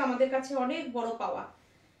 এটাই তো আমাদের কাছে অনেক বড় পাওয়া।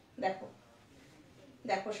 দেখো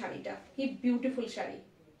দেখো শাড়িটা কি বিউটিফুল শাড়ি,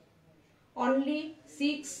 অনলি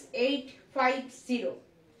 6850।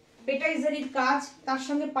 পেটাইজারির কাজ, তার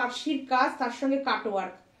সঙ্গে পার্সির কাজ, তার সঙ্গে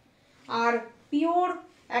কাটওয়ার্ক, আর পিওর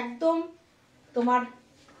একদম তোমার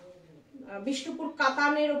বিষ্ণুপুর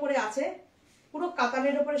কাতানের উপরে আছে, পুরো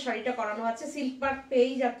কাতানের উপরে শাড়িটা করানো আছে। সিল্ক মার্ক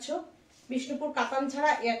পেয়েই যাচ্ছ। বিষ্ণুপুর কাতান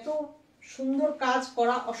ছাড়া এত সুন্দর কাজ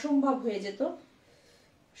করা অসম্ভব হয়ে যেত।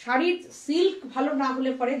 শাড়ির সিল্ক ভালো না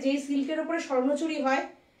হলে পরে, যেই সিল্কের উপরে স্বর্ণচুরি হয়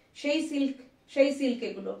সেই সিল্ক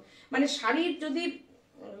এগুলো, মানে শাড়ির যদি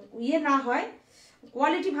ইয়ে না হয়,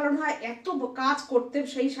 কোয়ালিটি ভালো না হয়, এত কাজ করতে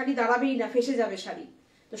সেই শাড়ি দাঁড়াবেই না, ফেসে যাবে শাড়ি।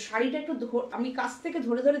 তো শাড়িটা একটু আমি কাছ থেকে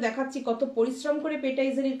ধরে ধরে দেখাচ্ছি কত পরিশ্রম করে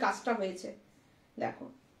পেটাইজারির কাজটা হয়েছে। দেখো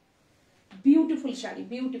বিউটিফুল শাড়ি,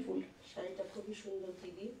 বিউটিফুল শাড়িটা খুবই সুন্দর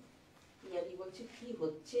দিদি। পিয়ালি বলছে কি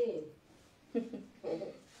হচ্ছে।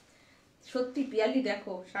 সত্যি পিয়ালি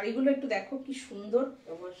দেখো শাড়িগুলো একটু দেখো কি সুন্দর।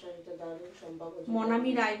 আমার শাড়িটা দারুণ সম্ভব।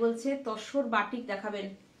 মনামি রায় বলছে তসর বাটিক দেখাবেন,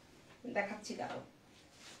 দেখাচ্ছি দাঁড়াও।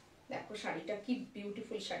 দেখো শাড়িটা কি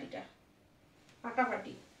বিউটিফুল, শাড়িটা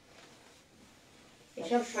ফাটাফাটি।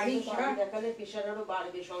 এসব শাড়ি করা দেখালে প্রেশার আরো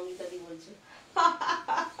বাড়বে, সঙ্গীতাদি বলছে।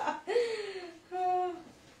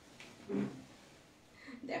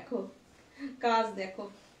 দেখো কাজ দেখো।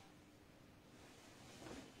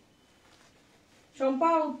 শম্পা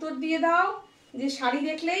উত্তর দিয়ে দাও যে শাড়ি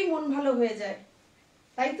দেখলেই মন ভালো হয়ে যায়,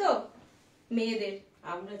 তাই তো মেয়েদের?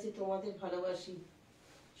 আমরা যে তোমাদের ভালোবাসি,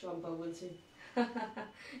 শম্পা বলছে।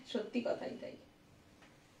 সত্যি কথাই তাই,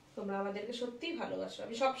 তোমরা আমাদেরকে সত্যিই ভালোবাসো,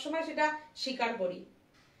 আমি সবসময় সেটা স্বীকার করি,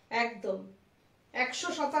 একদম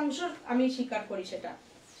 100% আমি স্বীকার করি সেটা।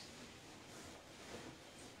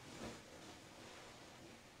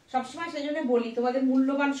 সবসময় সেই জন্য বলি তোমাদের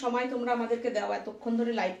মূল্যবান সময় তোমরা আমাদেরকে দাও, এতক্ষণ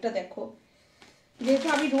ধরে লাইভটা দেখো। যেহেতু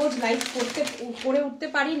আমি রোজ লাইভ করে উঠতে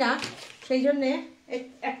পারি না, সেই জন্যে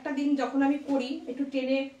একটা দিন যখন আমি করি একটু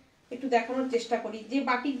টেনে একটু দেখানোর চেষ্টা করি। যে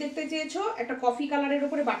বাটিক দেখতে চেয়েছো, একটা কফি কালারের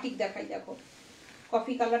উপরে বাটিক দেখাই। দেখো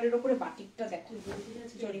কফি কালারের উপরে বাটিকটা দেখো।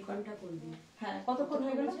 জরিকনটা করবি? হ্যাঁ, কতক্ষণ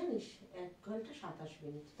হয়ে গেল জানিস? 1 ঘন্টা 27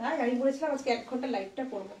 মিনিট। তাই আমি বলেছিলাম আজকে 1 ঘন্টা লাইভটা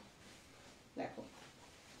করবো। দেখো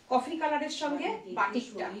কফি কালারের সঙ্গে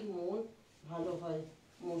বাটিকটা, মন ভালো হয়।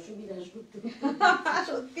 মৌসুমী দাশগুপ্ত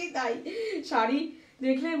সত্যি তাই, শাড়ি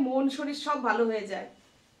দেখলে মন শরীর সব ভালো হয়ে যায়।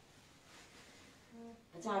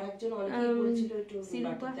 আচ্ছা, আরেকজন অনেকেই বলেছিল একটু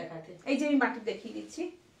বাটিক দেখাতে। এই যে আমি বাটিক দেখিয়ে দিচ্ছি,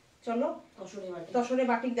 চলো। তসরে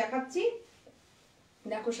বাটিক দেখাচ্ছি।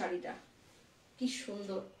 দেখো শাড়িটা কি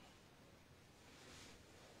সুন্দর,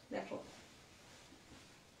 দেখো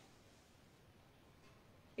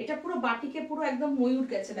এটা পুরো বাটিকে পুরো একদম ময়ূর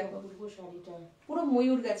গেছে। দেখো পুরো শাড়িটা পুরো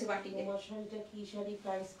ময়ূর গেছে বাটিকে। তোমার শাড়িটা কি শাড়ি,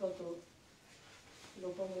 প্রাইস কত?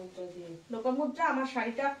 লোপামুদ্রা দিয়ে। লোপামুদ্রা। আমার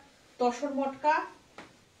শাড়িটা তসর মটকা,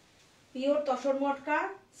 পিওর তসর মটকা,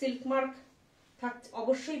 সিল্ক মার্ক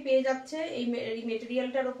অবশ্যই পেয়ে যাচ্ছে এই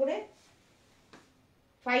মেটেরিয়ালটার উপরে।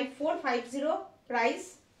 5450 প্রাইস।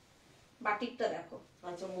 বাটিকটা দেখো।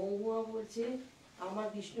 আচ্ছা, মহুয়া বলছে আমার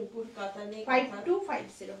বিষ্ণুপুর কাতানে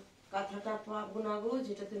 5250 কাঁথাটা পাবো না গো,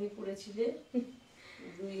 যেটা তুমি পরেছিলে।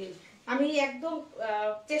 আমি একদম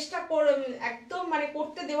চেষ্টা একদম মানে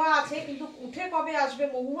করতে দেওয়া আছে, কিন্তু উঠে কবে আসবে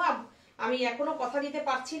মহুয়া আমি এখনো কথা দিতে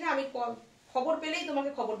পারছি না। আমি খবর পেলেই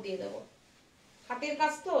তোমাকে খবর দিয়ে দেবো। হাতের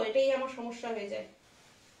কাজ তো, এটাই আমার সমস্যা হয়ে যায়।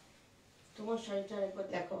 তোমার শাড়িটা একবার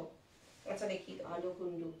দেখো। আচ্ছা দেখিয়ে দেবো, আলো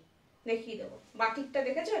কুন্ডু দেখিয়ে দেবো। বাটিকটা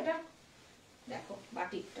দেখেছো এটা? দেখো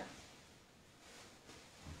বাটিকটা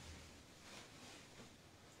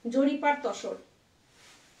জরিপার তসর,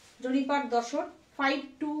 জরিপার দশর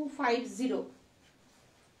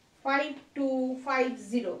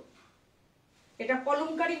 5250। এটা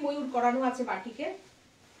কলমকারী ময়ূর করানো আছে বাটিকে।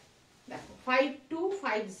 দেখো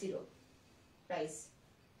 5250 প্রাইস।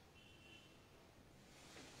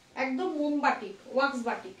 একদম মোম বাটিক, ওয়াক্স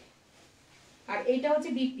বাটিক। আর এইটা হচ্ছে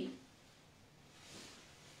বিপি।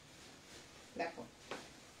 দেখো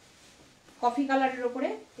কফি কালারের উপরে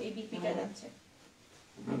এই বিপিটা যাচ্ছে।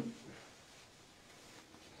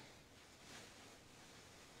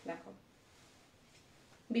 দেখো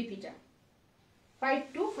বিপিটা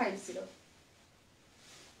 5250।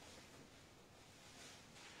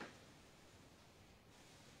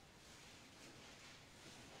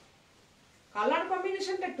 কালার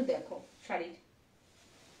কম্বিনেশনটা একটু দেখো শাড়ির।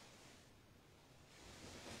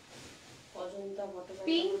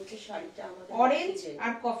 পিঙ্ক, অরেঞ্জ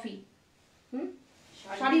আর কফি।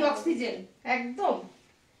 শাড়ি অক্সিজেন একদম।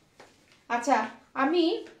 আচ্ছা, আমি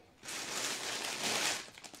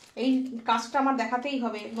এই কাজটা আমার দেখাতেই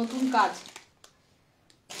হবে, নতুন কাজ।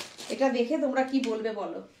 এটা দেখে তোমরা কি বলবে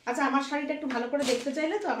বলো। আচ্ছা আমার শাড়িটা একটু ভালো করে দেখতে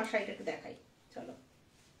চাইলে তো আমার শাড়িটা একটু দেখাই, চলো।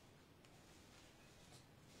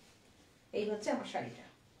 এই হচ্ছে আমার শাড়িটা,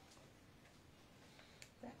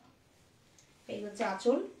 দেখো এই হচ্ছে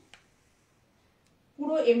আঁচল,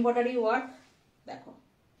 পুরো এমব্রয়ডারি ওয়ার্ক, দেখো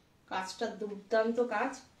কাজটা দুর্দান্ত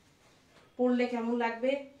কাজ। পরলে কেমন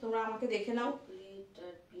লাগবে তোমরা আমাকে দেখে নাও।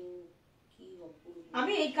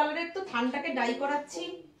 আমি এই কালারের তো থানটাকে ডাই করাচ্ছি,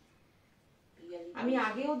 আমি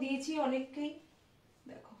আগেও দিয়েছি অনেককেই।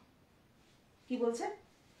 দেখো কি বলছে,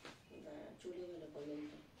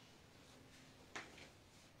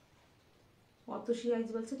 অতসী আইজ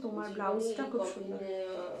বলছে তোমার ব্লাউজটা খুব সুন্দর।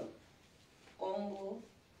 কম্বো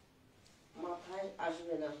মাথায়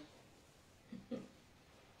আসবে না,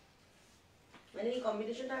 মানে এই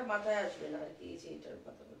কম্বিনেশনটা মাথায় আসবে না আর কি, এটার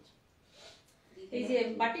কথা বলছি। এই যে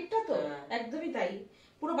বাটিকটা তো একদমই তাই,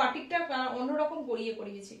 পুরো বাটিকটা অন্যরকম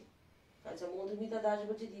করিয়েছি। আচ্ছা মধুমিতা দাস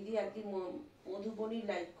বলছে দিদি একদিন মধুবনী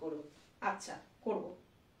লাইভ করো। আচ্ছা করব।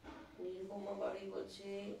 নিরুপমা বাড়ি বলছে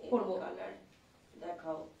করব, কালার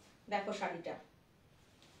দেখাও। দেখো শাড়িটা,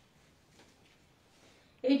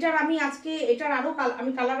 এইটার আমি আজকে এটার আরো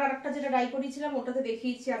আমি কালার আর একটা যেটা ডাই করিয়েছিলাম ওটাতে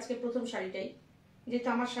দেখিয়েছি আজকে প্রথম শাড়িটাই, যেহেতু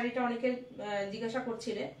আমার শাড়িটা অনেকে জিজ্ঞাসা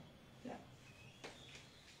করছিলে।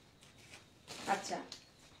 আচ্ছা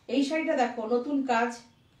এই শাড়িটা দেখো নতুন কাজ,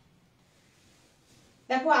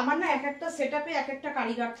 দেখো আমার না এক একটা সেটআপে এক একটা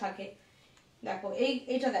কারিগর থাকে। দেখো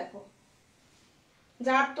এইটা দেখো,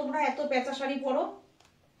 যার তোমরা এত পেঁচা শাড়ি পরো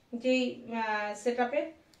যেই সেটআপে,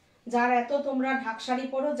 যার এত তোমরা ঢাক শাড়ি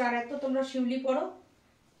পরো, যার এত তোমরা শিউলি পরো,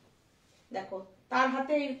 দেখো তার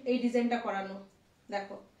হাতে এই ডিজাইনটা করানো।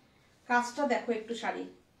 দেখো কাজটা দেখো একটু, শাড়ি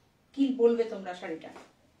কি বলবে তোমরা শাড়িটা।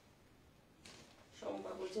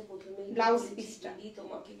 সম্পা বলছে প্রথমেই ব্লাউজ পিসটা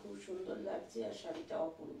তোমাকে খুব সুন্দর লাগছে আর শাড়িটা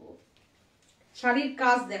অপূর্ব। শাড়ির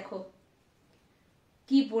কাজ দেখো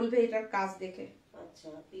কি বলবে এটার কাজ দেখে। আচ্ছা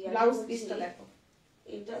ব্লাউজ পিসটা দেখো,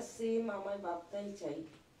 এটা সেম আমার বাপ্তাই চাই।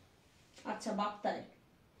 আচ্ছা বাপ্তায়,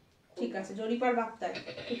 ঠিক আছে জরিপার বাপ্তায়,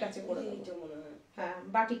 ঠিক আছে করে দেবো। মনে হয় হ্যাঁ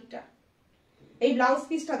বাটিকটা, এই ব্লাউজ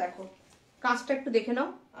পিসটা দেখো কাজটা একটু দেখে নাও।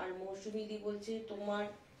 আর মৌসুমী দি বলছে তোমার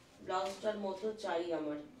ব্লাউজটার মতো চাই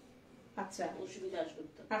আমার। আচ্ছা মৌসুমী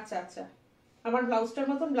দাশগুপ্ত, আচ্ছা আচ্ছা আমার ব্লাউজটার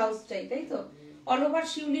মতন ব্লাউজ চাই, তাই তো? অল ওভার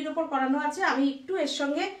শিউলির উপর করানো আছে, আমি একটু এর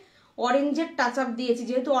সঙ্গে অরেঞ্জের টাচ আপ দিয়েছি,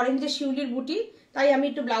 যেহেতু অরেঞ্জের শিউলির বুটি তাই আমি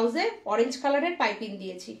একটু ব্লাউজে অরেঞ্জ কালারের পাইপিং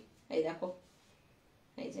দিয়েছি। এই দেখো,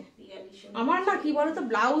 এই যে আমার না কি বলতো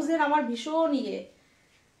ব্লাউজের আমার ভীষণ ইয়ে,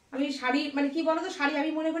 আমি শাড়ি মানে কি বলতো শাড়ি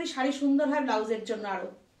আমি মনে করি শাড়ি সুন্দর হয় ব্লাউজের জন্য আরো,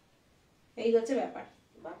 এই হচ্ছে ব্যাপার।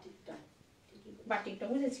 বাটিকটা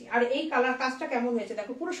বুঝেছি। আর এই কালার কাজটা কেমন হয়েছে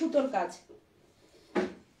দেখো, পুরো সুতোর কাজ,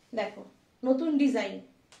 দেখো নতুন ডিজাইন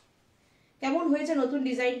কেমন হয়েছে, নতুন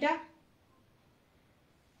ডিজাইনটা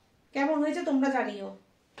কেমন হয়েছে তোমরা জানিও।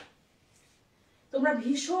 তোমরা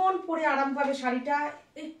ভীষণ পরে আরাম পাবে, শাড়িটা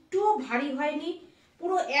একটু ভারী হয়নি,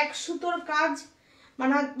 পুরো এক সুতোর কাজ,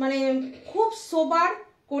 মানে খুব সোবার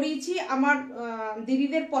করিয়েছি। আমার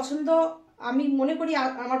দিদিদের পছন্দ, আমি মনে করি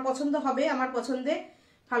আমার পছন্দ হবে, আমার পছন্দে।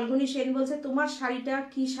 ফাল্গুনী সেন বলছে তোমার শাড়িটা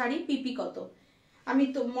কি শাড়ি, পিপি কত? আমি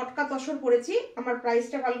তো মটকা তসর পরেছি, আমার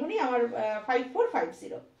প্রাইসটা ফাল্গুনী আমার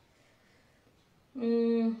 5450।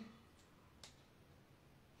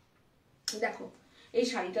 দেখো এই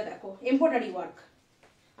শাড়িটা দেখো এমব্রয়ডারি ওয়ার্ক,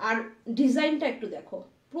 আর ডিজাইনটা একটু দেখো,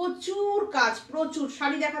 প্রচুর কাজ, প্রচুর।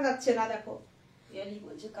 শাড়ি দেখা যাচ্ছে না, দেখো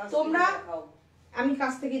তোমরা, আমি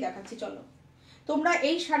কাছ থেকেই দেখাচ্ছি চলো। তোমরা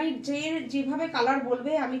এই শাড়ির যেভাবে কালার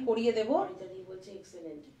বলবে আমি করিয়ে দেবো।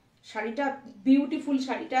 শাড়িটা বিউটিফুল,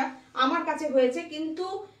 শাড়িটা আমার কাছে হয়েছে, কিন্তু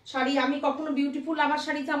শাড়ি আমি কখনো বিউটিফুল, আমার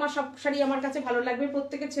শাড়িতে আমার সব শাড়ি আমার কাছে ভালো লাগবে,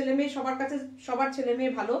 প্রত্যেকের ছেলে মেয়ে সবার কাছে, সবার ছেলে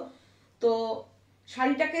মেয়ে ভালো। তো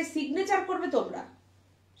শাড়িটাকে সিগনেচার করবে তোমরা,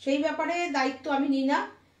 সেই ব্যাপারে দায়িত্ব আমি নিই না,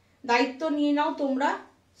 দায়িত্ব নিয়ে নাও তোমরা।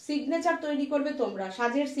 সিগনেচার তৈরি করবে তোমরা,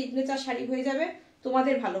 সাজের সিগনেচার শাড়ি হয়ে যাবে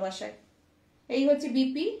তোমাদের ভালোবাসায়। এই হচ্ছে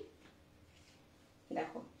বিপি,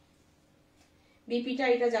 দেখো বিপিটা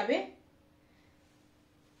এটা যাবে,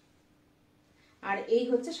 আর এই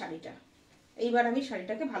হচ্ছে শাড়িটা। এইবার আমি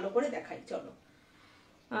শাড়িটাকে ভালো করে দেখাই চলো।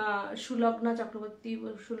 সুলগ্না চক্রবর্তী,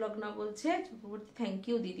 সুলগ্না বলছে চক্রবর্তী থ্যাংক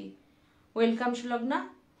ইউ দিদি, ওয়েলকাম সুলগ্না।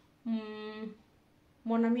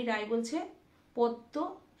 মনামি রায় বলছে পদ্ম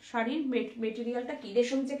শাড়ির মেটেরিয়ালটা কি,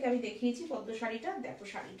 রেশম থেকে আমি দেখিয়েছি পদ্ম শাড়িটা, দেখো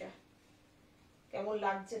শাড়িটা কেমন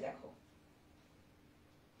লাগছে, দেখো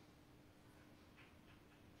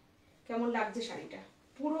কেমন লাগছে শাড়িটা,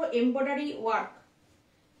 পুরো এমব্রয়ডারি ওয়ার্ক।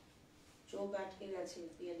 চোখ আটকে গেছে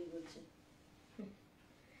পিয়ালি বলছে।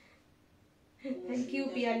 থ্যাংক ইউ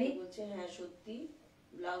পিয়ালি বলছে হ্যাঁ সত্যি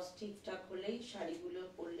ব্লাউজ ঠিকঠাক হলেই শাড়িগুলো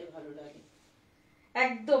পরলে ভালো লাগে।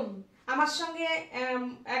 একদম আমার সঙ্গে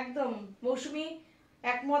একদম মৌসুমী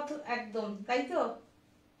একমত, একদম তাই তো।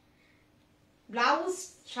 ব্লাউজ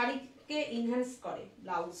শাড়িকে ইনহ্যান্স করে,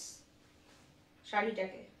 ব্লাউজ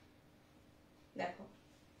শাড়িটাকে। দেখো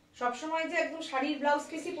সবসময় যে একদম শাড়ির ব্লাউজ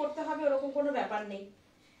পিসই পরতে হবে ওরকম কোনো ব্যাপার নেই।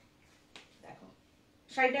 দেখো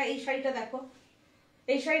শাড়িটা, এই শাড়িটা দেখো,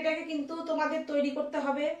 এই শাড়িটাকে কিন্তু তোমাদের তৈরি করতে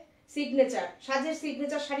হবে সিগনেচার, সাজের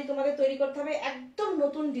সিগনেচার শাড়ি তোমাদের তৈরি করতে হবে, একদম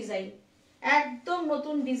নতুন ডিজাইন, একদম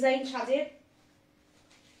নতুন ডিজাইন সাজের।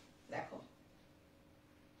 দেখো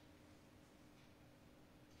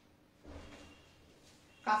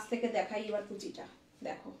কাছ থেকে দেখাই এবার কুচিটা।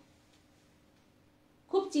 দেখো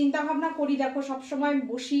খুব চিন্তা ভাবনা করি, দেখো সবসময়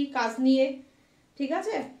বসি কাজ নিয়ে, ঠিক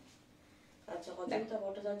আছে। আচ্ছা, অজন্তা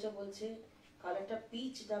ভট্টাচার্য বলছে কালারটা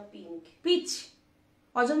পিচ না পিঙ্ক? পিচ,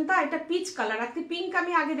 অজন্তা এটা পিচ কালার, একটি পিঙ্ক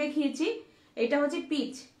আমি আগে দেখিয়েছি, এটা হচ্ছে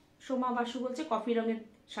পিচ। সোমা বাসু বলছে কফি রঙের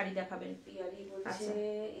শাড়ি দেখাবেন। পিয়ালি বলছে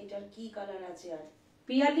এটার কি কালার আছে? আর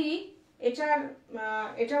পিয়ালি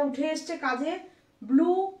এটা উঠে এসছে কাজে,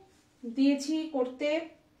 ব্লু দিয়েছি করতে,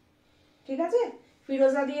 ঠিক আছে,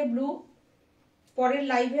 ফিরোজা দিয়ে ব্লু। পরের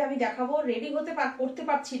লাইভে আমি দেখাবো, রেডি করতে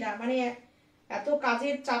পারছি না, মানে এত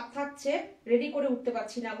কাজের চাপ থাকছে, রেডি করে উঠতে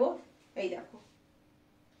পারছি না গো। এই দেখো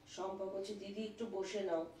সম্ভব হচ্ছে দিদি একটু বসে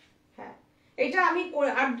নাও। হ্যাঁ এটা আমি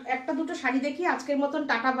আর একটা দুটো শাড়ি দেখি, আজকের মতন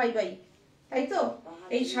টাটা বাই বাই, তাই তো।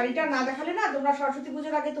 এই শাড়িটা না দেখালে না তোমরা সরস্বতী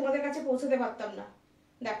পুজোর আগে তোমাদের কাছে পৌঁছতে পারতাম না।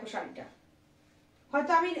 দেখো শাড়িটা,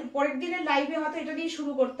 হয়তো আমি পরের দিনের লাইভে হয়তো এটা দিয়ে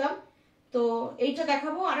শুরু করতাম, তো এইটা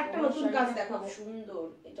দেখাবো আর একটা নতুন কাজ দেখাবো। সুন্দর,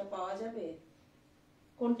 এটা পাওয়া যাবে?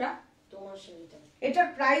 কোনটা? তোমার শাড়িটা। এটার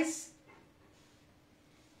প্রাইস,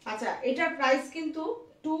 আচ্ছা এটার প্রাইস কিন্তু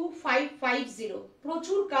 2550,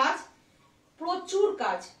 প্রচুর কাজ, প্রচুর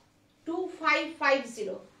কাজ,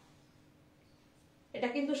 2550। এটা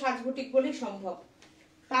কিন্তু সাজ বুটিক বলেই সম্ভব,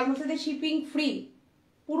 তার মধ্যে শিপিং ফ্রি,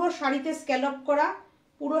 পুরো শাড়িতে স্ক্যালপ করা,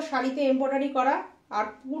 পুরো শাড়িতে এমব্রয়ডারি করা, আর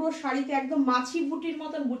পুরো শাড়িতে একদম মাছি বুটির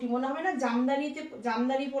মতন বুটি, মনে হবে না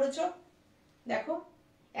জামদানি পরেছো। দেখো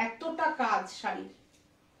এতটা কাজ শাড়ির,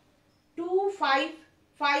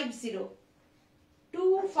 2550,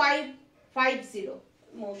 2550।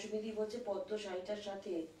 মৌসুমী দি বলছে পদ্ম শাড়িটার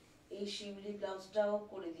সাথে এই শিউলি ব্লাউজটাও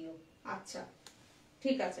করে দিও। আচ্ছা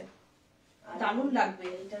ঠিক আছে, দারুণ লাগবে।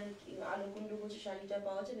 এটার আলোকুন্ড বলছে শাড়িটা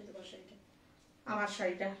পাওয়া যাবে? তোমার শাড়িটা?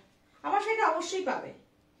 আমার শাড়িটা অবশ্যই পাবে,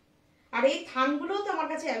 আর এই থানগুলোও তো আমার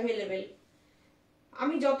কাছে অ্যাভেলেবেল,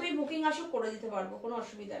 আমি যতই বুকিং আসুক করে দিতে পারবো, কোনো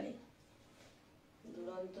অসুবিধা নেই।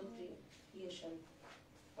 দুরন্ত ক্রিয়েশন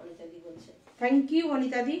অনিতা দি বলছে। থ্যাংক ইউ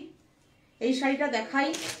অনিতা দি। এই শাড়িটা দেখাই,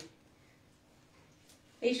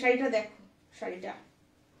 এই শাড়িটা দেখো, শাড়িটা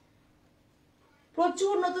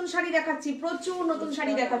প্রচুর নতুন শাড়ি দেখাচ্ছি, প্রচুর নতুন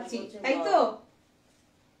শাড়ি দেখাচ্ছি, তাই তো।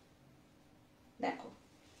 দেখো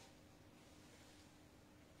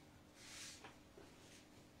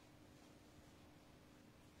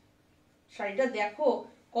শাড়িটা দেখো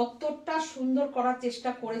কতটা সুন্দর করার চেষ্টা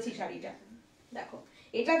করেছি শাড়িটা। দেখো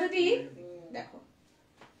এটা যদি দেখো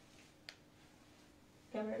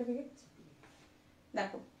ক্যামেরাটা দেখে,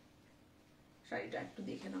 দেখো শাড়িটা একটু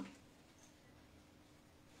দেখে নাও,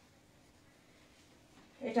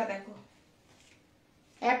 এটা দেখো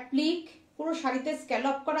অ্যাপ্লিক, পুরো শাড়িতে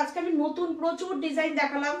স্ক্যালপ করা। আজকে আমি নতুন প্রচুর ডিজাইন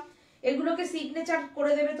দেখালাম, এগুলোকে সিগনেচার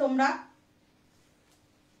করে দেবে তোমরা।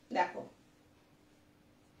 দেখো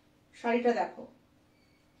শাড়িটা দেখো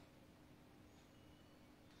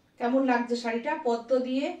কেমন লাগছে শাড়িটা, পদ্ম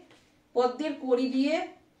দিয়ে, পদ্মের কড়ি দিয়ে,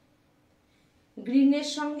 গ্রিনের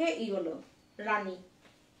সঙ্গে ই হলো রানী।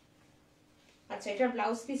 আচ্ছা এটার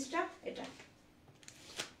ব্লাউজ পিসটা, এটা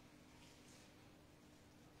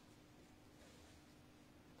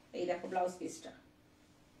এই দেখো ব্লাউজ পিসটা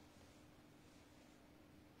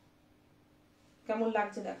কেমন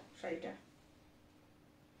লাগছে, দেখো শাড়িটা।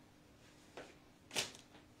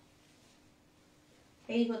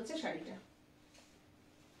 এই হচ্ছে শাড়িটা,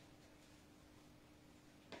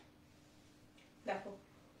 দেখো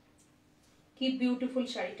কি বিউটিফুল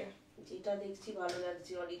শাড়িটা। যেটা দেখছি ভালো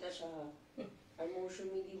লাগছে অনিতা সাহা। আর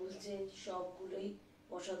মৌসুমী দি বলছে সবগুলোই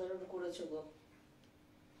অসাধারণ করেছো গো।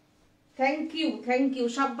 থ্যাংক ইউ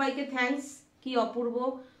সবাইকে থ্যাঙ্কস, কি অপূর্ব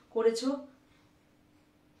করেছো।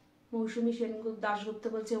 মৌসুমী দাশগুপ্ত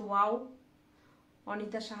বলছে ওয়াও,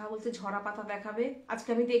 অনিতা সাহা বলছে ঝরা পাতা দেখাবে, আজকে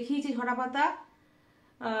আমি দেখিয়েছি ঝরা পাতা।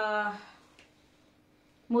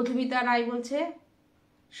 মধুমিতা রায় বলছে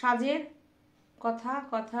সাজের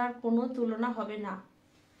কথার কোনো তুলনা হবে না।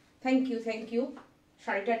 Thank you.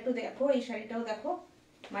 শাড়িটা একটু দেখো, এই শাড়িটাও দেখো,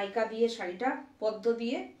 মাইকা দিয়ে শাড়িটা, পদ্ম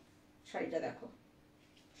দিয়ে শাড়িটা দেখো,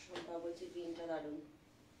 শোভা বলছে গ্রিনটা দারুণ,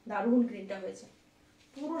 দারুণ গ্রিনটা হয়েছে।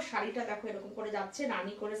 পুরো শাড়িটা দেখো এরকম করে যাচ্ছে,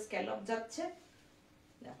 রানী করে স্ক্যালপ যাচ্ছে,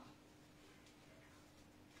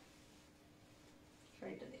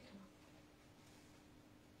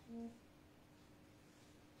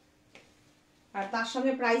 আর তার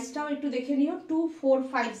সঙ্গে প্রাইসটাও একটু দেখে নিও,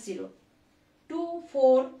 2450,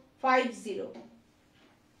 2450,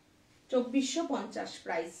 2450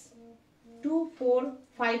 প্রাইস,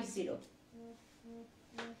 2450,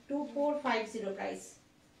 2450 প্রাইস,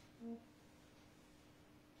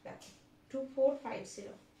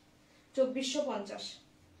 2450, 2450।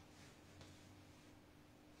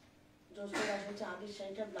 আগের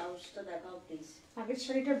শাড়িটার ব্লাউজটা দেখাও প্লিজ। আগের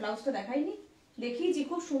শাড়িটার ব্লাউজটা দেখাইনি, দেখিয়েছি,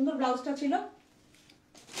 খুব সুন্দর ব্লাউজটা ছিল।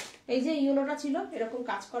 এই যে ইয়েলোটা ছিল এরকম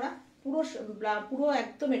কাজ করা, পুরো পুরো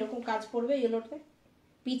একদম এরকম কাজ করবে ইয়েলোতে,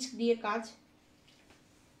 পিচ দিয়ে কাজ।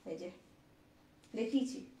 এই যে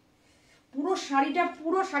দেখিয়েছি পুরো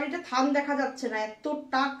শাড়িটা থান দেখা যাচ্ছে না,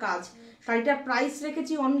 এতটা কাজ। শাড়িটার প্রাইস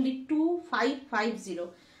রেখেছি অনলি 2550।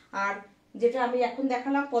 আর যেটা আমি এখন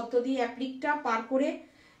দেখালাম পদ্ম দিয়ে অ্যাপ্লিকটা পার করে,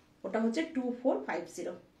 ওটা হচ্ছে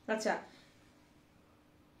 2450। আচ্ছা,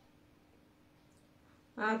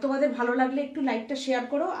 তোমাদের ভালো লাগলে একটু লাইকটা শেয়ার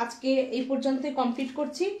করো। আজকে এই পর্যন্তই কমপ্লিট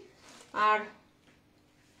করছি। আর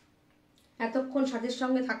এতক্ষণ সাজের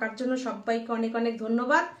সঙ্গে থাকার জন্য সবাইকে অনেক অনেক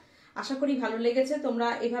ধন্যবাদ। আশা করি ভালো লেগেছে, তোমরা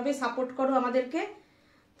এভাবে সাপোর্ট করো আমাদেরকে।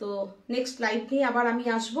 তো নেক্সট লাইভ নিয়ে আবার আমি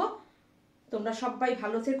আসব। তোমরা সবাই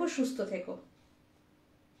ভালো থেকো, সুস্থ থেকো,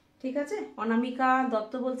 ঠিক আছে? অনামিকা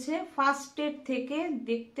দত্ত বলছে ফার্স্ট ডেট থেকে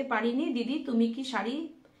দেখতে পারিনি দিদি, তুমি কি শাড়ি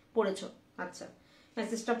পরেছো? আচ্ছা,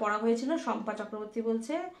 মেসেজটা পড়া হয়েছিল। শম্পা চক্রবর্তী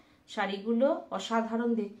বলছে শাড়িগুলো অসাধারণ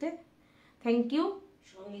দেখতে, থ্যাংক ইউ।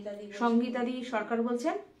 সঙ্গীতাদি সরকার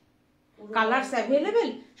বলছেন কালারস অ্যাভেলেবেল।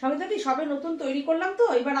 সঙ্গীতাদি সবে নতুন তৈরি করলাম তো,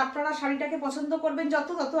 এবার আপনারা শাড়িটাকে পছন্দ করবেন যত,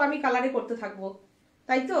 তত আমি কালারে করতে থাকবো,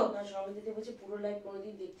 তাই তো? সঙ্গীতাদি বলছে পুরো লাইভ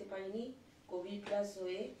কোনোদিন দেখতে পাইনি, কোভিড ক্লাস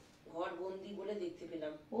হয়ে ঘর বন্দি বলে দেখতে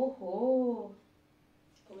পেলাম। ওহো,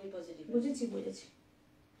 খুবই পজিটিভ। বুঝেছি বুঝেছি।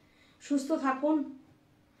 সুস্থ থাকুন,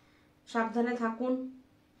 সাবধানে থাকুন,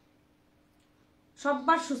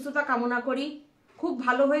 সবার সুস্থতা কামনা করি। খুব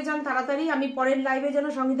ভালো হয়ে যান তাড়াতাড়ি। আমি পরের লাইভে যেন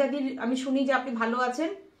সঙ্গীতাদির আমি শুনি যে আপনি ভালো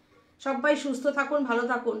আছেন। সবাই সুস্থ থাকুন, ভালো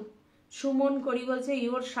থাকুন। সুমন করি বলছে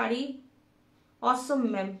your sari Assam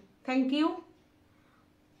ma'am, thank you.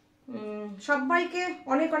 সবাইকে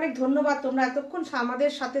অনেক অনেক ধন্যবাদ, তোমরা এতক্ষণ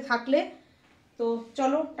আমাদের সাথে থাকলে। তো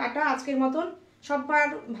চলো টাটা, আজকের মতন। সবার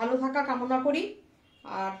ভালো থাকা কামনা করি।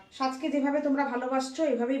 আর সাজকে যেভাবে তোমরা ভালোবাসছো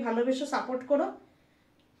এভাবেই ভালোবেসো, সাপোর্ট করো।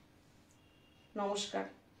 নমস্কার।